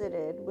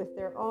revisited with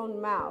their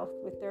own mouth,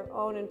 with their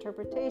own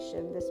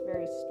interpretation, this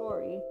very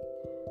story.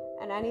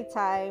 And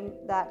anytime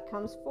that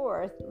comes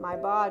forth, my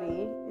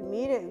body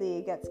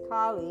immediately gets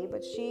Kali,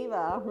 but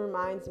Shiva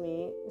reminds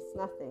me it's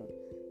nothing.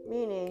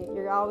 Meaning,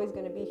 you're always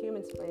going to be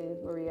human-splained,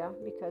 Maria,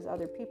 because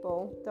other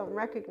people don't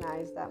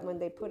recognize that when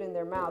they put in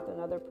their mouth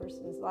another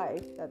person's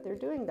life, that they're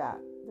doing that.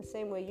 The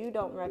same way you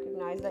don't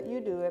recognize that you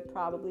do it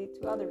probably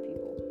to other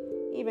people,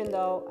 even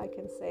though I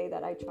can say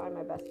that I try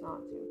my best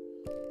not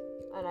to.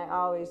 And I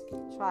always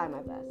try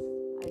my best.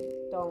 I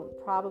don't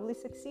probably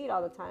succeed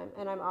all the time,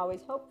 and I'm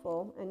always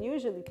hopeful, and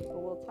usually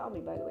people will tell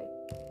me, by the way,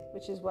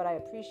 which is what I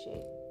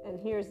appreciate. And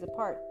here's the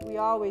part. We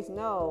always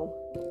know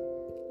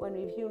when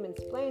we've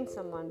human-splained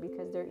someone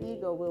because their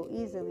ego will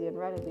easily and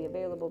readily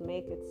available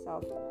make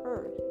itself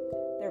heard,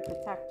 their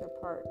protector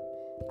part.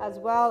 As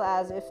well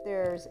as if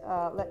there's,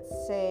 let's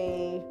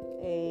say,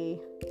 a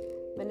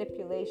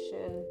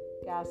manipulation,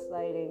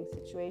 gaslighting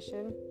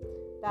situation,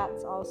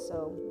 that's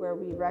also where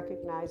we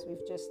recognize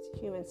we've just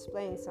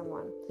human-splained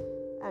someone.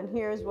 And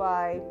here's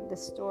why the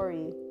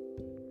story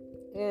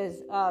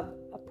is a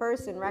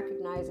person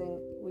recognizing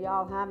we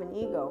all have an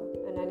ego,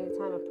 and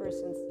anytime a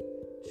person's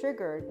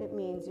triggered, it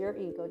means your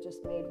ego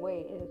just made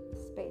way in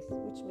space,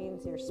 which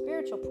means your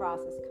spiritual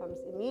process comes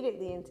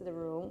immediately into the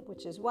room,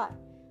 which is what?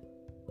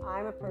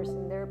 I'm a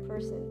person, they're a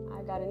person.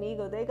 I got an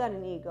ego, they got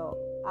an ego.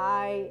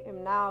 I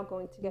am now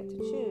going to get to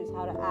choose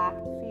how to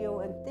act,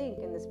 feel, and think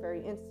in this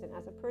very instant,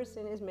 as a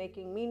person is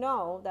making me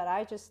know that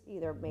I just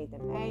either made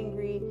them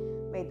angry,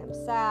 made them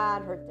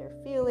sad, hurt their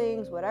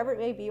feelings, whatever it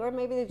may be, or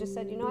maybe they just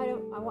said, I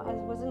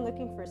wasn't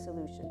looking for a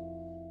solution,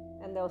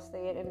 and they'll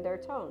say it in their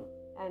tone.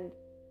 And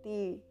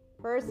the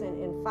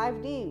person in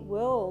 5D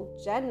will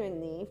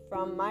genuinely,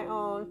 from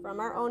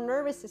our own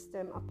nervous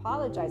system,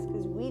 apologize,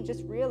 because we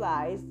just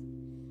realized.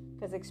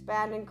 Because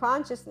expanding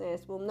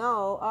consciousness will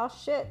know, oh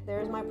shit,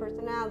 there's my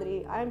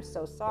personality. I'm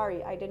so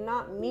sorry. I did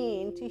not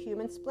mean to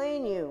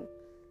human-splain you.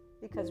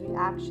 Because we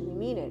actually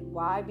mean it.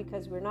 Why?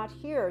 Because we're not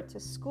here to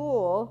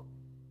school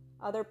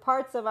other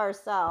parts of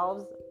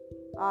ourselves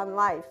on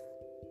life.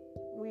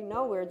 We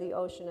know we're the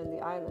ocean and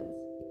the islands.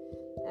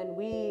 And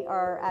we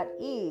are at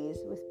ease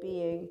with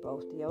being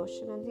both the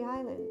ocean and the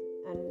island.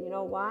 And you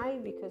know why?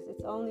 Because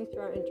it's only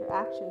through our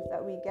interactions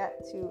that we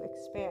get to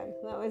expand.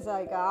 That was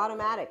like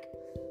automatic.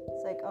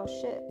 It's like, oh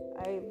shit,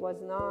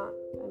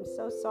 I'm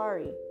so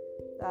sorry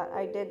that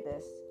I did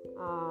this.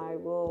 I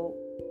will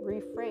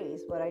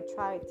rephrase what I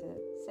tried to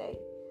say.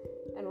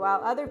 And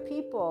while other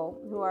people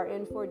who are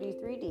in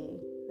 4D, 3D,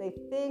 they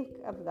think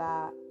of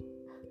that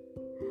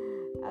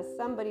as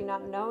somebody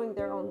not knowing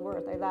their own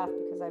worth. I laugh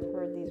because I've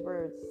heard these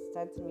words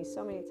said to me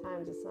so many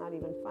times, it's not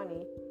even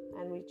funny.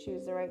 And we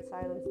choose the right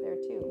silence there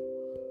too.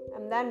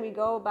 And then we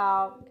go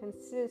about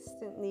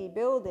consistently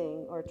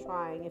building, or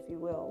trying, if you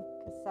will,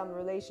 because some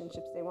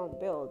relationships they won't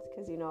build,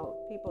 because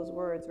people's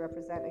words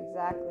represent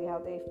exactly how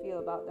they feel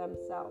about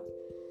themselves.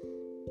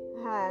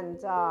 And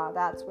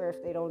that's where,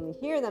 if they'd only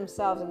hear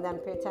themselves and then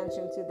pay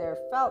attention to their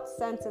felt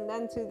sense and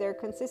then to their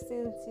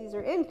consistencies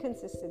or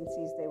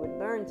inconsistencies, they would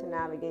learn to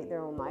navigate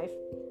their own life.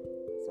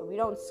 So we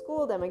don't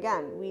school them.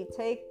 Again, we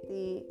take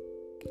the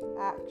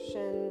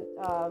action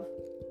of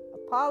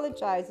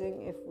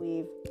apologizing if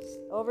we've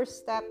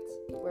overstepped,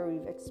 where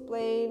we've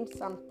explained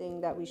something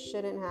that we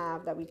shouldn't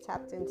have, that we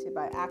tapped into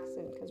by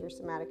accident because we're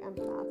somatic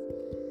empaths.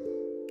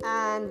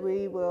 And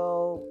we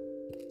will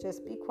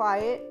just be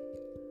quiet,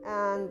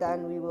 and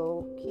then we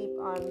will keep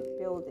on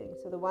building.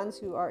 So the ones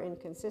who are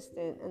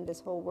inconsistent and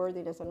this whole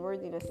worthiness,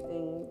 unworthiness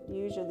thing,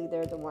 usually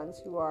they're the ones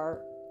who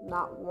are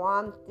not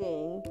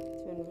wanting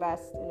to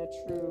invest in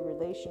a true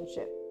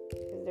relationship,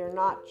 because they're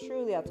not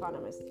truly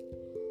autonomous.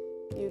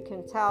 You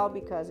can tell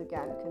because,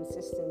 again,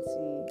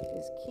 consistency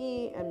is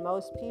key, and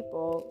most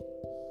people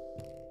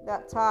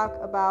that talk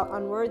about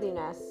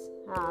unworthiness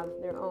have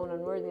their own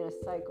unworthiness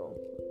cycle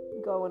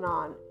going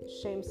on.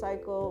 Shame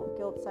cycle,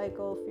 guilt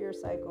cycle, fear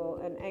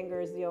cycle, and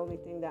anger is the only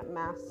thing that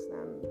masks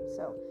them.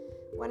 So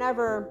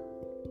whenever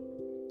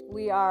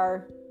we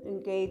are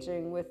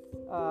engaging with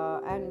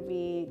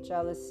envy,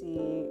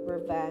 jealousy,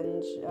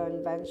 revenge,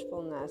 and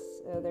vengefulness,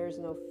 there's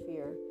no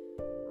fear.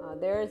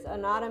 There's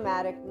an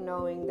automatic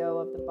knowing, though,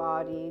 of the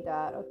body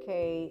that,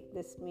 okay,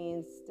 this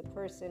means the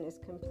person is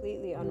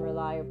completely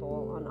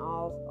unreliable on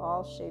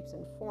all shapes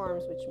and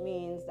forms, which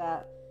means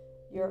that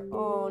your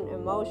own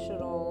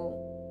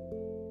emotional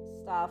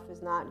stuff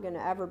is not going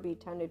to ever be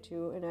tended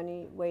to in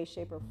any way,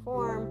 shape, or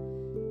form.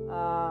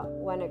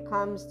 When it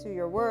comes to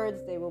your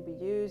words, they will be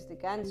used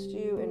against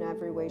you in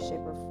every way,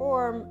 shape, or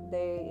form.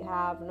 They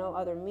have no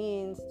other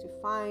means to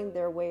find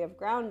their way of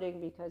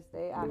grounding, because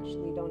they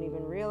actually don't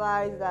even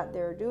realize that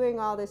they're doing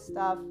all this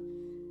stuff.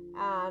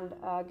 And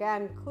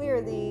again,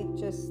 clearly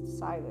just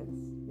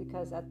silence,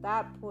 because at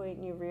that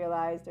point you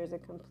realize there's a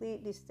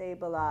completely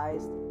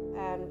destabilized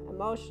and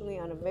emotionally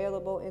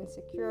unavailable,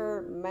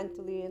 insecure,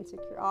 mentally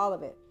insecure, all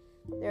of it.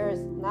 There's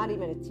not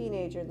even a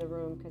teenager in the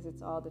room, because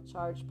it's all the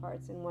charged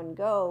parts in one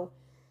go,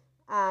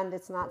 and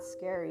it's not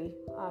scary.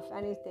 If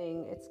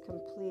anything, it's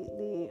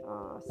completely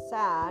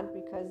sad,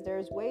 because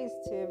there's ways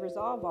to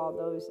resolve all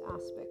those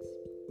aspects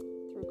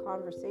through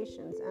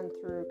conversations and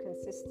through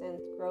consistent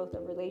growth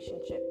of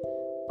relationship.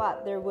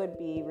 But there would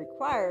be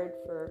required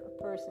for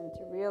a person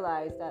to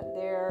realize that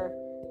they're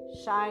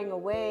shying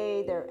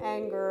away, their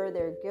anger,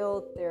 their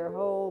guilt, their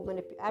whole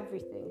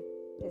everything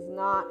is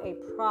not a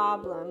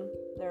problem.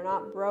 They're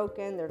not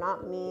broken, they're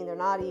not mean, they're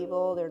not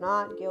evil, they're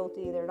not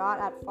guilty, they're not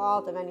at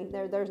fault of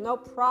anything. There's no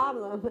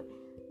problem.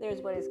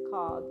 There's what is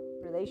called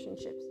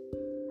relationships.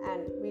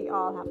 And we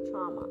all have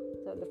trauma.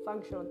 So the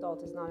functional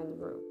adult is not in the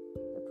room.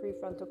 The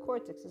prefrontal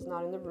cortex is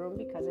not in the room,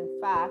 because in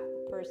fact,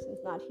 the person's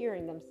not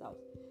hearing themselves.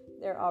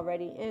 They're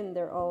already in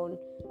their own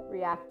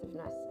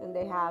reactiveness, and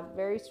they have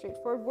very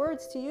straightforward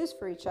words to use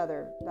for each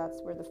other.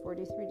 That's where the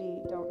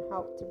 43D don't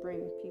help to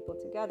bring people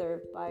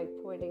together, by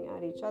pointing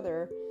at each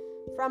other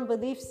from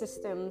belief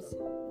systems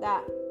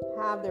that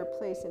have their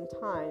place in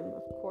time.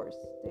 Of course,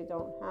 they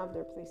don't have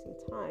their place in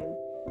time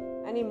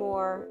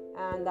anymore,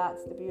 and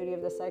that's the beauty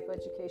of the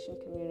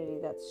psychoeducation community,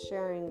 that's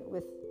sharing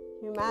with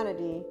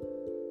humanity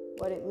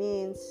what it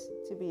means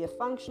to be a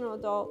functional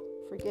adult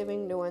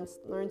forgiving,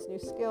 learns new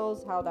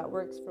skills, how that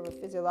works from a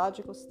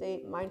physiological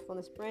state,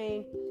 mindfulness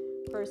brain,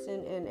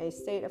 person in a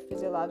state of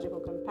physiological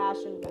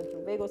compassion,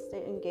 ventral vagal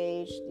state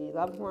engaged, the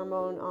love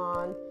hormone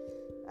on,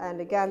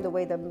 and again, the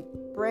way the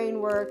brain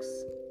works,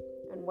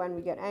 and when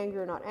we get angry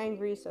or not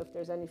angry. So if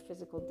there's any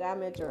physical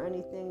damage or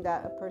anything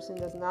that a person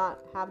does not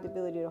have the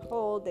ability to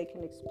hold, they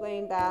can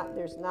explain that.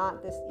 There's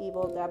not this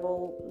evil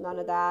devil, none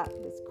of that,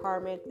 this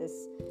karmic,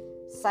 this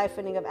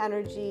siphoning of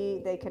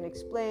energy. They can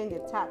explain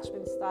the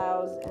attachment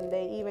styles, and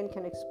they even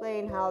can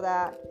explain how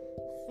that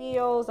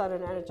feels on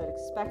an energetic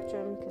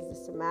spectrum, because the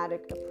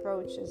somatic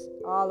approach is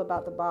all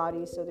about the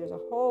body. So there's a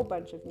whole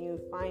bunch of new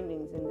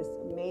findings in this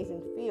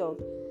amazing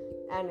field.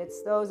 And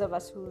it's those of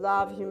us who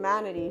love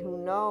humanity, who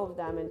know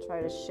them and try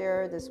to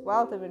share this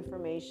wealth of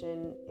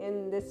information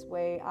in this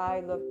way. I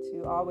look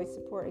to always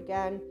support,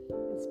 again,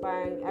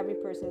 inspiring every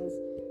person's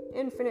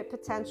infinite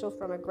potential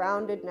from a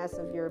groundedness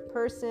of your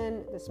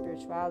person. The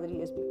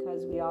spirituality is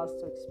because we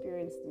also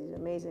experience these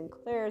amazing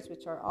clairs,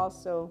 which are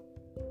also,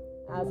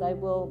 as I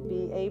will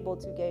be able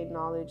to gain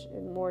knowledge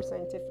and more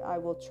scientific, I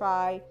will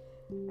try.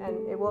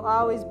 And it will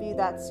always be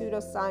that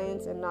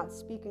pseudoscience and not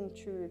speaking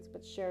truths,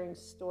 but sharing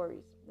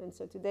stories. And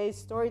so today's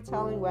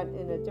storytelling went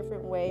in a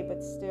different way,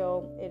 but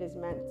still it is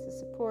meant to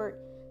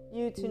support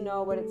you to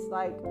know what it's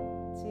like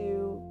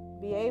to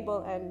be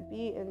able and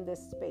be in this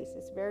space.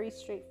 It's very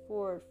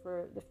straightforward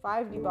for the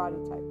 5D body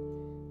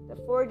type.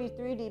 The 4D,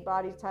 3D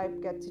body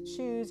type get to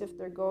choose if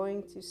they're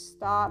going to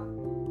stop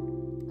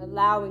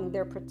allowing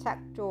their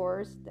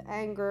protectors, the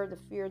anger, the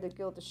fear, the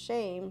guilt, the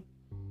shame.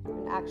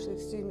 And actually,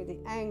 the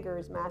anger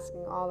is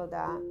masking all of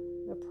that.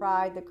 The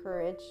pride, the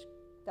courage,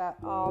 that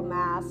all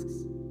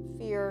masks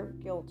fear,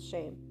 guilt,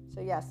 shame.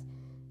 So yes,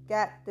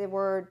 get the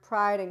word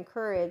pride and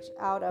courage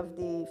out of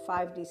the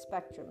 5D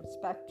spectrum.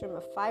 Spectrum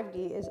of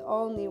 5D is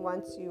only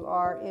once you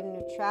are in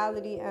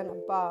neutrality and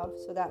above.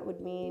 So that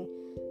would mean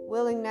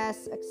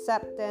willingness,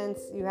 acceptance,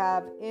 you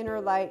have inner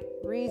light,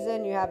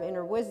 reason, you have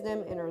inner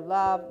wisdom, inner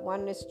love,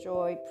 oneness,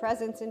 joy,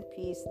 presence and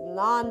peace,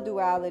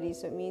 non-duality.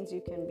 So it means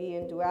you can be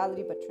in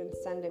duality but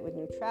transcend it with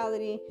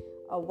neutrality,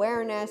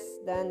 awareness.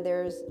 Then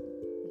there's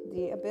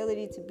the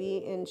ability to be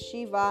in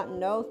Shiva,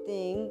 no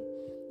thing,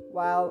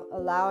 while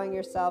allowing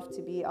yourself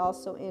to be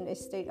also in a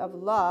state of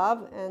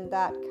love. And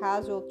that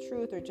casual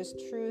truth, or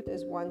just truth,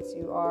 is once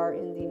you are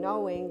in the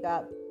knowing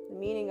that the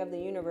meaning of the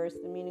universe,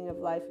 the meaning of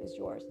life is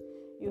yours.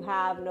 You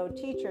have no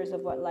teachers of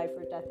what life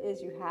or death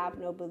is. You have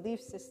no belief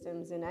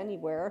systems in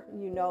anywhere.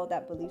 You know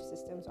that belief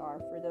systems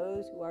are for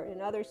those who are in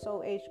other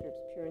soul age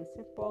groups, pure and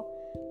simple.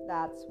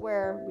 That's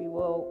where we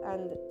will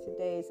end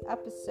today's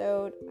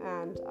episode,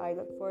 and I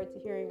look forward to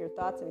hearing your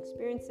thoughts and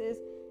experiences.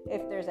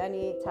 If there's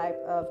any type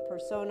of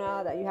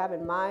persona that you have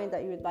in mind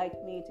that you would like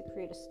me to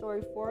create a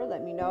story for,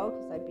 let me know,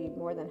 because I'd be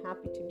more than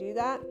happy to do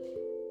that.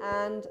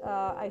 And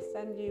I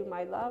send you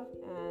my love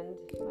and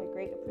my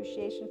great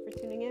appreciation for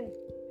tuning in.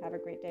 Have a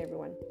great day,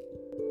 everyone.